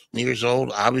 19 years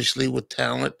old, obviously with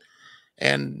talent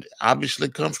and obviously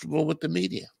comfortable with the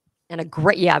media. And a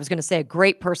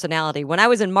great personality. When I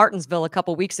was in Martinsville a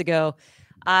couple weeks ago,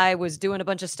 I was doing a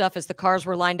bunch of stuff as the cars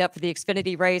were lined up for the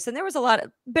Xfinity race, and there was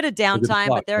a bit of downtime,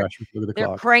 but they're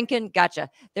cranking.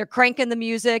 They're cranking the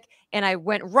music, and I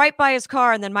went right by his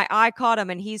car, and then my eye caught him,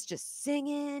 and he's just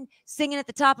singing at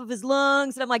the top of his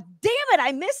lungs, and I'm like, damn it,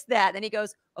 I missed that. And he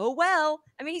goes, oh well.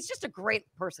 I mean, he's just a great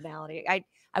personality.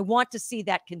 I want to see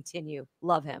that continue.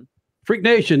 Love him. Freak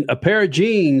Nation, a pair of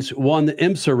jeans won the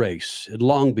IMSA race at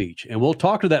Long Beach, and we'll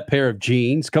talk to that pair of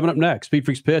jeans coming up next. Speed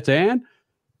Freaks Pits and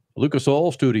Lucas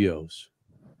Oil Studios.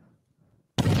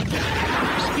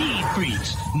 Speed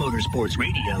Freaks, Motorsports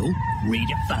Radio,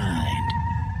 redefined.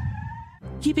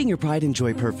 Keeping your pride and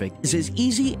joy perfect is as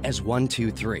easy as 1,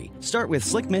 2, 3. Start with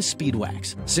Slick Mist Speed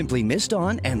Wax. Simply mist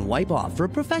on and wipe off for a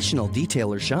professional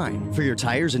detail or shine. For your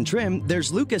tires and trim,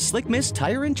 there's Lucas Slick Mist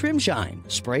Tire and Trim Shine.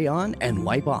 Spray on and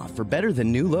wipe off for better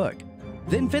than new look.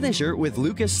 Then finish her with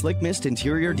Lucas Slick Mist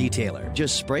Interior Detailer.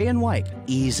 Just spray and wipe.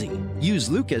 Easy. Use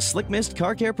Lucas Slick Mist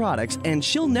Car Care products and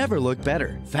she'll never look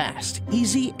better. Fast,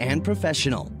 easy, and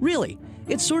professional. Really,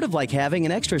 it's sort of like having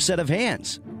an extra set of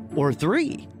hands. Or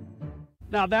 3.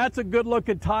 Now that's a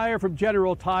good-looking tire from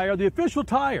General Tire, the official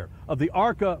tire of the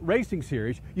ARCA Racing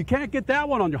Series. You can't get that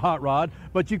one on your hot rod,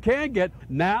 but you can get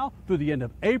now through the end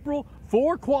of April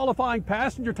 4 qualifying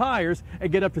passenger tires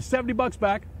and get up to $70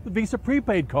 back with Visa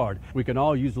prepaid card. We can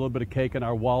all use a little bit of cake in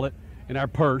our wallet, in our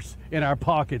purse, in our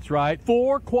pockets, right?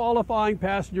 4 qualifying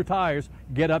passenger tires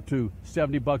get up to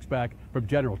 $70 back from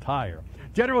General Tire.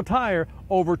 General Tire,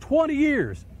 over 20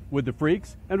 years with the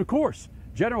Freaks, and of course,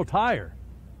 General Tire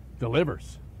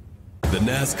delivers. The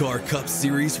NASCAR Cup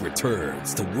Series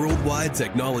returns to Worldwide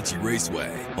Technology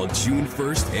Raceway on June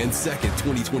 1st and 2nd,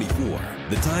 2024.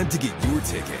 The time to get your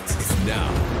tickets is now.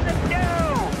 Let's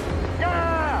go!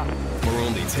 Yeah! For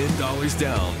only $10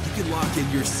 down, you can lock in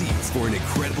your seats for an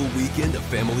incredible weekend of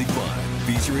family fun,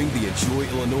 featuring the Enjoy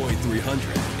Illinois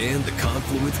 300 and the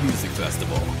Confluence Music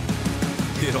Festival.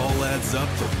 It all adds up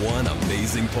to one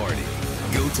amazing party.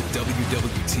 Go to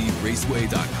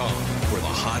www.raceway.com for the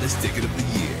hottest ticket of the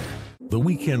year. The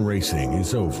weekend racing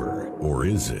is over, or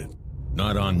is it?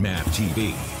 Not on MAV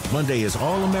TV. Monday is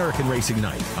All-American Racing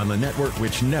Night on the network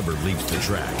which never leaves the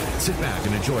track. Sit back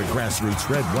and enjoy grassroots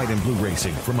red, white, and blue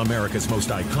racing from America's most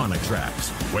iconic tracks.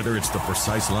 Whether it's the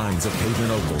precise lines of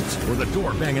pavement ovals or the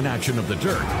door-banging action of the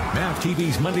dirt, MAV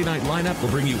TV's Monday night lineup will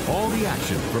bring you all the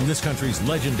action from this country's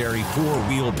legendary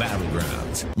four-wheel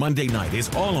battlegrounds. Monday night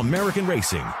is All-American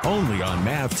Racing, only on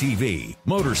MAV TV,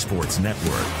 Motorsports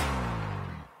Network.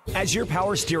 As your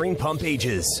power steering pump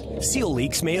ages, seal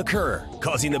leaks may occur,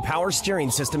 causing the power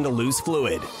steering system to lose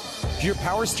fluid. Your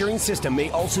power steering system may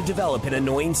also develop an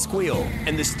annoying squeal,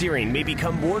 and the steering may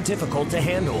become more difficult to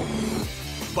handle.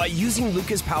 By using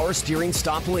Lucas Power Steering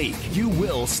Stop Leak, you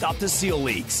will stop the seal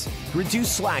leaks,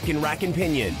 reduce slack in rack and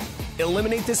pinion,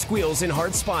 eliminate the squeals and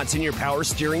hard spots in your power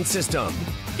steering system.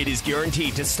 It is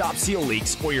guaranteed to stop seal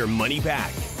leaks or your money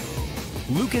back.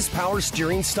 Lucas Power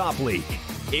Steering Stop Leak.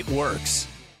 it works.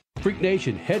 Freak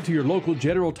Nation, head to your local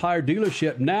General Tire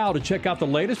dealership now to check out the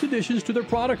latest additions to their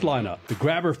product lineup. The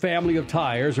Grabber family of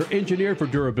tires are engineered for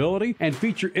durability and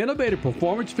feature innovative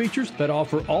performance features that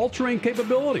offer all-terrain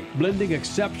capability, blending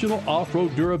exceptional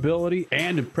off-road durability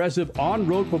and impressive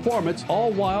on-road performance,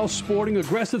 all while sporting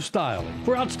aggressive styling.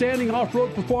 For outstanding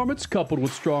off-road performance coupled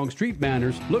with strong street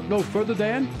manners, look no further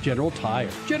than General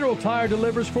Tire. General Tire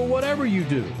delivers for whatever you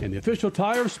do, and the official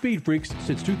tire of Speed Freaks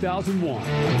since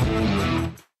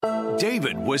 2001.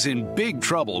 David was in big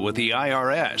trouble with the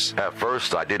IRS. At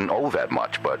first, I didn't owe that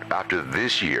much, but after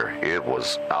this year, it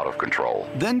was out of control.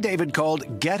 Then David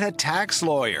called Get a Tax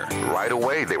Lawyer. Right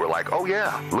away, they were like, oh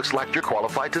yeah, looks like you're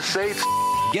qualified to save.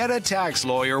 Get a Tax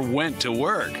Lawyer went to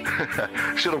work.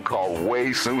 Should have called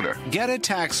way sooner. Get a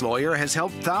Tax Lawyer has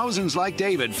helped thousands like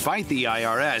David fight the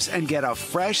IRS and get a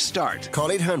fresh start. Call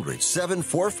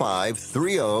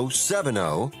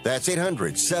 800-745-3070. That's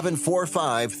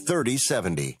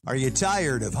 800-745-3070. Are you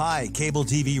tired of high cable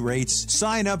TV rates?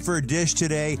 Sign up for Dish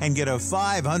today and get a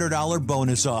 $500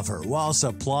 bonus offer while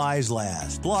supplies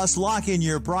last. Plus, lock in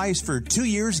your price for 2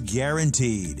 years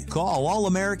guaranteed. Call All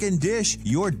American Dish,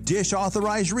 your Dish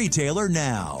authorized retailer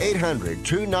now.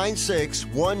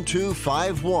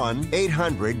 800-296-1251.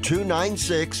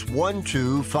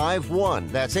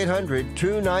 800-296-1251. That's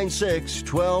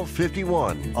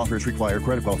 800-296-1251. Offers require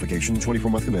credit qualification,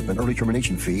 24-month commitment, early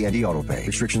termination fee, and e-auto pay.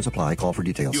 Restrictions apply. Call for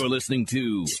details. You're listening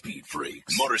to Speed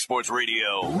Freaks, Motorsports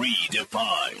Radio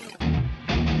Redefined.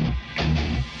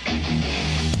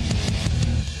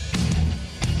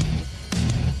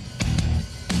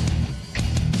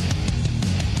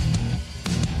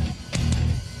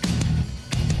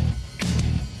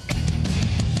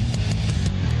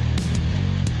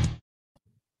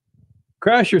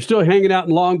 Crash, you're still hanging out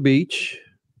in Long Beach,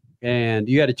 and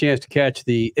you had a chance to catch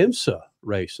the IMSA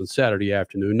race on Saturday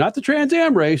afternoon. Not the Trans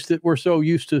Am race that we're so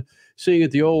used to seeing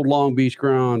at the old Long Beach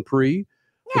Grand Prix.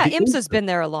 Yeah, IMSA's been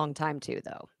there a long time too,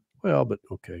 though. Well, but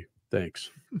okay,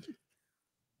 thanks.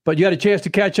 But you had a chance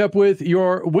to catch up with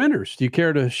your winners. Do you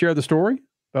care to share the story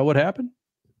about what happened?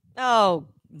 Oh,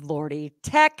 Lordy.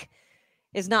 Tech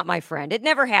is not my friend. It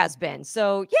never has been.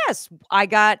 So, yes, I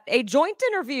got a joint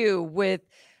interview with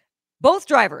both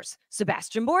drivers,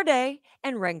 Sebastian Bourdais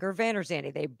and Renger van der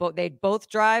Zande. They both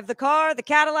drive the car, the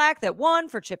Cadillac that won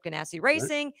for Chip Ganassi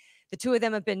Racing. Right. The two of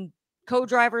them have been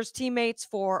co-drivers, teammates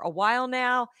for a while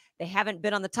now. They haven't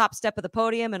been on the top step of the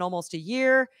podium in almost a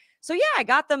year. So yeah, I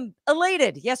got them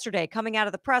elated yesterday coming out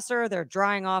of the presser. They're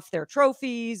drying off their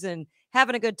trophies and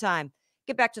having a good time.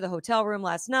 Get back to the hotel room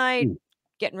last night,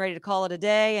 getting ready to call it a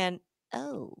day. And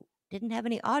didn't have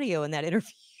any audio in that interview.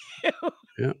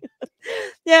 Yeah.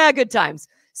 Yeah, good times.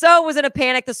 So was in a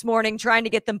panic this morning trying to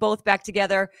get them both back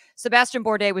together. Sebastian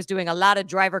Bourdais was doing a lot of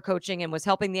driver coaching and was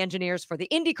helping the engineers for the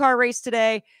IndyCar race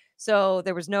today. So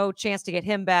there was no chance to get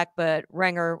him back, but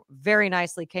Renger very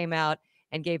nicely came out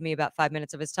and gave me about 5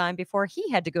 minutes of his time before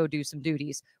he had to go do some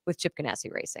duties with Chip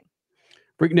Ganassi Racing.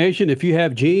 Freak Nation, if you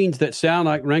have genes that sound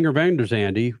like Renger van der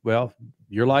Zande, well,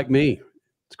 you're like me.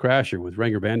 It's Crasher with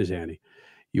Renger van der Zande,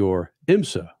 your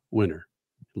IMSA winner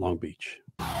in Long Beach.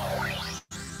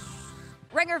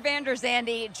 Renger van der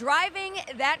Zande driving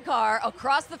that car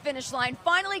across the finish line,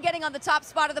 finally getting on the top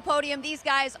spot of the podium. These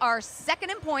guys are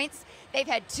second in points. They've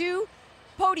had 2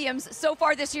 podiums so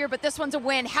far this year, but this one's a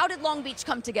win. How did Long Beach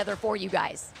come together for you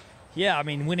guys? Yeah, I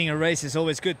mean, winning a race is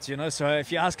always good, you know. So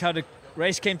if you ask how the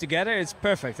race came together, it's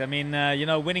perfect. I mean,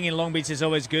 winning in Long Beach is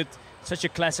always good. Such a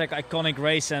classic, iconic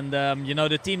race. And,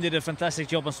 the team did a fantastic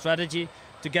job on strategy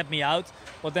to get me out.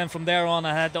 But then from there on,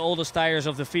 I had the oldest tires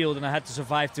of the field, and I had to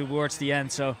survive towards the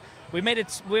end. So we made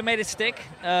it stick,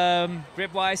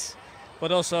 grip-wise,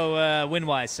 but also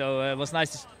win-wise. So it was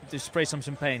nice to spray some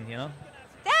champagne, you know.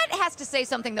 That has to say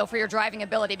something, though, for your driving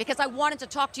ability, because I wanted to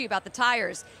talk to you about the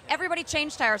tires. Everybody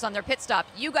changed tires on their pit stop.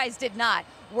 You guys did not.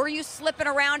 Were you slipping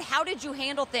around? How did you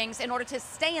handle things in order to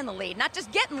stay in the lead? Not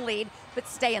just get in the lead, but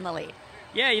stay in the lead.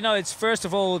 Yeah, it's first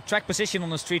of all, track position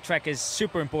on a street track is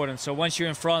super important. So once you're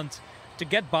in front, to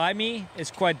get by me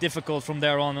is quite difficult from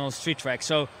there on a street track.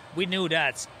 So we knew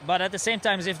that. But at the same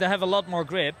time, if they have a lot more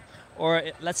grip, or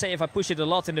let's say if I push it a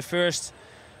lot in the first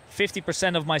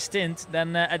 50% of my stint,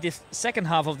 then at the second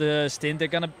half of the stint, they're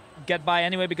going to get by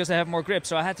anyway because they have more grip.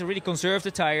 So I had to really conserve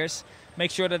the tires,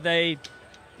 make sure that they,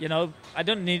 I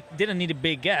didn't need a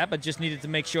big gap. I just needed to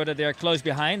make sure that they're close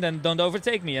behind and don't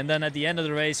overtake me. And then at the end of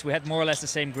the race, we had more or less the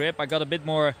same grip. I got a bit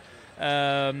more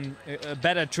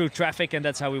better through traffic, and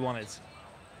that's how we won it.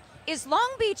 Is Long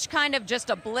Beach kind of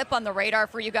just a blip on the radar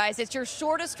for you guys? It's your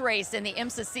shortest race in the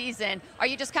IMSA season. Are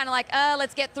you just kind of like,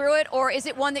 let's get through it? Or is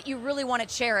it one that you really want to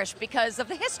cherish because of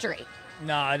the history?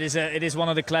 No, it is one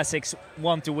of the classics,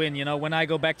 one to win. You know, when I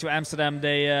go back to Amsterdam,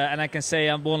 and I can say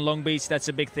I won Long Beach, that's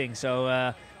a big thing.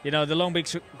 So, you know, the Long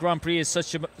Beach Grand Prix is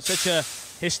such a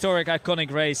historic,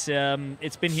 iconic race.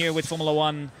 It's been here with Formula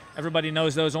One. Everybody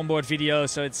knows those onboard videos,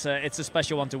 so it's a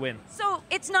special one to win. So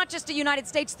it's not just a United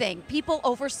States thing. People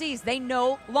overseas, they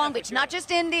know Long Beach, not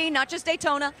just Indy, not just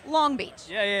Daytona, Long Beach.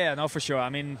 Yeah, no, for sure. I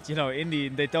mean, you know, Indy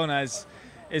and Daytona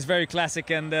is very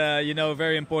classic and you know,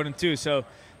 very important too. So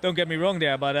don't get me wrong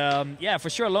there, but yeah, for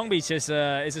sure, Long Beach is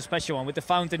a special one with the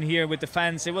fountain here, with the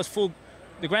fans. It was full.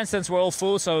 The grandstands were all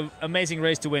full, so amazing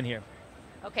race to win here.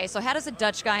 Okay, so how does a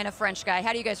Dutch guy and a French guy,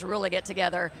 how do you guys really get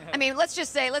together? I mean, let's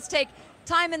just say, let's take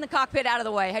time in the cockpit out of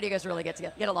the way. How do you guys really get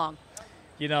along?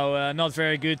 You know, not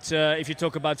very good. If you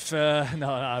talk about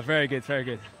no, very good, very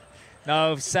good.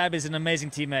 No, Seb is an amazing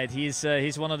teammate.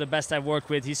 He's one of the best I've worked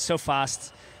with. He's so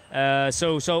fast,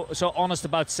 so honest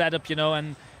about setup, you know.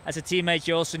 And as a teammate,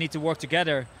 you also need to work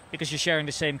together because you're sharing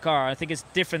the same car. I think it's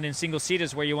different in single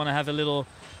seaters where you want to have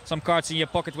some cards in your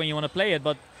pocket when you want to play it,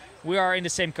 but we are in the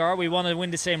same car. We want to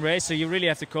win the same race, so you really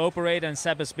have to cooperate, and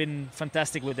Seb has been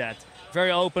fantastic with that.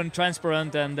 Very open,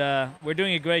 transparent, and we're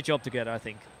doing a great job together, I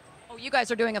think. Oh, you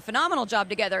guys are doing a phenomenal job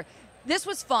together. This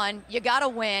was fun. You got to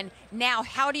win. Now,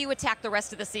 how do you attack the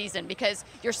rest of the season? Because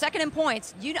you're second in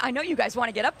points. I know you guys want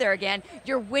to get up there again.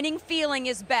 Your winning feeling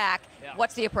is back. Yeah.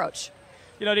 What's the approach?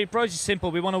 You know, the approach is simple.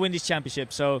 We want to win this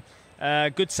championship. So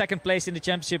good second place in the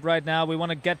championship right now. We want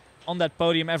to get on that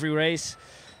podium every race.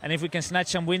 And if we can snatch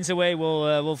some wins away,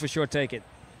 we'll for sure take it.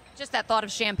 Just that thought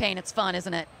of champagne, it's fun,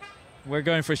 isn't it? We're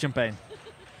going for champagne.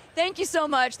 Thank you so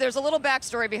much. There's a little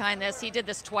backstory behind this. He did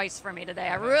this twice for me today.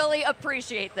 I really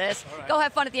appreciate this. Right. Go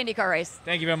have fun at the IndyCar race.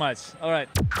 Thank you very much. All right.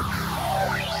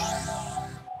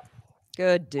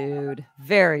 Good dude.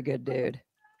 Very good dude.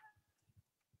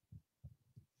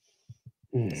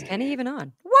 Is Kenny even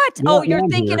on? What? No, oh, you're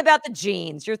thinking here. about the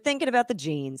jeans. You're thinking about the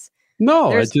jeans.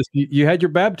 No, it's just you had your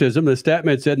baptism. The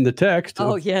statman said in the text.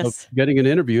 Oh, yes. Of getting an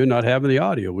interview and not having the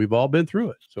audio. We've all been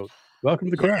through it. So welcome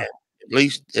to the crowd.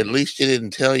 At least you didn't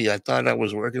tell you. I thought I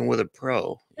was working with a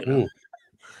pro. You know?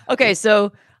 Okay,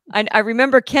 so I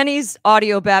remember Kenny's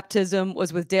audio baptism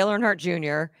was with Dale Earnhardt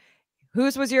Jr.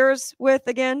 Whose was yours with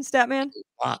again, Statman?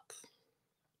 Block.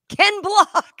 Ken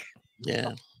Block. Yeah.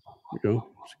 There you go.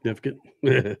 Significant.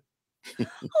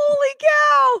 Holy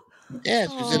cow. Yeah,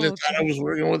 she said I thought I was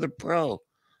working with a pro.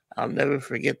 I'll never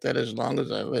forget that as long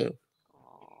as I live.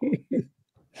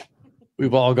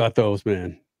 We've all got those,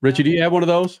 man. Richie, do you have one of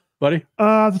those, buddy?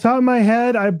 Off the top of my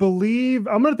head, I believe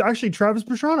I'm gonna actually Travis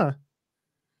Pastrana.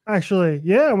 Actually,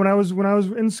 yeah. When I was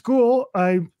in school,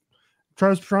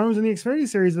 Travis Pastrana was in the Xfinity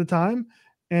Series at the time,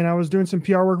 and I was doing some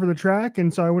PR work for the track,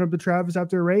 and so I went up to Travis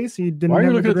after a race. He didn't. Why are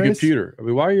you looking at the race. computer? I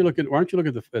mean, why aren't you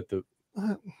looking at the?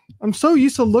 I'm so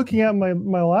used to looking at my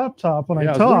laptop when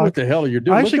I talk. What the hell are you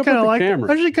doing? I actually kind of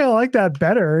like that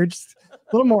better. It's a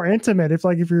little more intimate. If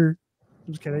you're.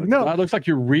 I'm just kidding. No, it looks like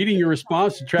you're reading your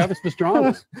response to Travis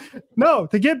Pastrana. No,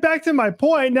 to get back to my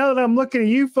point, now that I'm looking at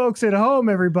you folks at home,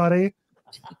 everybody,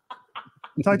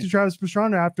 I talked to Travis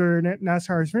Pastrana after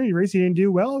NASCAR Xfinity race. He didn't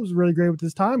do well. It was really great with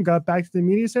his time. Got back to the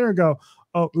media center and go,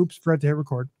 oh, oops, forgot to hit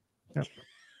record. Yeah.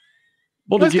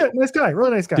 Well, nice guy,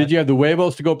 really nice guy. Did you have the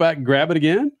huevos to go back and grab it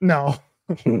again? No,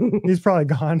 he's probably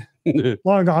gone,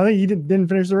 long gone. I think he didn't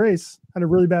finish the race. Had a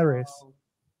really bad race.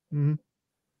 Mm-hmm.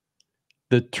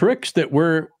 The tricks that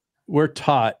we're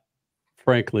taught,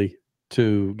 frankly,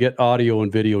 to get audio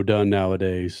and video done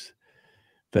nowadays,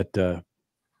 that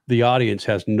the audience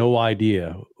has no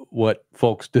idea what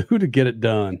folks do to get it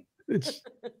done. It's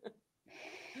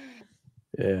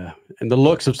yeah, and the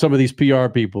looks of some of these PR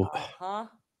people.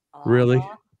 Really,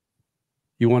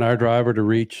 you want our driver to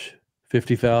reach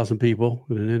 50,000 people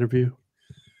in an interview?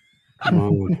 Come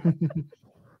on.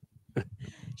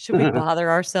 Should we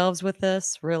bother ourselves with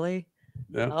this? Really?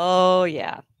 Yeah. Oh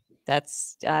yeah,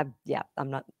 that's yeah.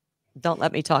 Don't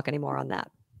let me talk anymore on that.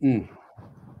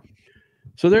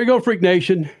 So there you go, Freak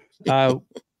Nation.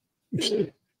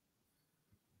 It's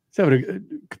having a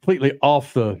completely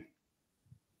off the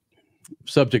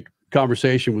subject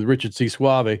conversation with Richard C.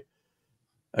 Suave.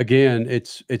 Again,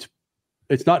 it's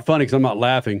not funny because I'm not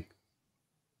laughing.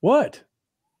 What,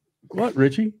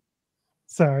 Richie?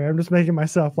 Sorry, I'm just making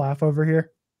myself laugh over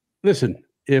here. Listen,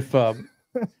 if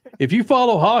you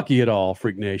follow hockey at all,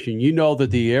 Freak Nation, you know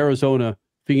that the Arizona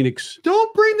Phoenix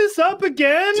don't bring this up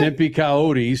again. Tempe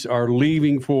Coyotes are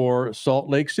leaving for Salt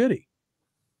Lake City.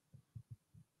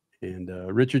 And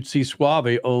Richard C.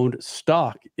 Suave owned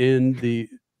stock in the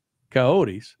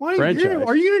Coyotes franchise.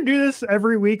 Are you going to do this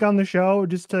every week on the show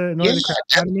just to annoy the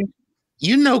crap out of me?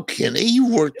 You know Kenny. You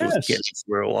worked with Kenny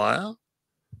for a while.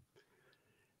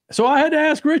 So I had to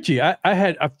ask Richie.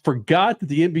 I forgot that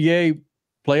the NBA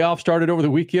playoffs started over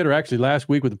the weekend, or actually last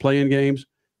week with the play-in games.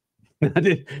 I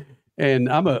did, and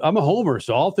I'm a homer,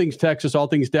 so all things Texas, all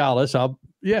things Dallas. I'll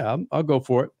go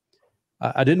for it.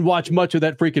 I didn't watch much of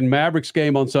that freaking Mavericks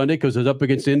game on Sunday because it was up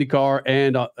against IndyCar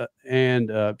and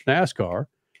NASCAR.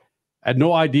 I had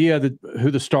no idea who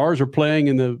the Stars are playing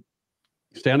in the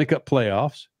Stanley Cup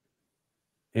playoffs.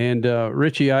 And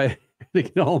Richie, I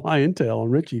get all my intel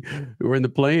on Richie, who were in the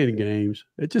play-in games.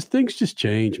 Things just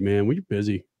change, man. We're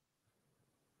busy.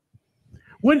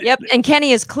 Yep, and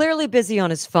Kenny is clearly busy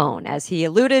on his phone, as he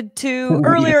alluded to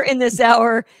earlier in this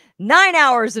hour. 9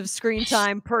 hours of screen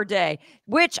time per day,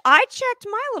 which I checked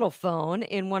my little phone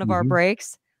in one of our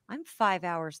breaks. I'm 5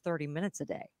 hours, 30 minutes a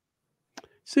day.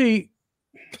 See,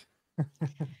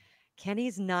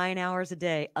 Kenny's 9 hours a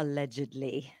day,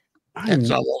 allegedly. That's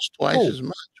almost twice as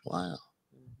much. Wow.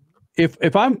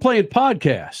 If I'm playing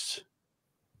podcasts,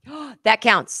 that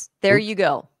counts. There you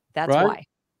go. That's right? why.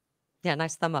 Yeah,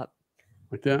 nice thumb up.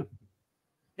 Like that.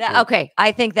 Okay,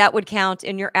 I think that would count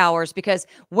in your hours, because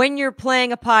when you're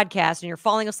playing a podcast and you're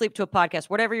falling asleep to a podcast,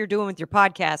 whatever you're doing with your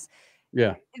podcast,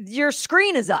 your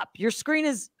screen is up. Your screen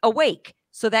is awake.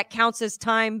 So that counts as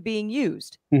time being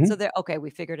used. So okay, we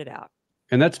figured it out.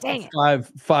 And that's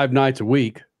five nights a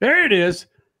week. There it is.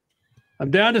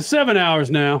 I'm down to 7 hours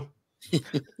now. He's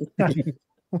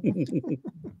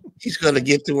going to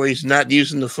get to where he's not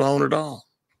using the phone at all.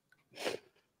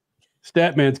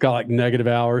 Statman's got like negative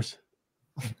hours.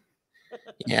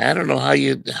 Yeah, I don't know how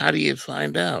do you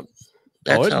find out?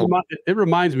 It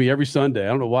reminds me every Sunday. I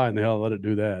don't know why in the hell I let it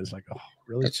do that. It's like, oh,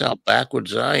 really? That's how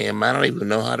backwards I am. I don't even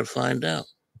know how to find out.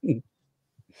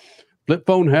 Flip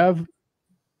phone have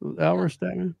hours,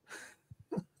 Statman?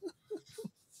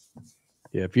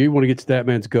 Yeah, if you want to get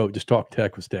Statman's goat, just talk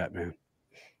tech with Statman.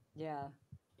 Yeah.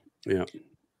 Yeah.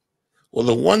 Well,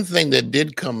 the one thing that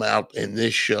did come out in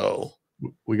this show,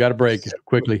 we got to break it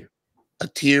quickly. A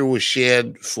tear was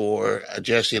shed for a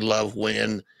Jesse Love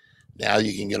win. Now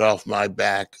you can get off my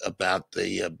back about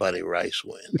the Buddy Rice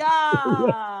win.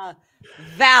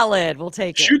 Valid. We'll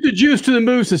take it. Shoot the juice to the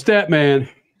moose, the Statman.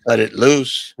 Let it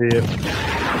loose. Yeah.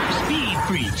 Speed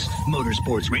Freaks,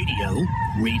 Motorsports Radio,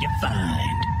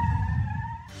 redefined.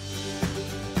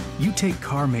 You take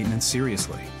car maintenance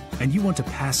seriously, and you want to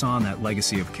pass on that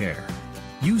legacy of care.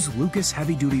 Use Lucas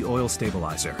Heavy Duty Oil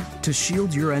Stabilizer to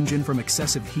shield your engine from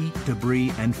excessive heat,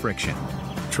 debris, and friction.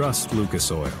 Trust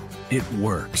Lucas Oil. It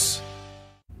works.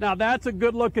 Now that's a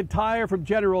good-looking tire from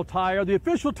General Tire, the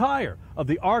official tire of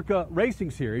the ARCA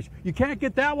Racing Series. You can't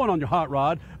get that one on your hot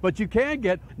rod, but you can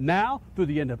get now through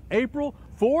the end of April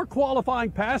 4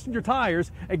 qualifying passenger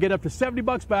tires and get up to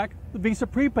 $70 back the Visa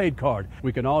prepaid card.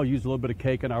 We can all use a little bit of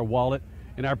cake in our wallet,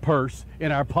 in our purse,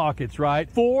 in our pockets, right?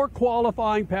 4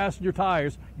 qualifying passenger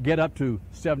tires get up to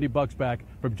 $70 back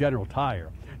from General Tire.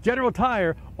 General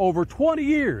Tire, over 20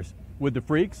 years with the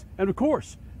freaks, and of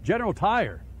course, General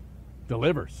Tire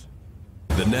delivers.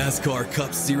 The NASCAR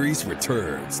Cup Series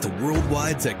returns to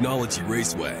Worldwide Technology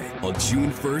Raceway on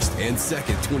June 1st and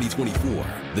 2nd, 2024.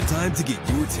 The time to get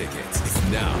your tickets is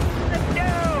now. Let's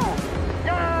go!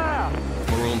 Yeah!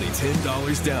 For only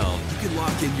 $10 down, you can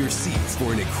lock in your seats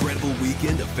for an incredible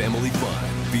weekend of family fun,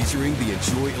 featuring the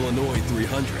Enjoy Illinois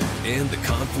 300 and the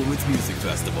Confluence Music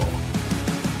Festival.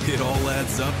 It all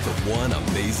adds up to one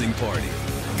amazing party.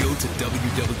 Go to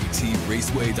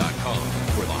www.raceway.com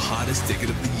for the hottest ticket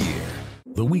of the year.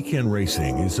 The weekend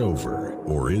racing is over,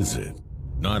 or is it?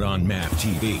 Not on MAP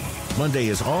TV. Monday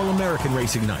is All-American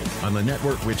Racing Night on the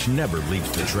network which never leaves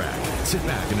the track. Sit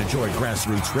back and enjoy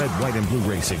grassroots red, white, and blue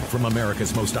racing from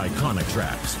America's most iconic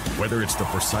tracks. Whether it's the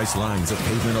precise lines of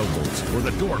pavement ovals or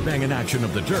the door-banging action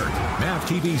of the dirt, MAP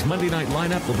TV's Monday night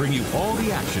lineup will bring you all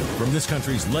the action from this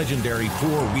country's legendary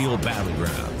four-wheel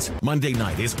battlegrounds. Monday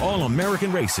night is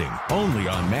All-American Racing, only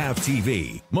on MAP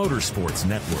TV, Motorsports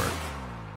Network.